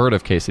 everybody's heard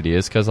of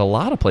quesadillas because a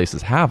lot of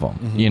places have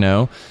them, you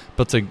know?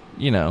 But to,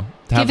 you know,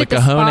 to have the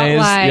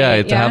cojones,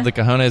 have the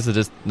cojones that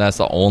just, that's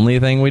the only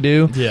thing we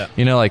do. Yeah.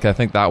 You know, like, I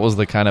think that was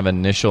the kind of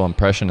initial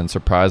impression and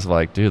surprise of,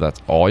 like, dude, that's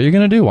all you're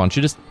going to do? Why don't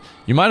you just,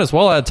 you might as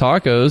well add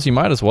tacos. You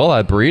might as well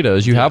add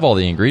burritos. You have all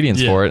the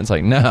ingredients for it. It's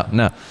like, no.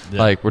 Yeah.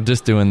 Like, we're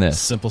just doing this.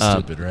 Simple,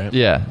 stupid, right?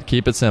 Yeah.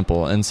 Keep it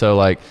simple. And so,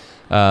 like,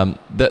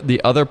 the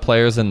other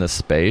players in the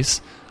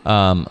space,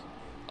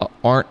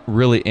 aren't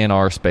really in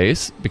our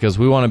space because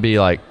we want to be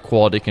like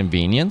quality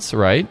convenience,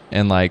 right?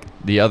 And like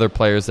the other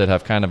players that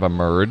have kind of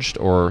emerged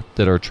or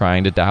that are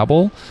trying to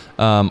dabble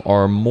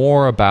are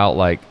more about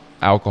like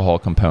alcohol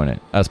component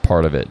as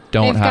part of it.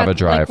 Don't have a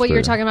drive-through. Like what you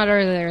were talking about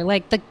earlier,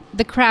 like the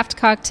craft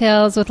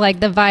cocktails with like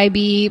the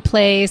vibey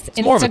place, it's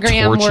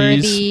Instagram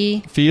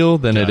worthy feel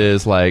than it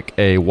is like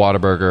a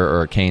Whataburger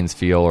or a Cane's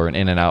feel or an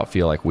In-N-Out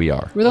feel like we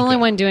are. We're the only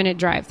one doing it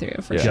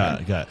drive-through for sure.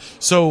 Got it.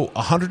 So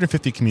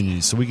 150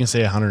 communities, so we can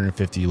say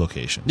 150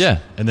 locations. Yeah.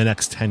 In the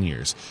next 10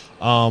 years.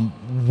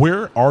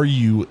 Where are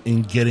you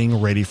in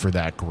getting ready for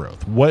that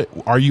growth? What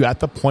are you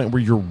at the point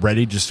where you're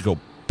ready just to go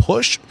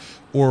push,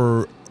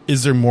 or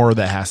is there more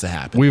that has to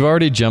happen? We've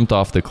already jumped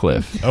off the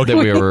cliff that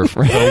we were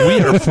referring.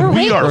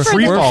 we are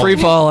free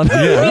falling.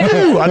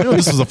 Yeah, I knew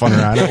this was a fun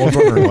ride. I was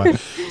wondering why.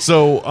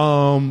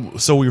 So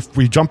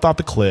we jumped off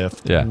the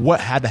cliff. Yeah. What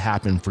had to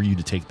happen for you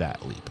to take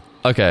that leap?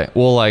 Okay.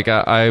 Well, like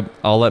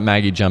I'll let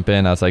Maggie jump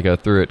in as I go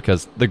through it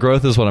because the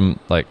growth is what I'm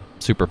like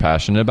super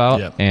passionate about,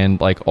 Yep. and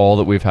like all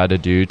that we've had to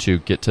do to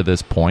get to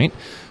this point.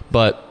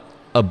 But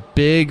a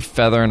big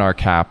feather in our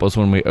cap was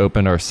when we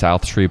opened our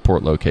South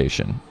Shreveport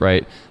location,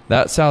 right?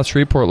 That South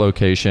Shreveport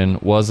location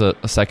was a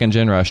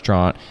second-gen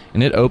restaurant,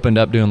 and it opened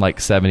up doing like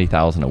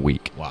 $70,000 a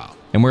week. Wow.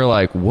 And we're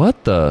like,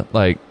 what the,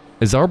 like,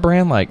 is our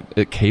brand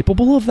like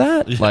capable of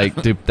that? Yeah. Like,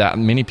 do that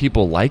many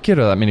people like it,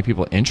 or that many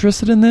people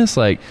interested in this?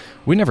 Like,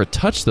 we never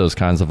touched those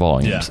kinds of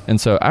volumes. Yeah. And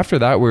so after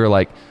that, we were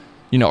like,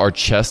 you know, our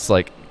chests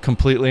like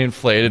completely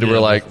inflated. Yeah. We're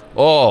like,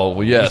 oh,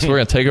 well, yes, we're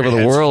going to take over the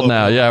Heads world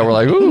now. floating. Yeah, we're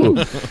like,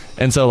 ooh.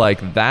 And so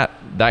like that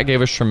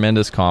gave us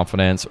tremendous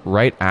confidence.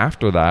 Right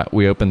after that,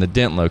 we opened the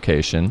Denton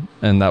location,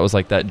 and that was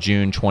like that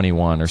June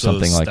 21 or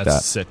something like that's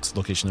that. 6,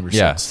 location number 6.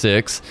 Yeah,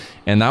 6.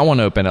 And that one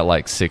opened at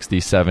like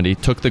 60, 70.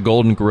 Took the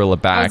Golden Gorilla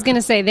back. I was going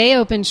to say they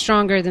opened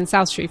stronger than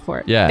South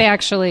Shreveport. Yeah. They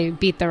actually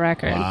beat the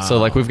record. Wow. So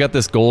like we've got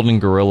this Golden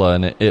Gorilla,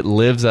 and it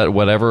lives at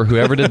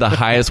whoever did the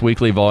highest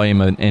weekly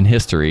volume in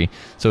history.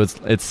 So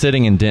it's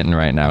sitting in Denton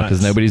right now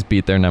because Nice. nobody's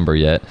beat their number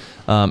yet.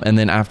 And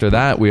then after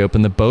that, we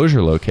opened the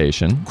Bossier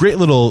location. Great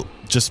little,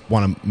 just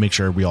want to make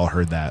sure we all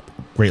heard that.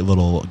 Great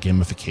little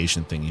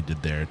gamification thing you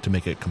did there to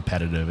make it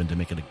competitive and to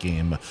make it a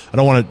game. I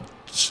don't want to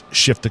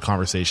shift the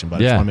conversation, but I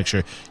just Yeah. want to make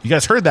sure you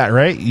guys heard that,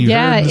 right? You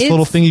Yeah, heard this it's-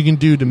 little thing you can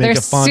do to make They're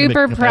it fun. to make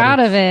super it proud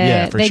of competitive. it.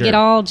 Yeah, for They sure. get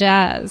all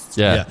jazzed.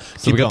 Yeah. Yeah.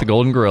 So Keep we got going. the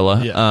Golden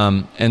Gorilla.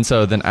 Yeah. And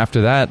so then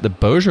after that, the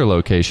Bossier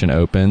location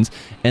opens,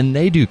 and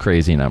they do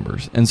crazy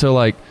numbers. And so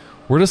like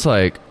we're just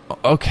like,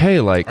 okay,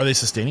 like Are they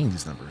sustaining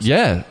these numbers?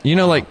 yeah, you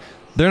know, like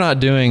they're not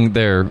doing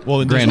their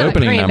Well, grand there's not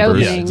opening grand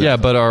numbers. opening. Yeah,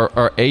 but our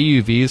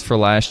AUVs for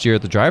last year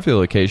at the drive-thru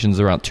locations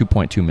are around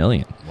 2.2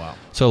 million. Wow.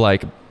 So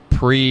like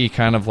pre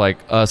kind of like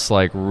us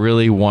like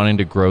really wanting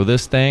to grow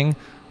this thing,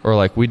 or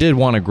like we did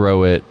want to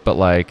grow it, but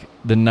like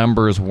the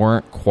numbers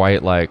weren't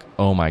quite like,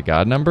 oh my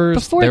God, numbers.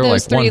 Before they were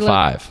those like three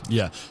 1.5.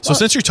 Yeah. So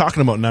since you're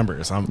talking about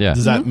numbers, Yeah.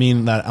 does that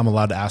mean that I'm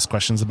allowed to ask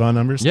questions about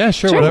numbers? Yeah,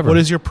 sure, Sure. whatever. What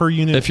is your per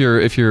unit? if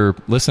your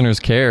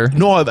listeners care?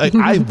 No,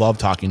 I love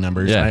talking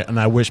numbers, Yeah. and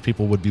I wish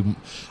people would be.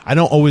 I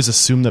don't always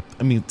assume that.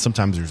 I mean,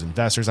 sometimes there's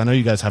investors. I know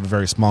you guys have a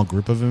very small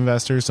group of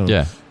investors, so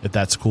Yeah. if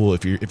that's cool,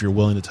 if you're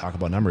willing to talk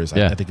about numbers,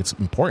 Yeah. I think it's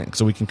important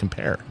so we can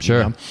compare.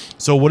 Sure.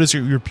 So, what is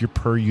your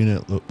per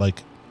unit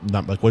like?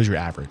 Not like what is your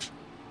average?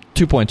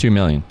 2.2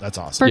 million. That's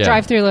awesome. For Yeah.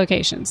 drive-through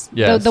locations.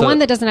 Yeah, The so- one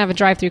that doesn't have a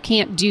drive-through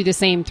can't do the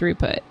same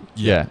throughput.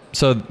 Yeah.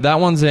 So that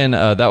one's in,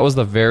 that was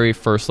the very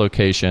first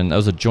location. That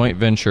was a joint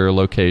venture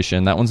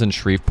location. That one's in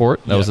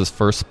Shreveport. That was Yeah. his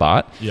first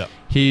spot. Yeah.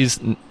 He's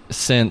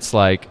since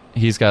like,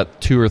 he's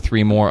got 2 or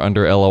 3 more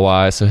under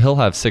LOI. So he'll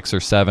have 6 or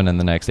 7 in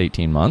the next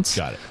 18 months.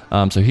 Got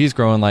it. So he's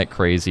growing like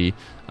crazy.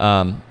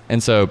 And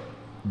so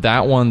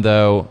that one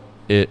though,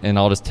 and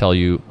I'll just tell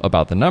you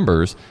about the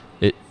numbers.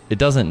 It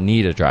doesn't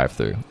need a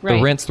drive-through. Right.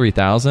 The rent's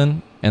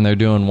 $3,000 and they're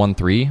doing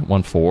 1.3,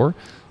 1.4.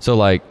 So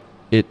like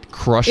it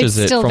crushes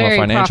It's it still from a very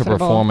financial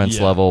profitable. performance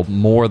Yeah. level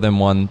more than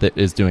one that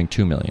is doing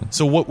 2 million.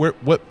 So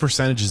what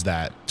percentage is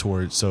that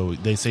towards? So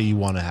they say you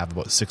want to have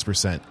about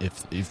 6%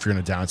 if you're in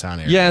a downtown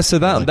area. Yeah, so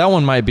that Like- that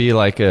one might be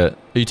like are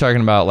you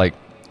talking about like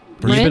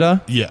Rent?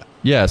 EBITDA? Yeah.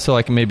 Yeah, so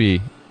like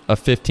maybe a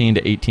 15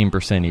 to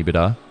 18%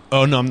 EBITDA.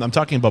 Oh no, I'm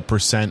talking about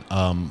percent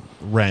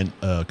rent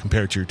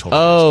compared to your total.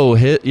 Oh,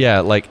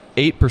 like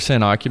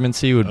 8%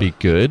 occupancy would be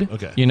good.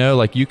 okay. You know,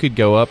 like you could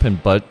go up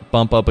and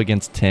bump up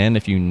against 10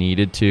 if you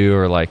needed to,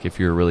 or like if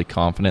you're really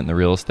confident in the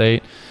real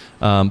estate.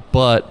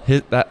 But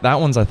that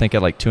one's I think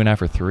at like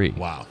 2.5 or 3.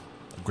 Wow,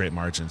 great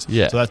margins.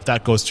 Yeah. So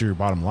that goes to your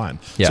bottom line.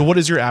 Yeah. So what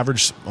is your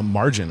average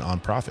margin on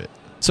profit?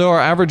 So our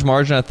average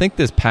margin, I think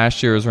this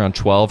past year was around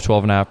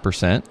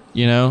 12.5%.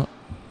 You know,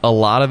 a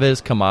lot of it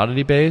is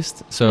commodity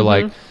based. So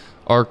like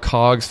our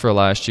COGS for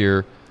last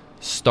year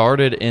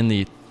started in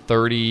the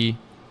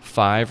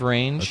 35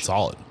 range, That's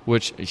solid.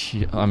 which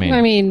I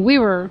mean, we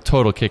were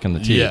total kick in the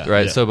teeth, Yeah,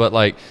 right?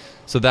 yeah.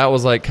 So that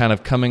was like kind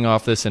of coming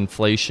off this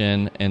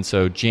inflation, and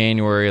so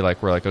January,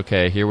 like we're like,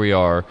 okay, here we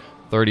are,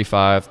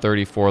 35,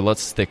 34.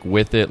 Let's stick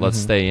with it. Let's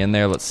stay in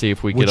there. Let's see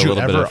if we Would get a you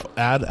little ever bit of.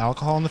 add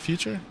alcohol in the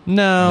future?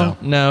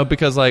 No,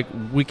 because like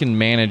we can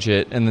manage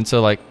it, and then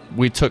so like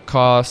we took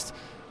cost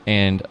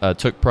and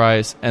took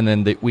price, and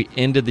then we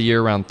ended the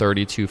year around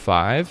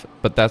 32.5,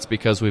 but that's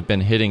because we've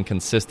been hitting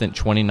consistent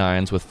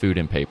 29s with food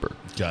and paper.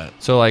 Got it.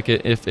 So like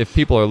if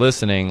people are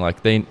listening,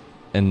 like they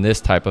in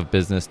this type of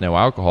business, no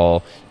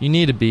alcohol, you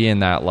need to be in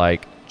that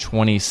like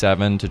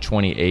 27 to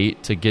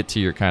 28 to get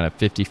to your kind of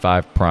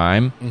 55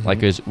 prime,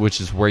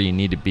 which is where you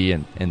need to be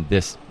in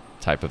this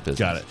type of business.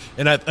 Got it.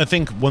 And I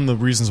think one of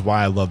the reasons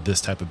why I love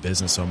this type of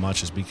business so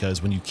much is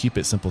because when you keep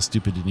it simple,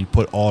 stupid, and you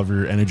put all of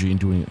your energy in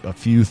doing a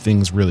few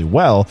things really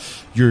well,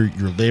 your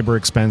labor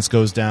expense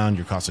goes down,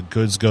 your cost of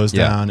goods goes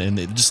Yeah. down, and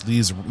it just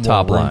leaves more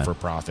Top room line. for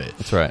profit.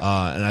 That's right.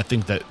 And I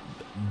think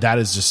that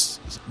is just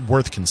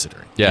worth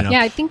considering. Yeah. you know?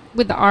 Yeah, I think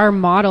with our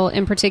model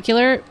in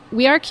particular,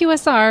 we are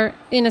QSR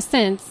in a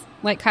sense,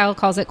 like Kyle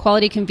calls it,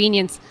 quality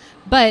convenience,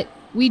 but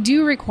we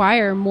do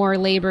require more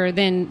labor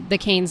than the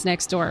Canes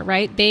next door,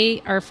 right?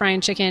 They are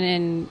frying chicken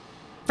and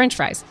French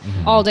fries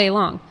all day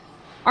long.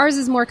 Ours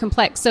is more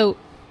complex. So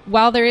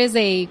while there is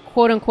a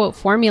quote unquote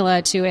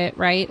formula to it,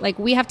 right? Like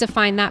we have to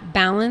find that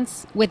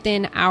balance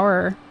within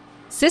our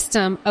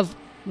system of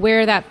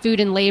where that food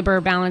and labor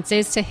balance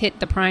is to hit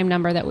the prime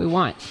number that we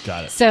want.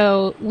 Got it.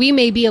 So we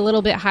may be a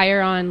little bit higher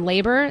on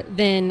labor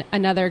than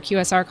another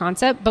QSR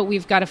concept, but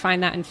we've got to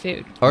find that in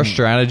food. Our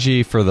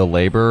strategy for the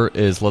labor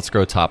is let's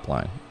grow top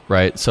line,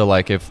 right? So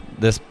like if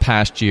this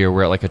past year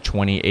we're at like a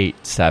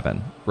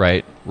 28.7,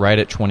 right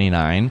at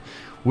 29,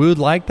 we would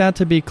like that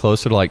to be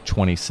closer to like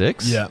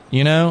 26,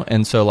 you know?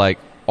 And so like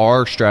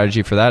our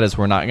strategy for that is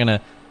we're not going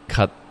to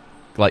cut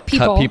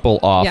people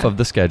off of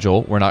the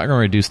schedule. We're not going to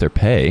reduce their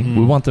pay.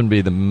 We want them to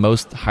be the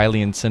most highly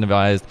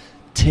incentivized,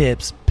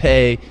 tips,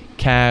 pay,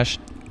 cash,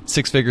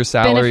 six-figure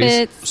salaries.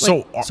 Benefits,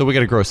 So we got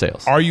to grow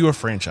sales. Are you a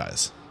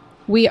franchise?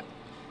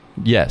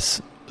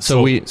 Yes.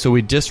 So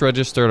we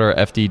disregistered our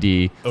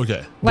FDD.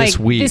 Okay. This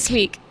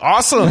week.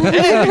 Awesome.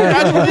 Hey,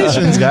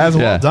 congratulations, guys.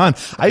 Well Yeah. done.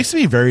 I used to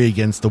be very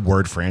against the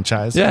word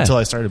franchise Yeah. until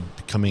I started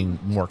becoming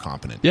more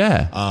competent.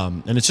 Yeah.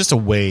 And it's just a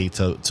way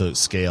to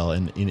scale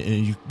and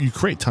you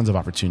create tons of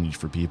opportunity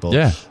for people.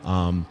 Yeah.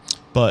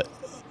 But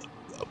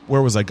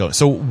where was I going?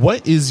 So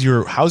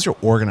how's your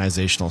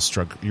organizational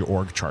structure, your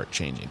org chart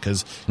changing?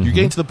 Because you're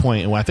getting to the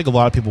point, and I think a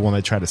lot of people, when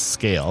they try to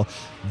scale,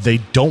 they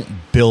don't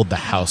build the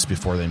house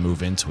before they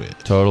move into it.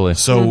 Totally.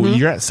 So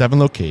you're at 7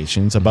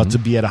 locations, about to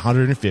be at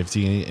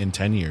 150 in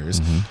 10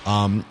 years.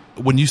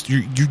 When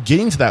you're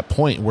getting to that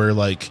point where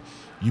like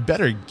you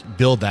better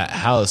build that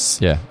house.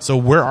 Yeah. So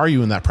where are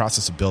you in that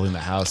process of building the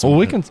house? Well,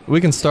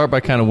 we can start by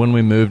kind of when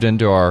we moved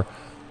into our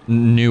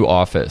new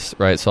office,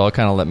 right? So I'll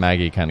kind of let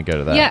Maggie kind of go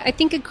to that. Yeah, I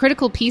think a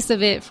critical piece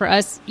of it for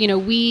us, you know,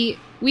 we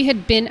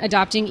had been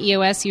adopting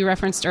EOS you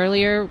referenced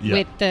earlier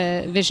with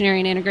the visionary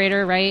and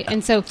integrator, right?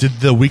 And so did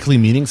the weekly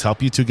meetings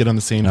help you to get on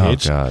the same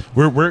page? God.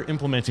 We're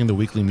implementing the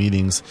weekly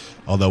meetings,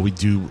 although we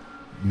do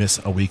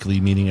miss a weekly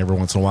meeting every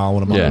once in a while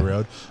when I'm on the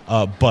road.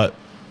 But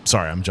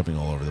sorry, I'm jumping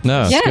all over the place.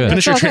 No, it's good.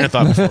 Finish your train of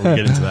thought before we get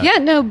into that. Yeah,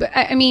 no, but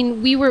I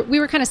mean, we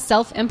were kind of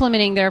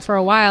self-implementing there for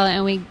a while,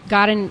 and we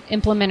got an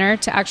implementer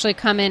to actually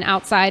come in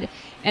outside,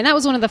 and that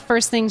was one of the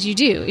first things you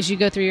do is you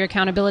go through your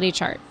accountability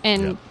chart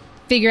and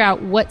figure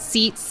out what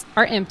seats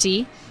are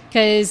empty,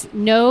 because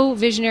no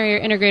visionary or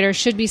integrator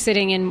should be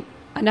sitting in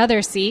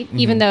another seat,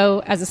 even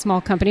though as a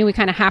small company we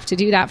kind of have to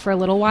do that for a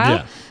little while.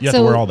 Yeah, you have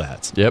to wear all the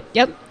hats.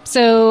 Yep.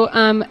 So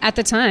at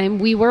the time,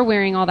 we were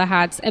wearing all the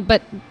hats,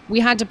 but we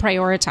had to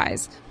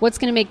prioritize what's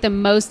going to make the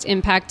most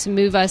impact to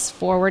move us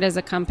forward as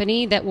a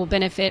company that will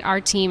benefit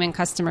our team and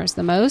customers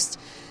the most.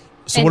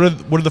 So what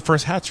are the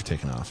first hats you're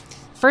taking off?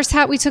 First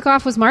hat we took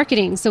off was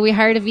marketing. So we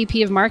hired a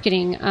VP of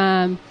marketing.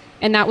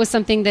 And that was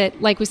something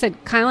that, like we said,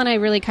 Kyle and I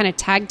really kind of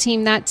tag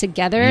teamed that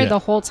together the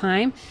whole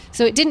time.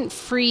 So it didn't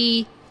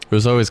free... It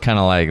was always kind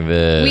of like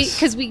this.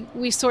 Because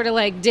we sort of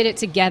like did it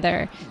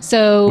together.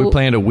 So we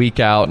planned a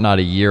week out, not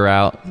a year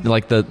out.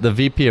 Like the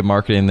VP of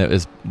marketing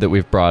that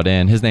we've brought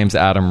in, his name's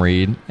Adam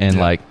Reed, and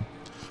like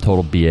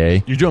total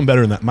BA. You're doing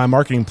better than that. My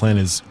marketing plan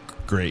is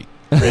great.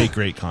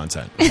 Great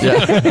content.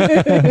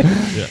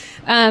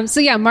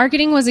 So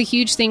marketing was a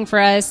huge thing for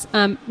us.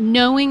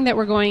 Knowing that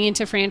we're going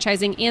into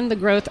franchising and the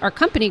growth, our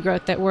company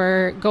growth that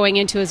we're going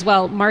into as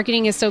well,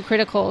 marketing is so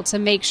critical to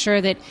make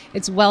sure that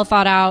it's well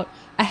thought out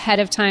ahead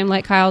of time.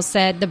 Like Kyle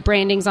said, the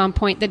branding's on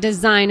point, the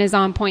design is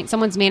on point,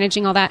 someone's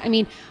managing all that. I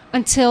mean,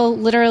 until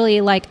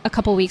literally like a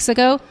couple weeks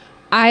ago,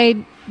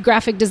 I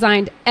graphic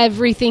designed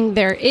everything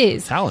there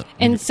is. Talent.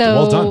 And so,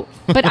 well done.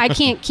 but I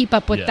can't keep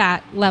up with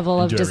that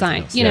level of do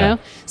design, everything else. you know?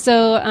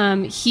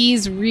 So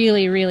he's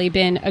really, really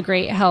been a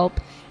great help.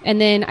 And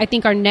then I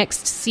think our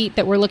next seat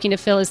that we're looking to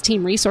fill is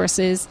team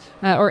resources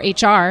or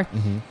HR,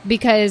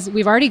 because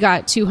we've already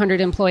got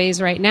 200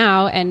 employees right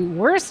now, and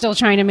we're still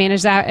trying to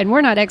manage that, and we're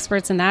not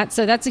experts in that.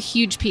 So that's a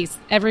huge piece.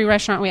 Every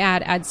restaurant we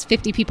add adds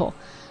 50 people.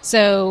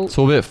 So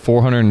we'll be at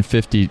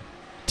 450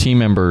 team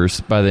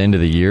members by the end of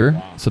the year.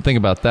 Wow. So think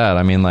about that.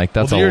 I mean, like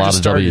that's a lot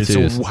of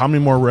W-2s. So how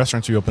many more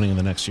restaurants are you opening in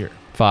the next year?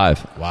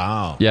 5.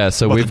 Wow. Yeah.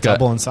 So we've got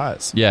double in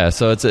size. Yeah.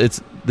 So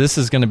this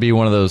is going to be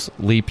one of those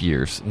leap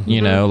years,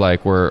 you know,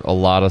 like where a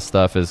lot of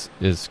stuff is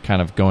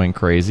kind of going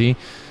crazy.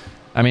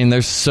 I mean,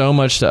 there's so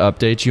much to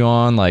update you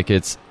on. Like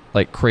it's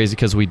like crazy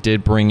because we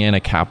did bring in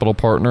a capital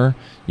partner,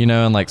 you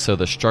know, and like so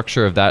the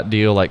structure of that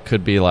deal like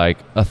could be like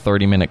a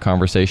 30-minute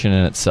conversation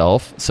in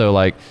itself. So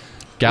like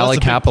Galley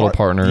Capital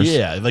Partners.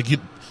 Yeah. Like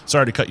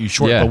sorry to cut you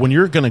short, but when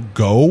you're going to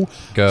go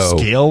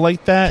scale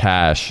like that,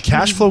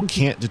 cash flow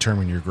can't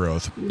determine your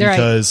growth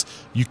because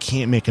you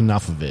can't make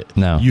enough of it.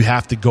 No. You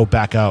have to go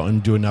back out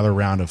and do another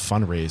round of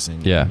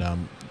fundraising. Yeah.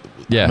 And,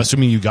 I'm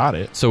assuming you got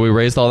it. So we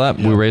raised all that.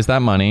 Yeah. We raised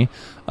that money.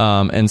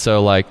 And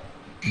so like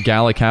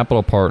Galley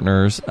Capital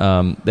Partners,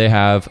 they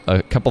have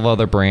a couple of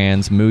other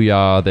brands,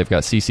 Mooyah, they've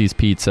got CC's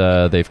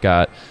Pizza, they've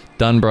got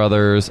Dunn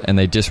Brothers, and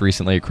they just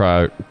recently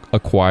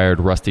acquired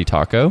Rusty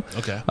Taco.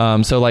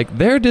 Okay. So like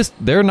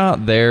they're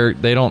not there.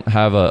 They don't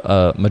have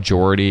a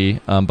majority,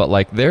 but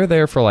like they're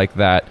there for like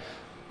that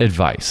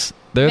advice.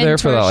 They're there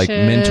for that like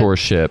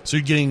mentorship. So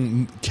you're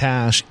getting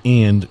cash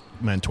and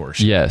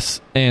mentorship. Yes,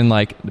 and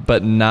like,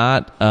 but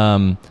not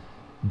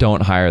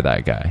don't hire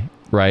that guy.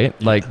 right?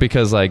 Like,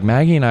 because like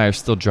Maggie and I are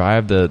still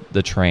drive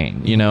the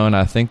train, you know, and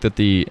I think that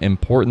the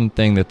important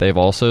thing that they've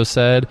also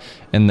said,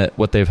 and that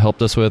what they've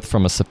helped us with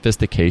from a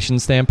sophistication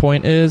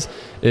standpoint is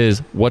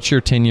what's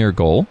your 10-year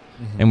goal?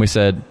 And we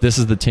said, this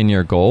is the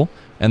 10-year goal.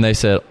 And they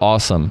said,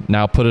 awesome,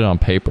 now put it on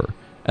paper.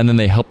 And then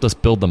they helped us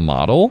build the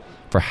model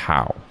for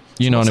how.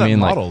 You know what I mean?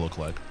 What's that model look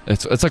like?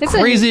 It's a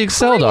crazy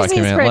Excel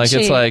document. Spreadsheet. Like,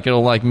 it's like,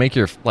 it'll like make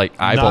your like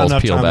eyeballs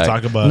peel back.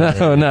 Talk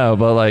about No,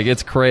 but like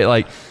it's great.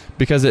 Like,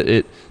 because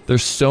it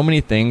there's so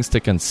many things to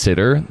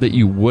consider that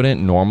you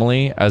wouldn't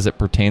normally as it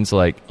pertains to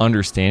like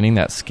understanding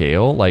that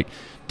scale, like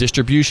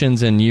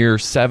distributions in year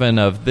 7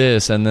 of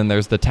this, and then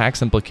there's the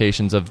tax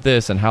implications of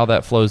this and how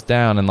that flows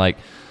down, and like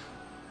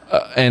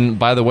and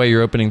by the way,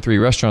 you're opening 3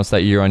 restaurants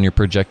that year on your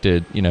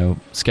projected, you know,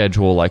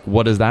 schedule. Like,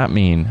 what does that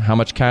mean? How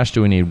much cash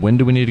do we need? When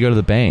do we need to go to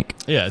the bank?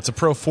 Yeah, it's a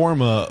pro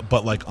forma,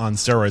 but like on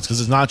steroids, because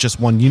it's not just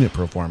one unit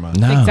pro forma.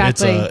 No.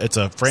 Exactly. It's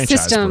a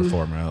franchise System. pro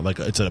forma. Like,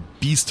 it's a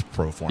beast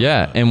pro forma.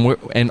 Yeah,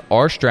 and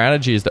our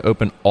strategy is to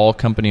open all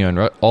company owned,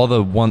 all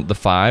the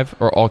 5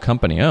 are all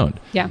company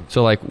owned. Yeah.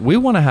 So like we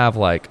want to have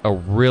like a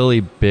really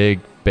big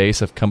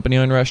base of company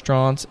owned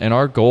restaurants, and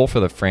our goal for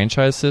the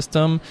franchise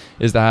system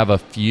is to have a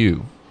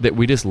few that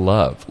we just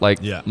love. Like,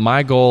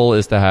 my goal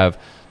is to have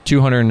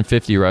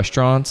 250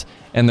 restaurants,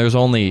 and there's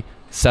only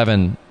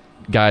 7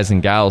 guys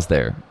and gals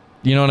there.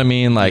 You know what I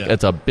mean? Like,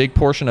 it's a big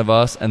portion of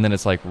us, and then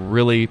it's like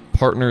really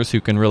partners who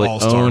can really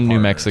All-star own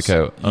New partners.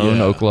 Mexico,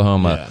 own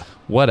Oklahoma,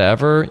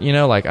 whatever. You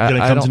know, like Gonna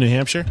I come don't. to New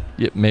Hampshire?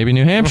 Yeah, maybe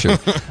New Hampshire. We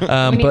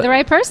need but the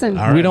right person.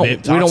 All right, we don't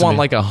babe, talk to want me.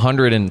 like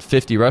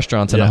 150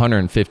 restaurants and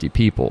 150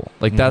 people.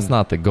 Like, that's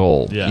not the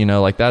goal. Yeah. You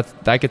know, like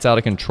that gets out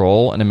of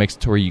control, and it makes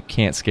it to where you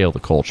can't scale the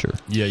culture.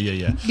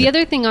 Yeah. The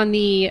other thing on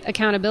the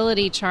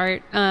accountability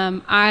chart,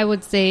 I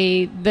would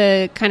say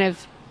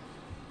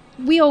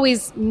we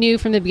always knew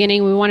from the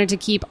beginning we wanted to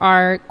keep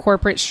our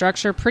corporate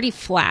structure pretty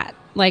flat.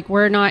 Like,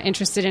 we're not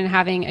interested in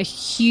having a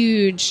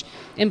huge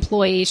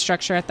employee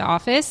structure at the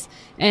office.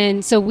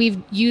 And so we've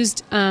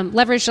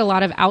leveraged a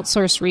lot of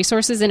outsourced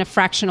resources in a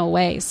fractional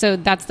way. So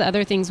that's the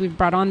other things we've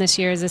brought on this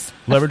year is this.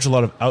 Leverage a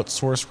lot of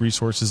outsourced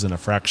resources in a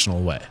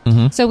fractional way.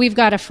 So we've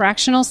got a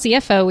fractional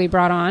CFO we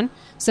brought on.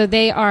 So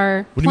they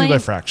are. What do you mean by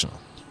fractional?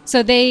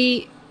 So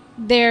it's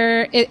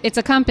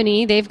a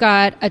company. They've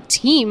got a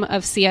team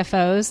of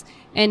CFOs,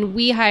 and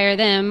we hire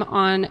them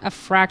on a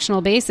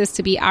fractional basis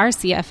to be our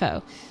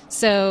CFO.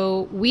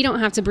 So we don't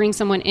have to bring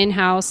someone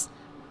in-house,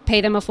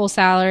 pay them a full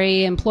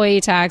salary, employee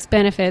tax,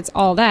 benefits,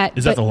 all that.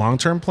 Is that the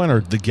long-term plan,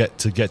 or to get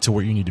to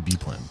where you need to be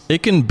plan?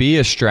 It can be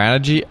a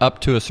strategy up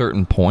to a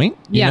certain point,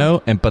 you Yeah.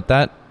 know, but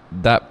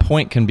that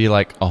point can be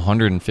like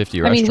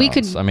 150 restaurants. We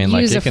could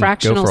use a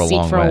fractional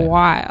seat for a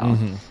while.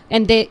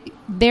 And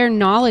their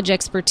knowledge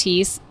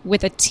expertise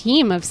with a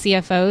team of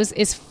CFOs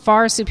is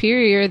far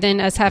superior than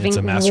us having It's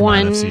a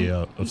mastermind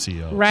one of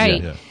CEO.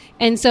 Right. Yeah.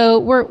 And so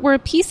we're a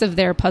piece of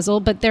their puzzle,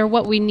 but they're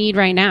what we need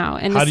right now.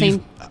 And How the do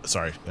same.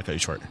 sorry, I cut you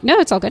short.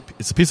 No, it's all good.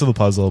 It's a piece of the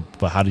puzzle,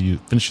 but how do you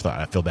finish your thought?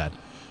 I feel bad.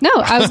 No,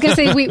 I was going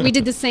to say we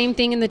did the same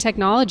thing in the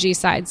technology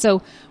side.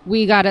 So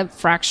we got a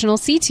fractional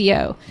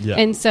CTO. Yeah.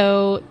 And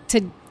so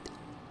to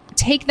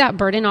take that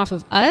burden off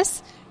of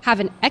us, have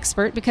an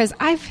expert, because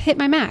I've hit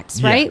my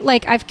max, right?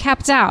 Like, I've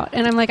capped out,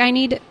 and I'm like, I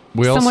need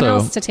someone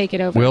else to take it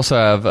over. We also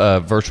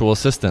have virtual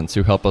assistants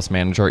who help us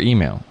manage our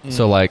email.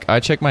 So like, I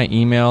check my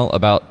email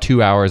about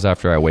 2 hours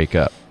after I wake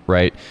up,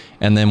 right?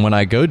 And then when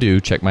I go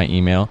to check my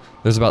email,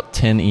 there's about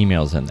 10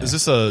 emails in there. Is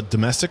this a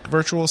domestic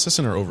virtual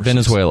assistant or overseas?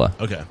 Venezuela.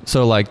 Okay.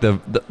 So like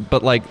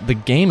but like the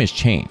game has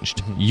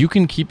changed. You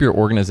can keep your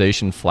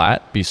organization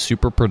flat, be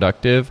super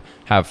productive,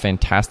 have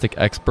fantastic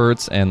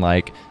experts,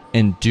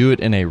 and do it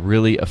in a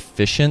really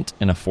efficient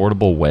and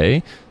affordable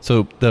way.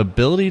 So the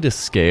ability to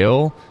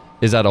scale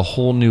is at a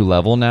whole new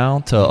level now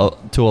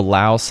to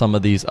allow some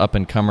of these up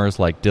and comers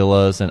like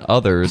Dilla's and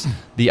others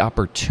the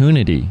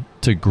opportunity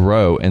to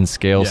grow and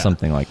scale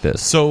something like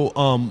this. So,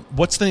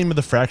 what's the name of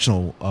the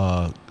fractional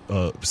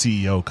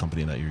CEO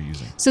company that you're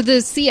using? So the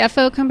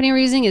CFO company we're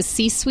using is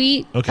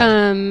C-Suite.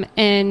 Okay.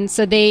 And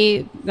so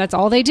that's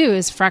all they do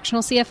is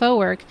fractional CFO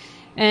work.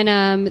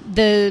 And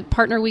the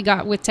partner we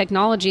got with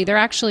technology, they're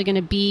actually going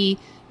to be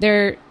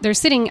they're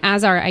sitting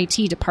as our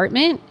IT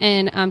department,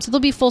 and so there'll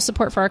be full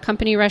support for our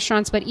company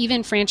restaurants, but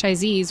even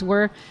franchisees,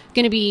 we're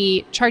going to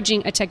be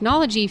charging a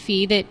technology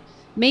fee that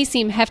may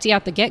seem hefty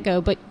out the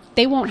get-go, but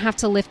they won't have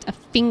to lift a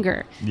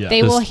finger. Yeah.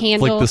 They will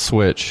handle flick the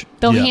switch.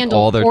 They'll handle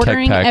all their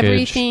ordering tech package.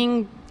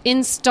 everything,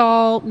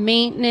 install,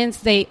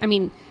 maintenance.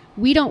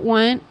 We don't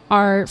want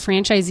our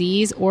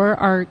franchisees or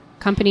our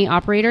company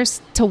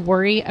operators to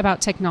worry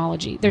about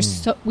technology.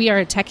 We are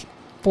a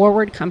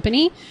tech-forward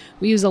company.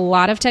 We use a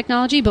lot of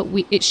technology, but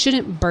it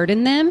shouldn't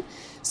burden them.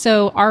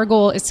 So our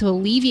goal is to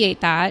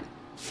alleviate that,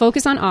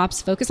 focus on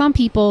ops, focus on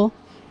people,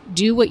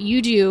 do what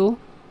you do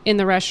in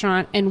the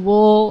restaurant, and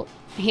we'll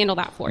handle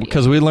that for you.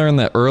 Because we learned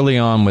that early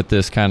on with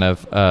this kind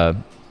of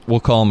we'll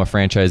call him a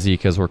franchisee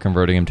because we're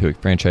converting him to a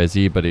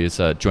franchisee, but he's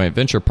a joint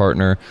venture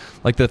partner.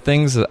 Like the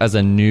things as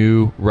a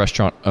new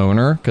restaurant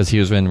owner, because he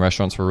was in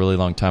restaurants for a really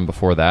long time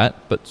before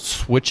that, but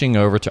switching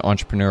over to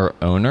entrepreneur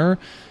owner,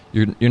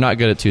 you're not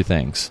good at two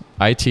things,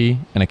 IT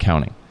and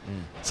accounting.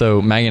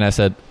 So Maggie and I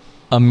said,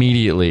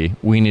 immediately,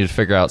 we need to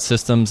figure out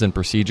systems and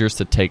procedures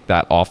to take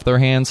that off their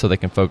hands so they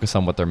can focus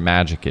on what their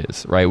magic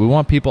is, right? We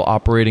want people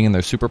operating in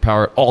their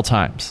superpower at all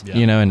times,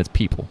 and it's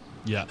people.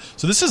 Yeah.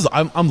 So this is,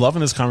 I'm loving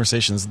this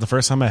conversation. This is the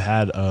first time I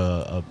had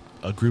a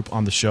group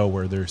on the show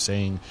where they're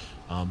saying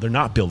they're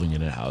not building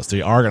it in-house.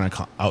 They are going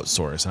to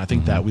outsource. And I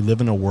think that we live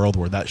in a world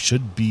where that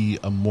should be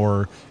a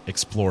more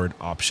explored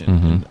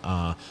option.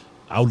 And,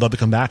 I would love to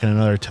come back in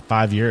another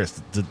 5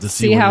 years to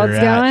see how where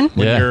it's you're at. going.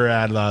 When you're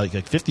at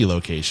like 50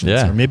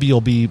 locations, or maybe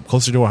you'll be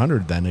closer to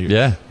 100 then.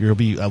 You'll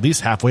be at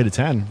least halfway to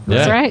 10.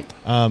 That's right.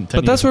 10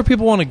 but that's where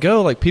people want to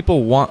go. Like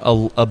people want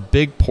a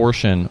big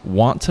portion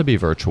want to be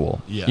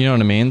virtual. Yeah. You know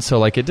what I mean? So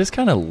like it just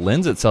kind of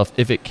lends itself.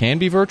 If it can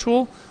be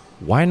virtual,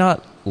 why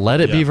not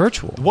let it be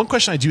virtual? One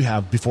question I do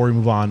have before we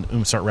move on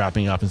and start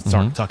wrapping up and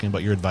start talking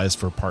about your advice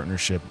for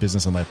partnership,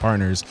 business and life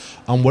partners,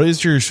 what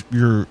is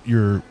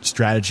your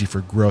strategy for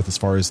growth as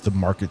far as the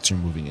markets you're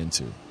moving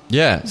into?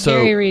 Yeah,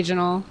 so very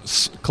regional.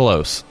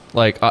 Close.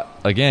 Like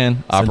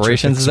again,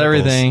 operations is circles.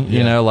 everything. Yeah.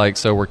 You know, like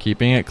so we're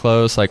keeping it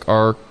close. Like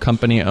our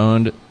company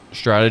owned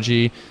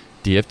strategy,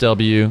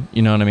 DFW.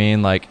 You know what I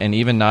mean? Like, and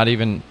even not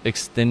even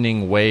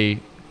extending way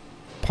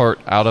part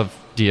out of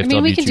DFW. I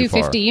mean, we can too do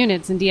far. 50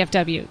 units in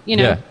DFW, you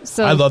know. Yeah.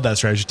 So I love that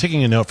strategy.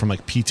 Taking a note from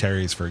like P.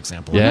 Terry's, for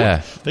example.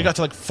 Yeah. They got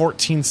to like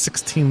 14,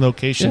 16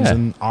 locations Yeah.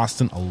 in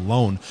Austin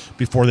alone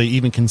before they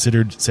even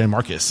considered San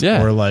Marcos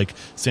or like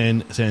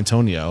San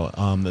Antonio.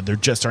 That they're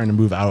just starting to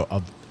move out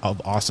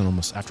of Austin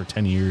almost after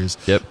 10 years.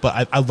 Yep.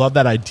 But I love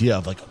that idea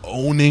of like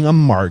owning a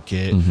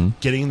market,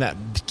 getting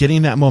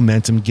that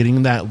momentum,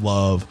 getting that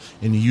love,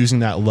 and using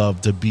that love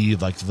to be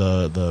like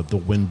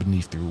the wind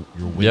beneath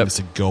your wings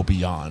to go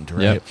beyond,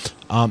 right?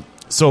 Yep.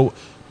 So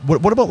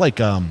what about like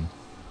are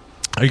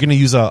you going to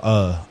use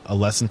a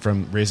lesson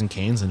from Raising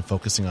Cane's and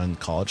focusing on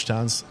college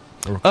towns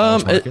or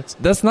college markets?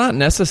 That's not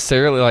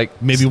necessarily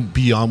like Maybe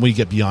beyond, when you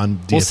get beyond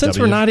DFW. well, since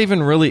we're not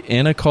even really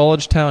in a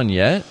college town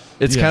yet,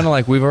 it's kind of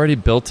like we've already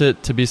built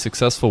it to be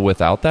successful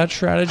without that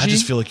strategy. I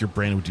just feel like your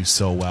brand would do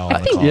so well. I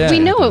on a think college we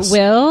know it campus.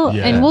 will,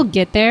 Yeah. and we'll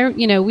get there.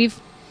 You know,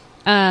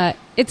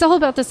 it's all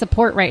about the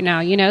support right now,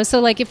 you know? So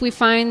like if we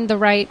find the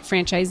right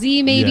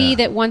franchisee maybe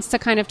that wants to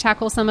kind of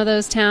tackle some of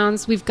those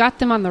towns, we've got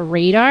them on the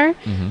radar.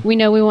 We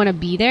know we want to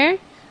be there.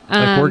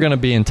 Like we're going to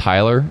be in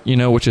Tyler, you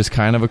know, which is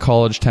kind of a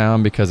college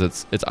town because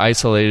it's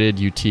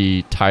isolated.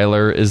 UT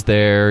Tyler is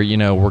there. You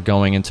know, we're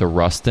going into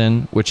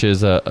Ruston, which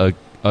is a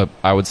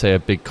I would say a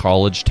big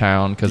college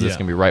town because it's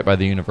going to be right by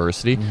the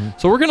university.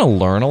 So we're going to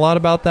learn a lot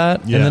about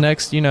that in the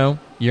next, year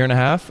and a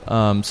half.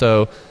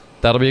 So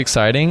that'll be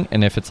exciting.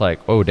 And if it's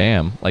like, oh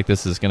damn, like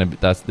this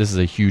is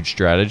a huge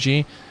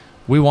strategy.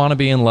 We want to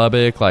be in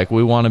Lubbock, like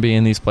we want to be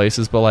in these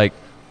places, but like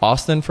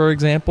Austin, for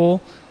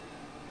example,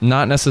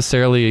 not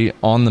necessarily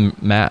on the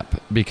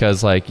map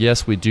because like,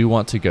 yes, we do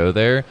want to go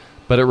there,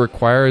 but it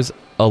requires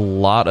a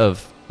lot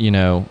of,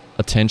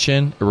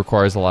 attention. It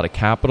requires a lot of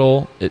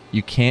capital.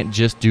 You can't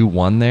just do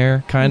one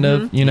there kind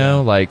of,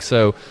 like,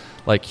 so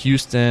like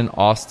Houston,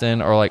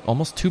 Austin are like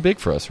almost too big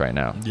for us right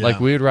now. Yeah. Like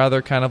we would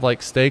rather kind of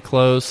like stay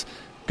close,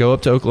 go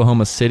up to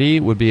Oklahoma City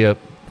would be a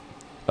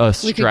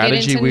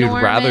strategy we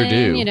would rather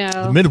do.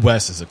 The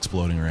Midwest is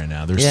exploding right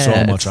now. There's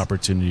so much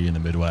opportunity in the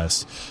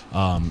Midwest.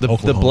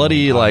 The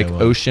bloody like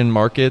ocean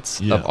markets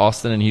of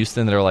Austin and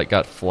Houston that are like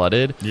got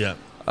flooded. Yeah.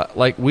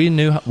 Like we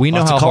know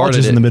Lots how of hard it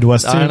colleges is in the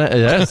Midwest too.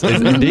 Yes,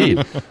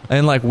 indeed.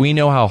 And like we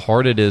know how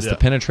hard it is to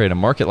penetrate a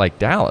market like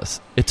Dallas.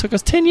 It took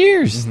us 10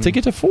 years to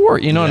get to 4.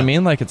 You know what I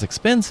mean? Like it's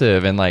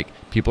expensive and like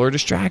people are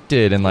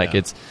distracted and like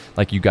it's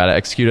like you got to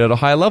execute at a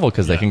high level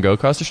because they can go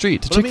across the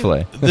street to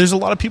Chick-fil-A. There's a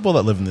lot of people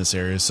that live in this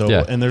area, so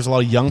and there's a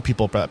lot of young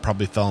people that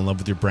probably fell in love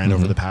with your brand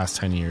over the past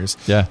 10 years.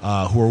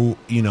 Who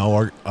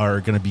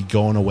are going to be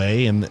going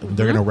away and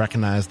they're going to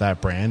recognize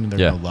that brand and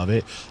they're going to love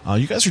it.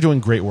 You guys are doing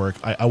great work.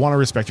 I want to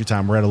respect your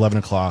time. We're at 11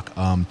 o'clock.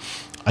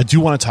 I do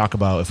want to talk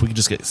about if we could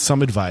just get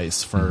some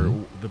advice for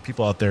the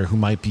people out there who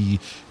might be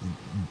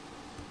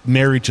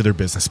married to their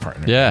business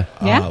partner.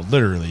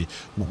 Literally.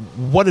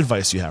 What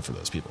advice do you have for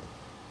those people?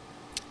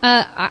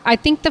 I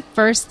think the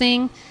first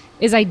thing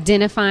is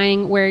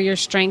identifying where your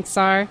strengths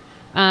are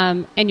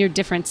and your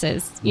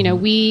differences. You know,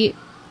 we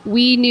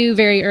knew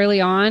very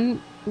early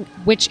on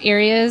which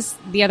areas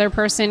the other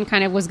person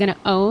kind of was going to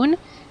own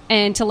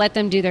and to let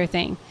them do their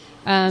thing.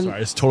 Sorry, I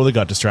just totally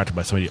got distracted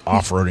by somebody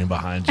off-roading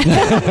behind you.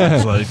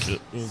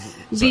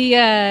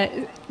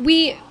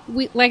 We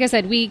like I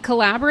said, we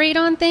collaborate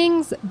on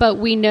things, but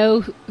we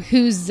know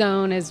whose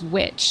zone is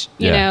which,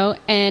 you know,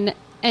 and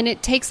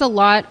it takes a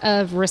lot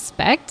of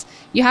respect.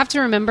 You have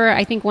to remember,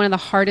 I think one of the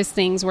hardest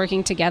things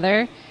working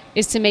together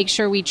is to make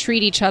sure we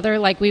treat each other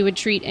like we would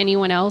treat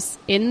anyone else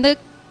in the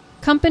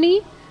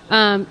company.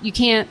 You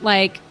can't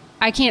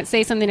I can't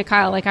say something to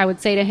Kyle like I would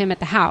say to him at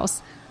the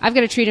house. I've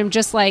got to treat him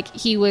just like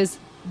he was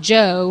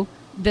Joe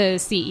the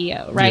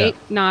CEO, right?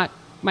 Not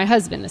my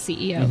husband, the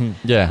CEO.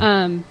 Mm-hmm.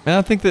 Yeah. And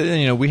I think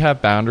that, we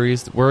have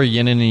boundaries. We're a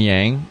yin and a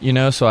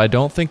yang, so I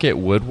don't think it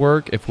would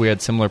work if we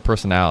had similar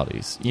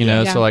personalities,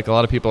 know? So like a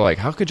lot of people are like,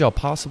 how could y'all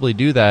possibly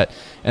do that?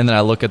 And then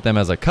I look at them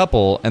as a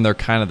couple and they're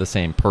kind of the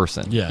same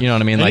person. Yeah. You know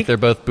what I mean? Like they're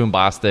both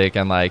bombastic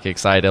and like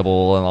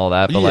excitable and all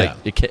that,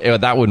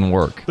 but that wouldn't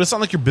work. But it's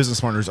not like your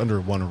business partners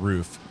under one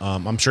roof.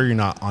 I'm sure you're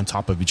not on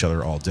top of each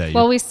other all day.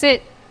 Well, we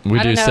sit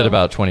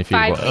about 20 feet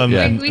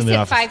away. We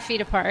sit 5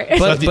 feet apart.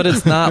 But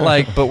it's not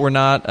like, but we're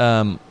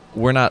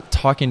not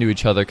talking to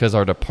each other because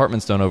our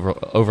departments don't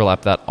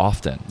overlap that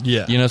often.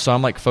 Yeah. So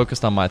I'm like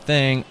focused on my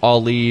thing.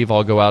 I'll leave.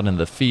 I'll go out in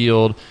the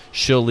field.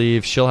 She'll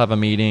leave. She'll have a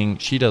meeting.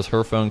 She does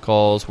her phone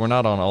calls. We're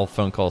not on all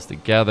phone calls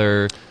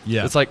together.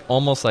 Yeah. It's like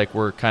almost like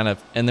we're kind of,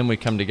 and then we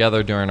come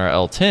together during our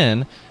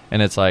L10.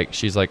 And it's like,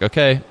 she's like,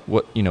 okay,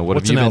 what have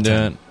you been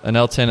doing? An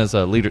L10 is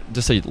a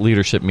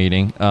leadership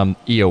meeting.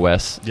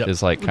 EOS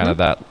is like kind of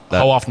that.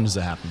 How often does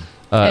it happen?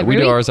 We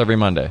do ours every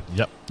Monday.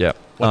 Yep.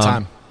 What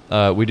time?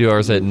 We do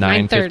ours at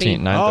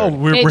 9:15. 9:30. Oh,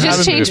 we're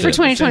just changed for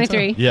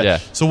 2023. Yeah.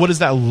 So what does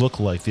that look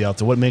like, the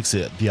L10? What makes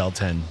it the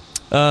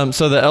L10?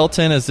 So the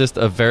L10 is just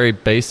a very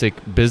basic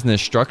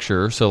business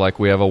structure. So like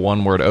we have a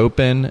one-word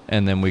open,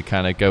 and then we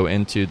kind of go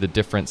into the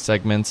different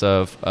segments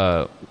of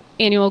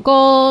annual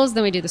goals.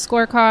 Then we do the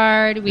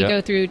scorecard. We go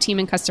through team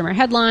and customer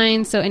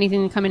headlines. So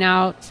anything coming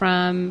out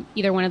from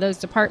either one of those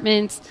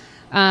departments.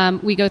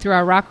 We go through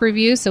our rock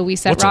review, so we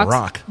set What's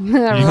rocks. A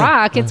rock? A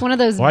rock. It's one of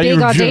those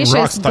big audacious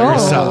rocks?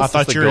 goals. I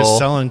thought you were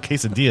selling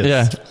quesadillas.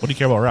 Yeah. What do you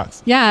care about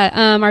rocks?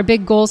 Yeah, our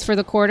big goals for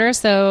the quarter.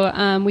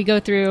 So we go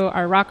through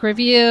our rock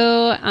review,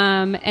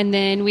 and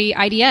then we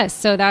IDS.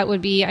 So that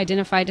would be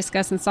identify,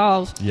 discuss, and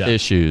solve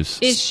issues.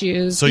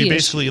 So you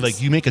basically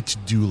you make a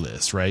to-do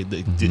list, right?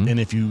 And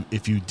if you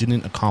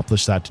didn't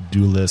accomplish that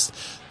to-do list,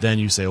 then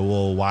you say,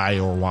 well, why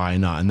or why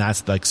not? And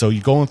that's like, so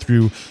you're going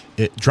through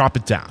it, drop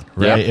it down,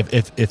 right?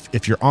 Yep.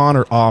 If you're on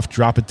or off,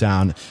 drop it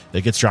down.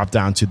 It gets dropped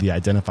down to the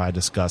identify,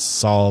 discuss,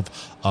 solve,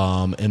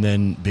 and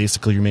then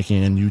basically you're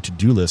making a new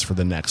to-do list for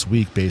the next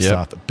week based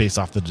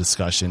off the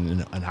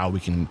discussion and how we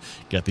can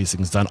get these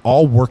things done.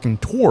 All working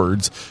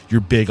towards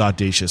your big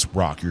audacious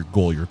rock, your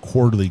goal, your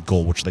quarterly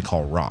goal, which they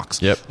call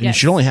rocks. Yep. And you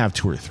should only have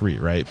 2 or 3,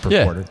 right,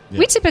 per quarter. Yeah.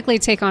 We typically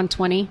take on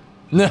 20.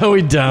 No,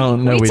 we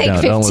don't. We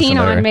take 15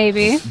 on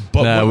maybe.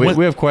 But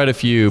we have quite a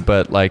few,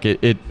 but like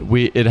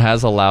it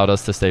has allowed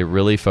us to stay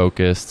really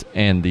focused,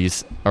 and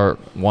these are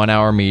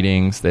 1-hour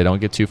meetings. They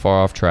don't get too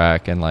far off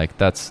track, and like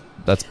that's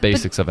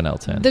basics of an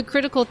L10. The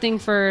critical thing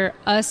for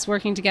us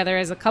working together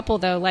as a couple,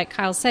 though, like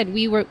Kyle said,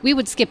 we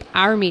would skip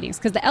our meetings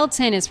because the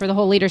L10 is for the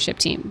whole leadership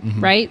team,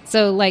 right?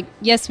 So like,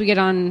 yes, we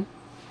do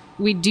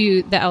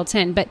the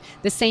L10, but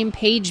the same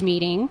page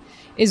meeting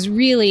is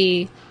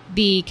really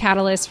the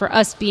catalyst for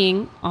us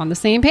being on the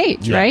same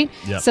page, right?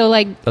 Yeah. So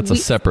like that's a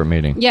separate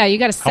meeting. Yeah, you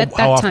got to set that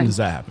time. How often does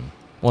that happen?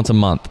 Once a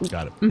month.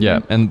 Got it. Yeah,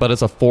 but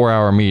it's a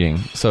 4-hour meeting,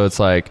 so it's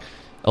like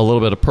a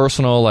little bit of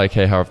personal, like,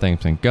 hey, how have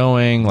things been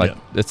going? Like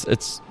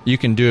it's you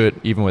can do it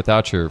even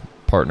without your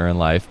partner in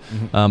life,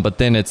 but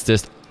then it's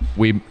just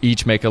we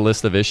each make a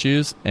list of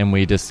issues and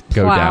we just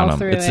go down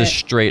them. It's just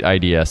straight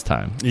IDS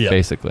time,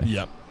 basically.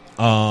 Yep.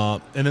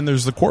 And then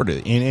there's the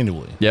quarterly and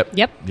annually.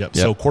 Yep.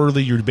 So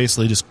quarterly, you're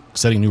basically just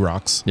setting new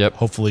rocks. Yep.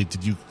 Hopefully,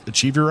 did you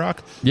achieve your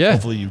rock? Yeah.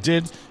 Hopefully you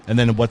did. And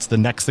then what's the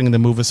next thing to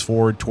move us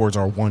forward towards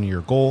our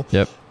 1-year goal?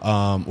 Yep.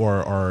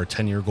 Or our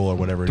 10-year goal or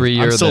whatever. 3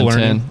 years. I'm still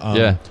learning.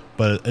 10.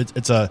 But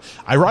it's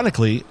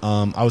ironically,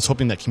 I was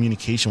hoping that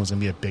communication was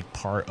going to be a big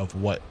part of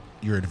what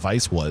your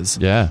advice was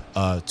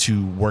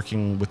to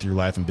working with your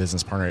life and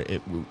business partner.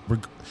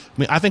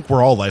 I think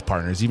we're all life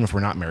partners, even if we're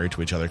not married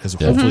to each other, because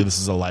hopefully this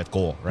is a life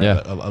goal,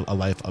 right? A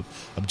life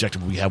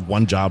objective. We have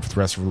one job for the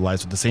rest of our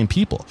lives with the same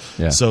people.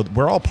 So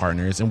we're all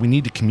partners, and we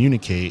need to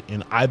communicate.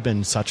 And I've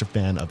been such a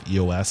fan of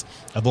EOS.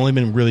 I've only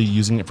been really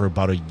using it for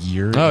about a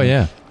year. Oh,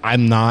 yeah.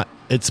 I'm not.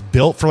 It's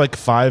built for like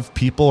 5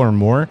 people or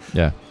more.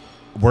 Yeah.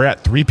 We're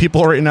at 3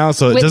 people right now,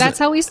 so that's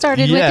how we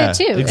started with it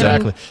too.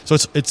 Exactly. So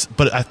it's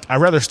but I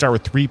rather start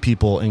with 3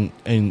 people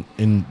and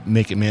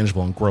make it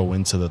manageable and grow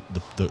into the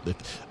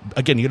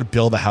again, you got to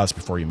build a house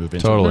before you move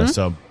into it.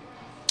 So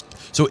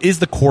is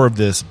the core of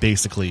this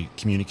basically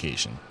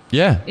communication?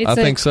 Yeah, I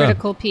think so. It's a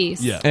critical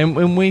piece. Yeah, and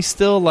when we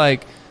still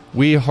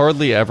we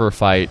hardly ever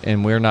fight,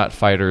 and we're not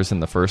fighters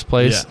in the first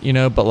place,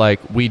 but like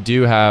we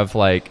do have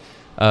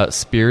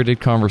spirited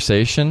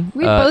conversation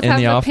we both in have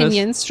the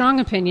opinions, office. Strong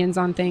opinions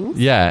on things.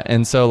 Yeah,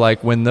 and so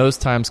like when those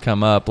times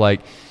come up,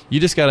 like you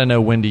just got to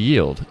know when to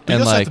yield. But and you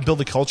also like have to build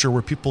a culture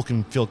where people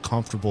can feel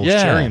comfortable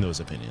sharing those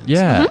opinions.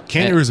 Yeah,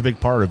 candor is a big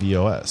part of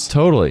EOS.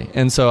 Totally.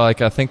 And so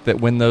like I think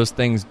that when those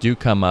things do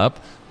come up,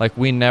 like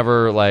we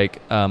never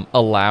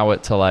allow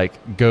it to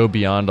go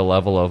beyond a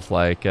level of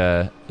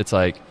it's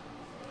like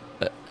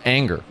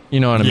anger. You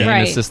know what I mean?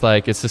 Right. It's just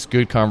like, it's this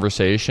good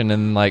conversation,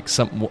 and like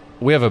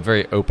we have a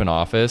very open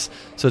office,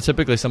 so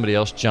typically somebody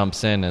else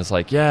jumps in and is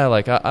like, yeah,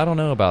 like I don't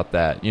know about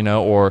that, you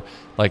know, or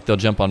like they'll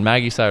jump on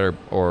Maggie's side,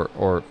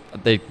 or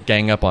they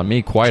gang up on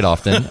me quite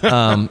often,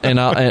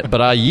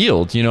 but I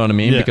yield, you know what I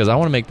mean? Because I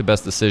want to make the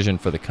best decision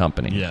for the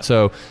company. Yeah.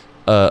 So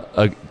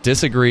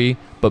disagree,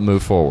 but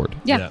move forward.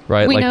 Yeah.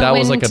 Right. We like know that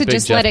was when like a to big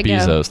just Jeff let it go.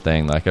 Bezos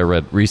thing. Like I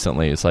read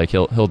recently, it's like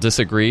he'll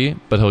disagree,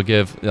 but he'll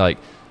give like,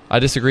 I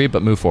disagree,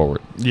 but move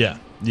forward. Yeah.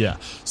 Yeah.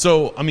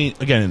 So, I mean,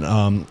 again,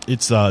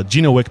 it's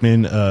Gino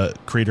Wickman,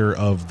 creator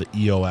of the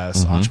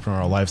EOS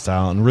Entrepreneurial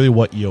Lifestyle. And really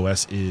what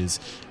EOS is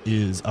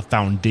a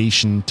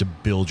foundation to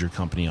build your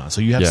company on.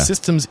 So you have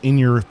systems in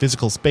your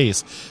physical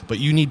space, but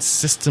you need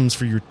systems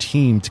for your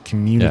team to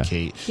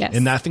communicate. Yeah. Yes.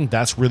 And I think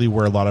that's really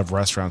where a lot of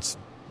restaurants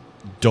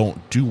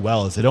don't do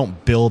well, is they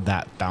don't build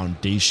that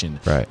foundation,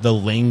 the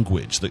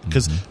language.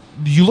 Because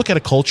you look at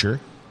a culture,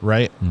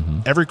 right?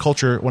 Every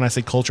culture, when I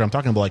say culture, I'm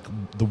talking about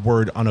like the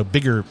word on a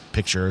bigger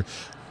picture.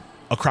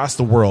 Across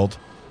the world,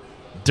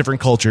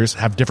 different cultures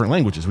have different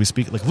languages. We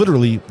speak, like,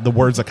 literally the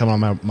words that come out of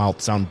my mouth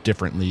sound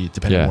differently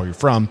depending on where you're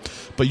from.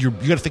 But you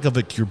got to think of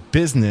like your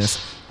business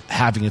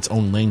having its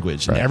own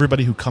language, and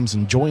everybody who comes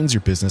and joins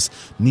your business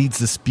needs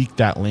to speak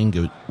that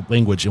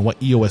language. And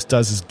what EOS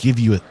does is give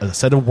you a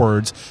set of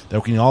words that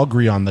we can all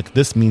agree on, like,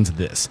 this means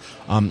this.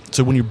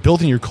 So when you're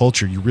building your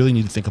culture, you really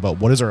need to think about,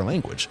 what is our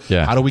language?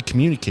 How do we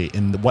communicate?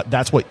 And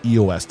that's what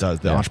EOS does.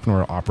 The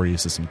Entrepreneurial Operating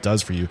System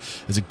does for you,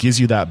 is it gives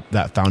you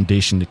that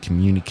foundation to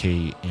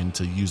communicate and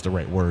to use the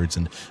right words.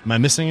 And am I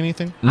missing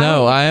anything?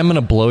 No, I am going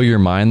to blow your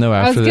mind though.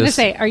 After I was going to this,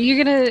 say, are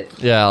you going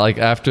to? Yeah, like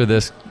after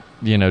this,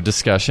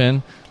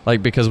 discussion.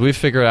 Like, because we've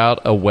figured out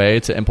a way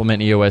to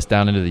implement EOS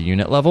down into the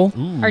unit level.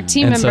 Our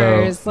team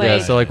members.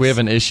 So like we have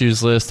an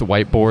issues list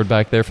whiteboard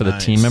back there for the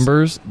team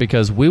members,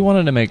 because we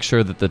wanted to make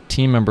sure that the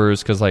team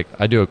members, because like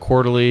I do a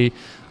quarterly,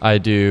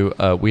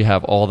 we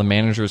have all the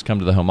managers come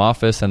to the home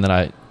office, and then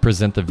I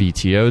present the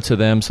VTO to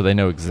them so they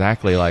know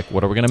exactly like,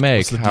 what are we going to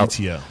make? What's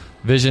the VTO?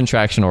 Vision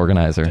Traction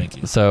Organizer. Thank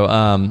you.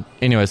 So,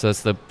 anyways,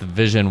 that's the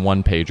vision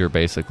one pager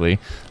basically.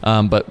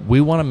 But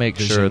we want to make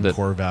sure that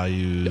core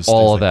values,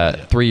 all of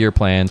that, 3-year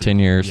plan, 10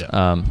 years,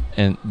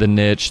 and the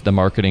niche, the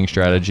marketing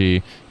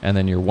strategy, and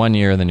then your 1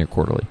 year, and then your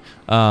quarterly.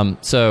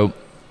 So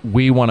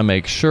we want to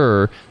make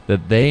sure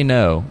that they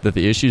know that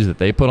the issues that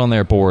they put on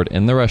their board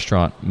in the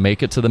restaurant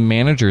make it to the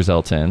manager's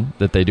L10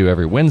 that they do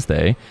every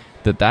Wednesday,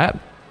 that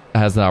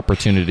has an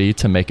opportunity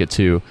to make it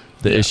to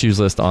the issues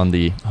list on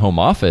the home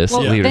office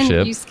leadership.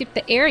 Then you skip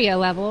the area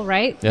level,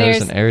 right? Yeah,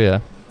 there's an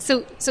area.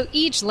 So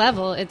each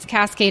level, it's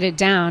cascaded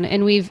down,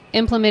 and we've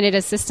implemented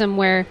a system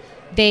where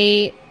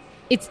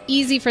it's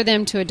easy for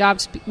them to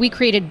adopt. We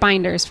created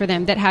binders for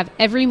them that have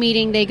every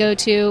meeting they go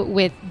to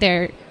with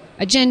their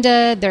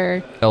agenda,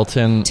 their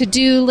L10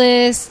 to-do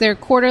list, their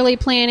quarterly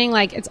planning,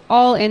 like it's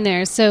all in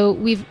there. So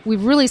we've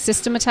really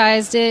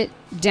systematized it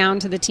down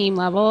to the team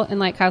level. And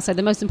like Kyle said,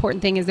 the most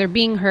important thing is they're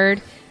being heard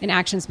and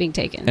actions being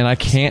taken. And I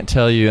can't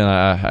tell you, and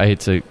I hate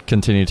to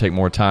continue to take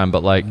more time,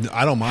 but like,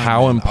 I don't mind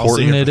how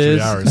important it is.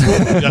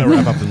 We got to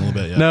wrap up in a little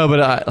bit. Yeah. No,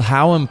 but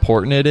how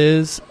important it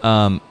is,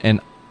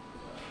 and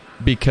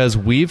because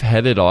we've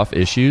headed off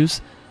issues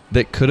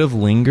that could have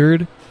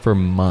lingered for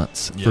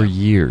months, for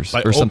years,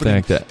 or something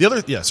like that. The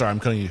other, sorry, I'm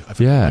cutting you.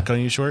 I'm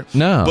cutting you short.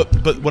 No,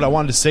 but what I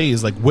wanted to say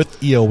is, like,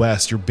 with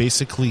EOS, you're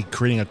basically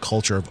creating a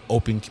culture of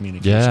open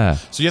communication. Yeah.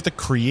 So you have to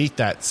create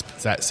that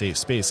safe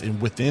space, and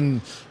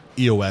within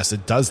EOS,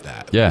 it does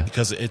that. Yeah.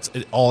 Because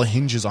it all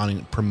hinges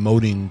on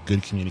promoting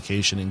good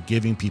communication and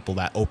giving people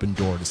that open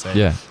door to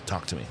say,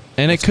 talk to me.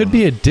 And it could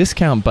be a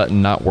discount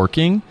button not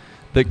working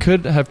that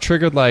could have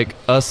triggered like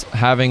us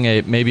having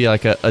maybe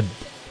like a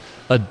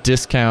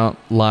discount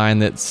line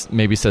that's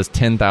maybe says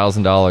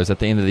 $10,000 at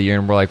the end of the year,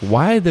 and we're like,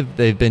 why have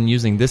they been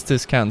using this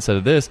discount instead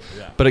of this?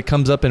 But it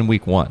comes up in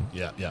week 1.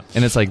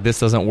 And it's like, this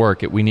doesn't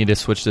work. We need to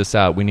switch this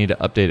out. We need to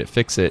update it,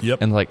 fix it.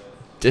 And like,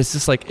 it's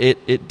just like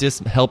it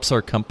just helps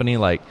our company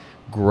like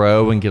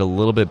grow and get a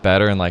little bit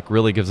better, and like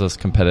really gives us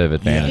competitive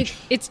advantage.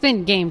 It's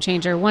been game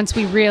changer once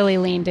we really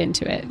leaned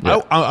into it.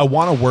 I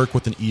want to work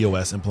with an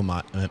EOS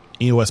implementer.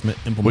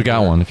 We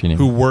got one if you need.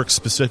 Who works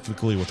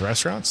specifically with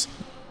restaurants.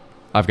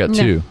 I've got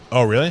 2.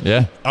 Oh, really?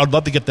 Yeah. I'd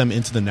love to get them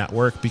into the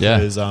network,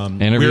 because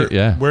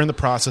we're in the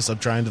process of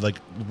trying to like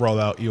roll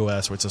out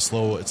EOS, where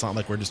it's not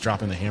like we're just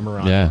dropping the hammer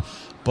on it.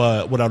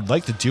 But what I'd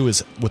like to do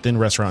is within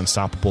Restaurant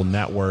Unstoppable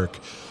Network,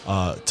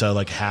 to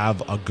like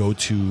have a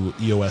go-to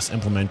EOS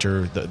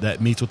implementer that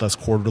meets with us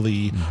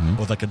quarterly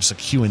with like just a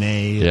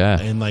Q&A.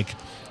 And like,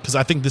 because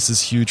I think this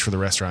is huge for the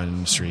restaurant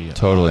industry.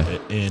 Totally.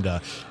 And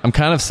I'm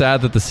kind of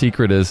sad that the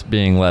secret is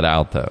being let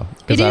out, though,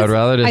 because I would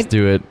rather just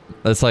do it.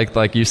 It's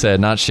like you said,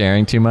 not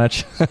sharing too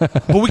much.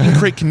 But we can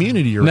create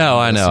community around No,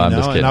 I know. I'm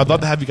just kidding. And I'd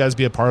love to have you guys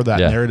be a part of that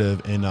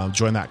narrative and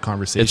join that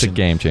conversation. It's a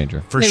game changer.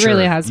 For sure. It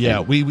really has been.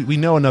 Yeah, we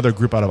know another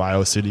group out of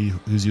Iowa City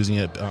who's using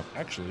it.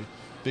 Actually,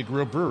 Big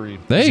Real Brewery.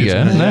 There you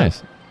go.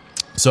 Nice.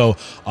 So,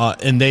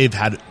 and they've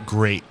had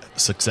great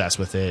success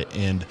with it.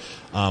 And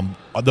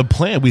the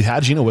plan, we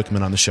had Gino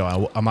Wickman on the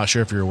show. I'm not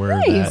sure if you're aware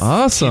of that.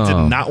 Awesome. He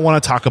did not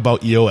want to talk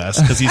about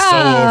EOS because he's so over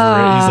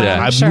it. He's like,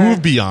 I've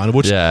moved beyond,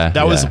 which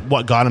that was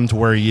what got him to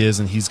where he is,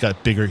 and he's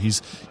got bigger.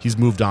 He's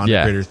moved on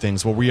to greater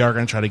things. But we are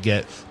going to try to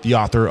get the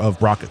author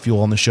of Rocket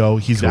Fuel on the show.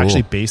 He's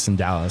actually based in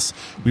Dallas.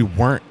 We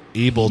weren't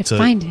able to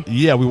find it.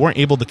 Yeah, we weren't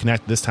able to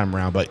connect this time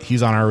around, but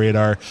he's on our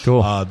radar.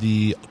 Cool.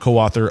 The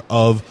co-author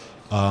of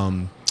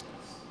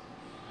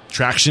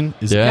Traction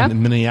is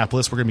in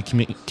Minneapolis. We're going to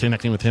be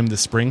connecting with him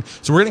this spring.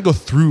 So we're going to go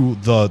through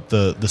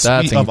the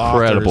suite of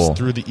authors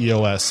through the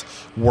EOS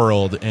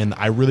world, and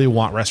I really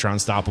want Restaurant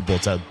Unstoppable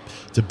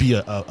to be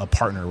a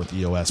partner with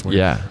EOS.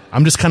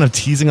 I'm just kind of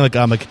teasing,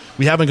 I'm like,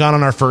 we haven't gone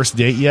on our first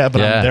date yet, but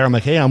I'm there. I'm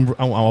like, hey, I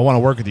want to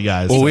work with you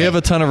guys. Well, we have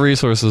a ton of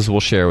resources we'll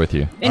share with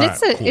you. And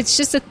it's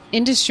just an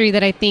industry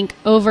that I think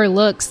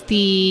overlooks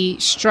the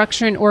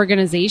structure and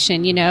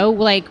organization. You know,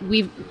 like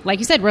you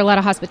said, we're a lot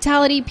of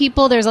hospitality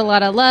people. There's a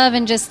lot of love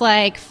and just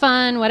like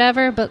fun,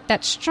 whatever. But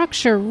that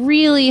structure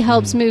really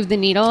helps move the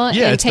needle.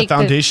 Yeah, it's the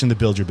foundation to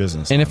build your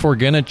business. And if we're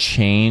gonna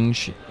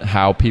change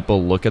how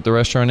people look at the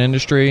restaurant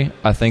industry,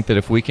 I think that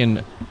if we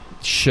can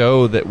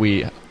show that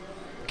we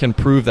can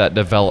prove that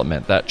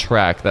development, that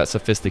track, that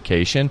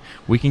sophistication,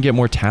 we can get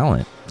more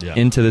talent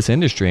into this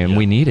industry, and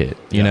we need it.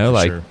 You know,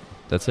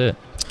 that's it.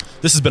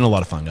 This has been a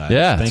lot of fun, guys.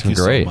 Yeah, thank you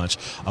so much.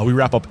 We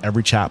wrap up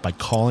every chat by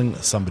calling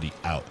somebody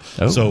out.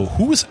 So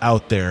who's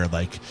out there?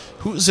 Like,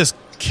 who's just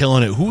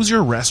killing it? Who's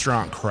your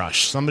restaurant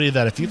crush? Somebody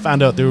that if you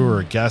found out they were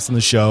a guest in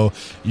the show,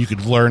 you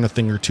could learn a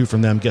thing or two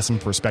from them, get some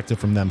perspective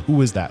from them.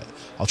 Who is that?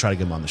 I'll try to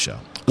get him on the show.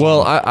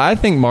 Well, I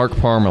think Mark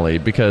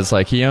Parmalee, because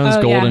he owns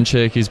Golden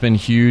Chick. He's been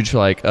huge,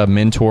 a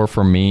mentor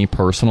for me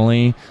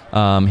personally.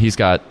 He's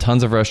got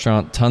tons of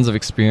restaurant, tons of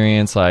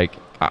experience. I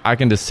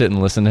can just sit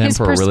and listen to him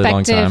for a really long time.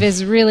 His perspective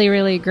is really,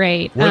 really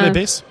great. Where are they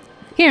based?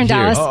 Here in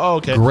Dallas. Oh,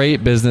 okay.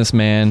 Great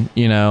businessman,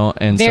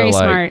 and very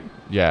smart.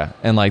 Yeah,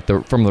 and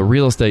from the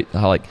real estate,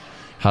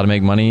 how to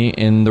make money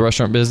in the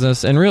restaurant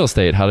business and real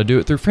estate, how to do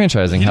it through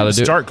franchising, how to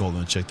start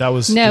Golden Chick. That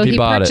was he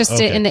purchased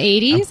it in the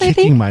 80s. I'm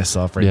kicking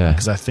myself right now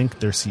because I think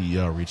their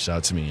CEO reached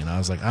out to me and I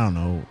was like, I don't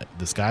know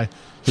this guy.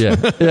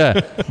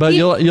 But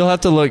you'll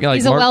have to look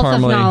he's Mark a wealth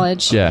Parmalee. Of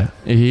knowledge.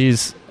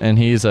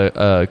 He's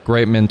a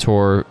great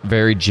mentor,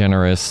 very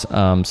generous.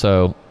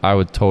 So I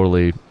would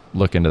totally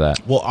look into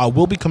that. Well,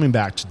 we'll be coming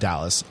back to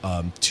Dallas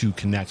to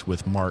connect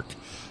with Mark.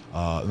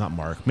 Not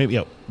Mark, maybe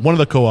one of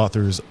the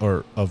co-authors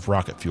of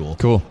Rocket Fuel.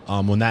 Cool.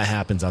 When that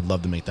happens, I'd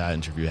love to make that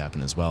interview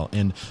happen as well.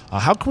 And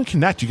how can we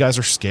connect? You guys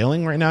are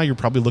scaling right now. You're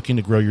probably looking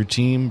to grow your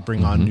team,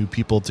 bring on new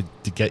people to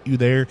get you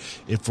there.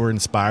 If we're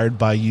inspired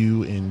by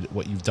you and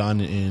what you've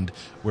done, and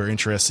we're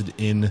interested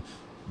in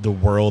the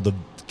world of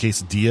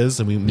quesadillas,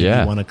 and we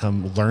maybe want to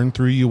come learn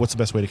through you, what's the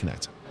best way to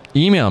connect?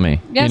 Email me.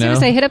 Yeah, I was going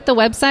to say, hit up the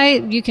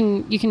website.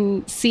 You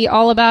can see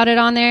all about it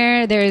on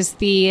there. There's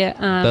the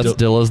that's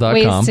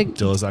Dillas.com.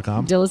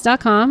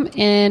 Dillas.com.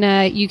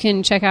 And you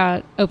can check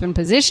out open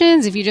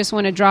positions. If you just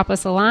want to drop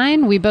us a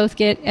line, we both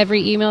get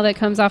every email that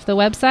comes off the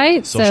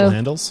website. Social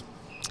handles?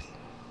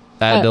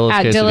 At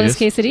Dillas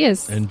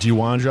Quesadillas. And do you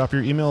want to drop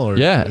your email, or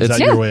is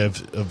that your way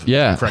of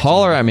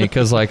holler at me,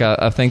 because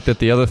I think that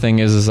the other thing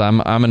is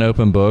I'm an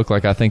open book.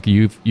 I think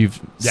you've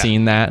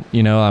seen that.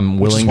 I'm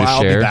willing to share.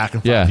 I'll be back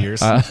in 5 years.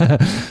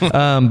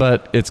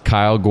 But it's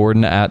Kyle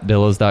Gordon at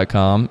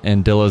Dillas.com,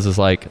 and Dillas is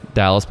like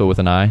Dallas but with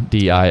an I,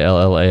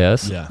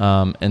 Dillas.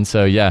 And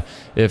so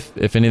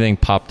if anything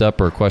popped up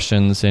or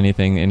questions,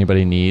 anything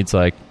anybody needs,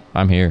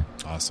 I'm here.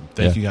 Awesome.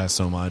 Thank you guys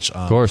so much.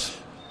 Of course.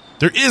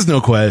 There is no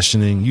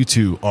questioning. You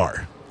two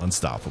are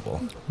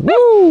unstoppable.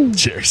 Woo!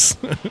 Cheers.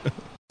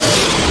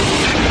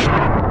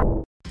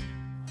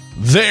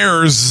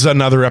 There's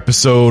another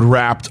episode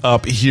wrapped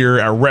up here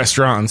at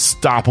Restaurant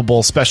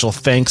Unstoppable. Special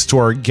thanks to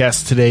our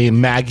guests today,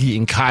 Maggie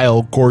and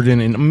Kyle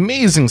Gordon, and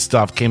amazing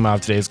stuff came out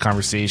of today's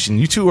conversation.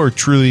 You two are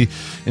truly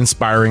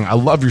inspiring. I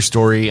love your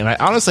story, and I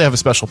honestly have a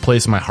special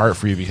place in my heart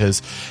for you,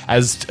 because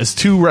as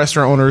two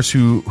restaurant owners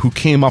who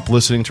came up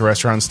listening to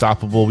Restaurant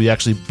Unstoppable, we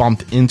actually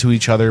bumped into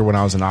each other when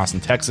I was in Austin,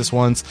 Texas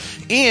once,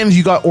 and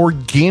you got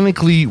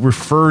organically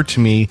referred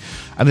to me.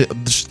 And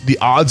the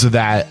odds of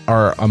that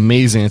are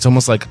amazing. It's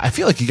almost like I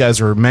feel like you guys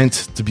were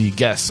meant to be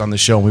guests on the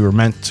show, and we were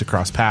meant to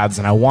cross paths,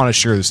 and I want to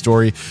share the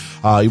story.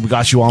 We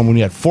got you on when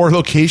you had 4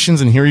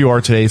 locations, and here you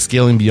are today,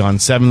 scaling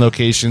beyond 7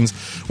 locations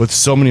with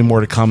so many more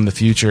to come in the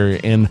future.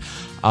 And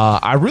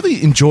I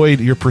really enjoyed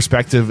your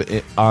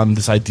perspective on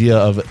this idea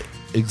of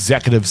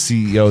executive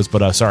CEOs,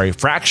 but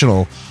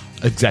fractional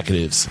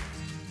executives.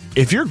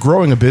 If you're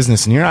growing a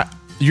business and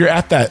you're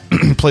at that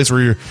place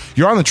where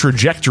you're on the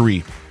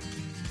trajectory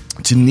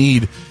to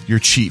need your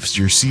chiefs,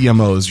 your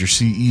CMOs, your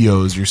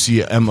CEOs, your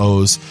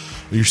CMOs,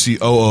 your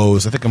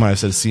COOs. I think I might have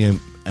said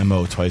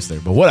CMO twice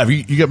there, but whatever.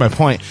 You get my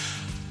point.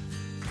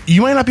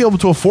 You might not be able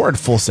to afford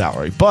full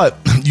salary, but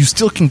you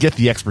still can get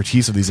the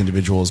expertise of these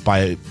individuals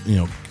by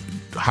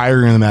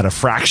hiring them at a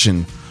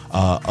fraction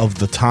of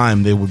the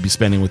time they would be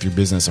spending with your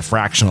business, a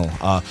fractional.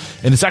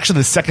 And it's actually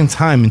the second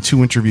time in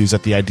 2 interviews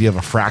that the idea of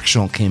a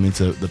fractional came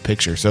into the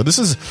picture. So this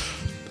is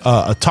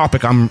a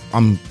topic I'm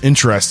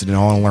interested in.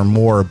 I want to learn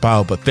more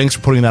about, but thanks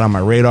for putting that on my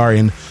radar,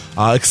 and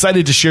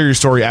excited to share your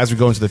story as we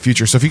go into the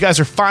future. So if you guys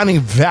are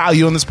finding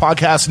value in this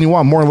podcast and you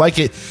want more like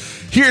it,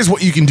 here's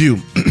what you can do.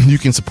 You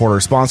can support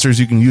our sponsors.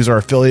 You can use our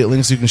affiliate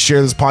links. You can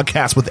share this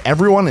podcast with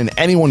everyone and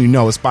anyone you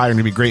know aspiring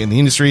to be great in the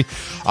industry.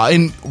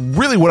 And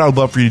really what I would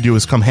love for you to do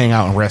is come hang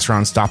out in Restaurant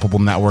Unstoppable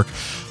Network.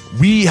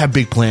 We have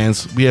big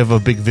plans. We have a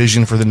big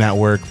vision for the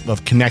network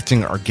of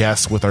connecting our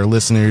guests with our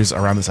listeners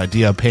around this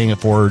idea of paying it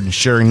forward and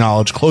sharing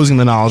knowledge, closing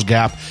the knowledge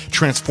gap,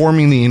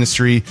 transforming the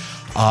industry.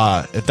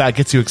 If that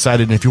gets you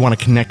excited, and if you want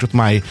to connect with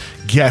my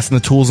guests and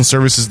the tools and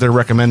services they're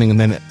recommending, and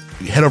then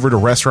head over to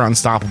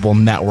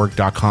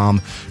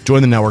restaurantunstoppablenetwork.com,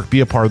 join the network, be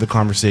a part of the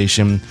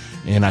conversation,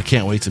 and I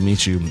can't wait to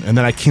meet you. And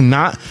then I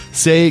cannot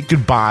say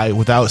goodbye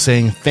without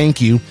saying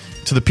thank you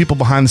to the people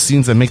behind the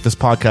scenes that make this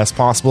podcast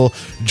possible.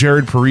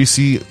 Jared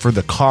Parisi for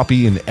the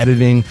copy and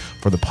editing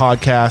for the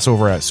podcast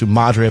over at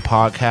Sumadre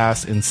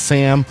Podcast, and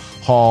Sam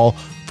Hall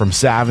from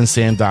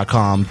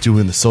SavandSam.com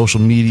doing the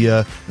social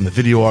media and the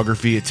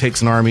videography. It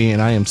takes an army,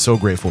 and I am so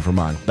grateful for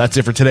mine. That's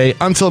it for today.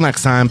 Until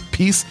next time,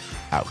 peace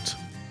out.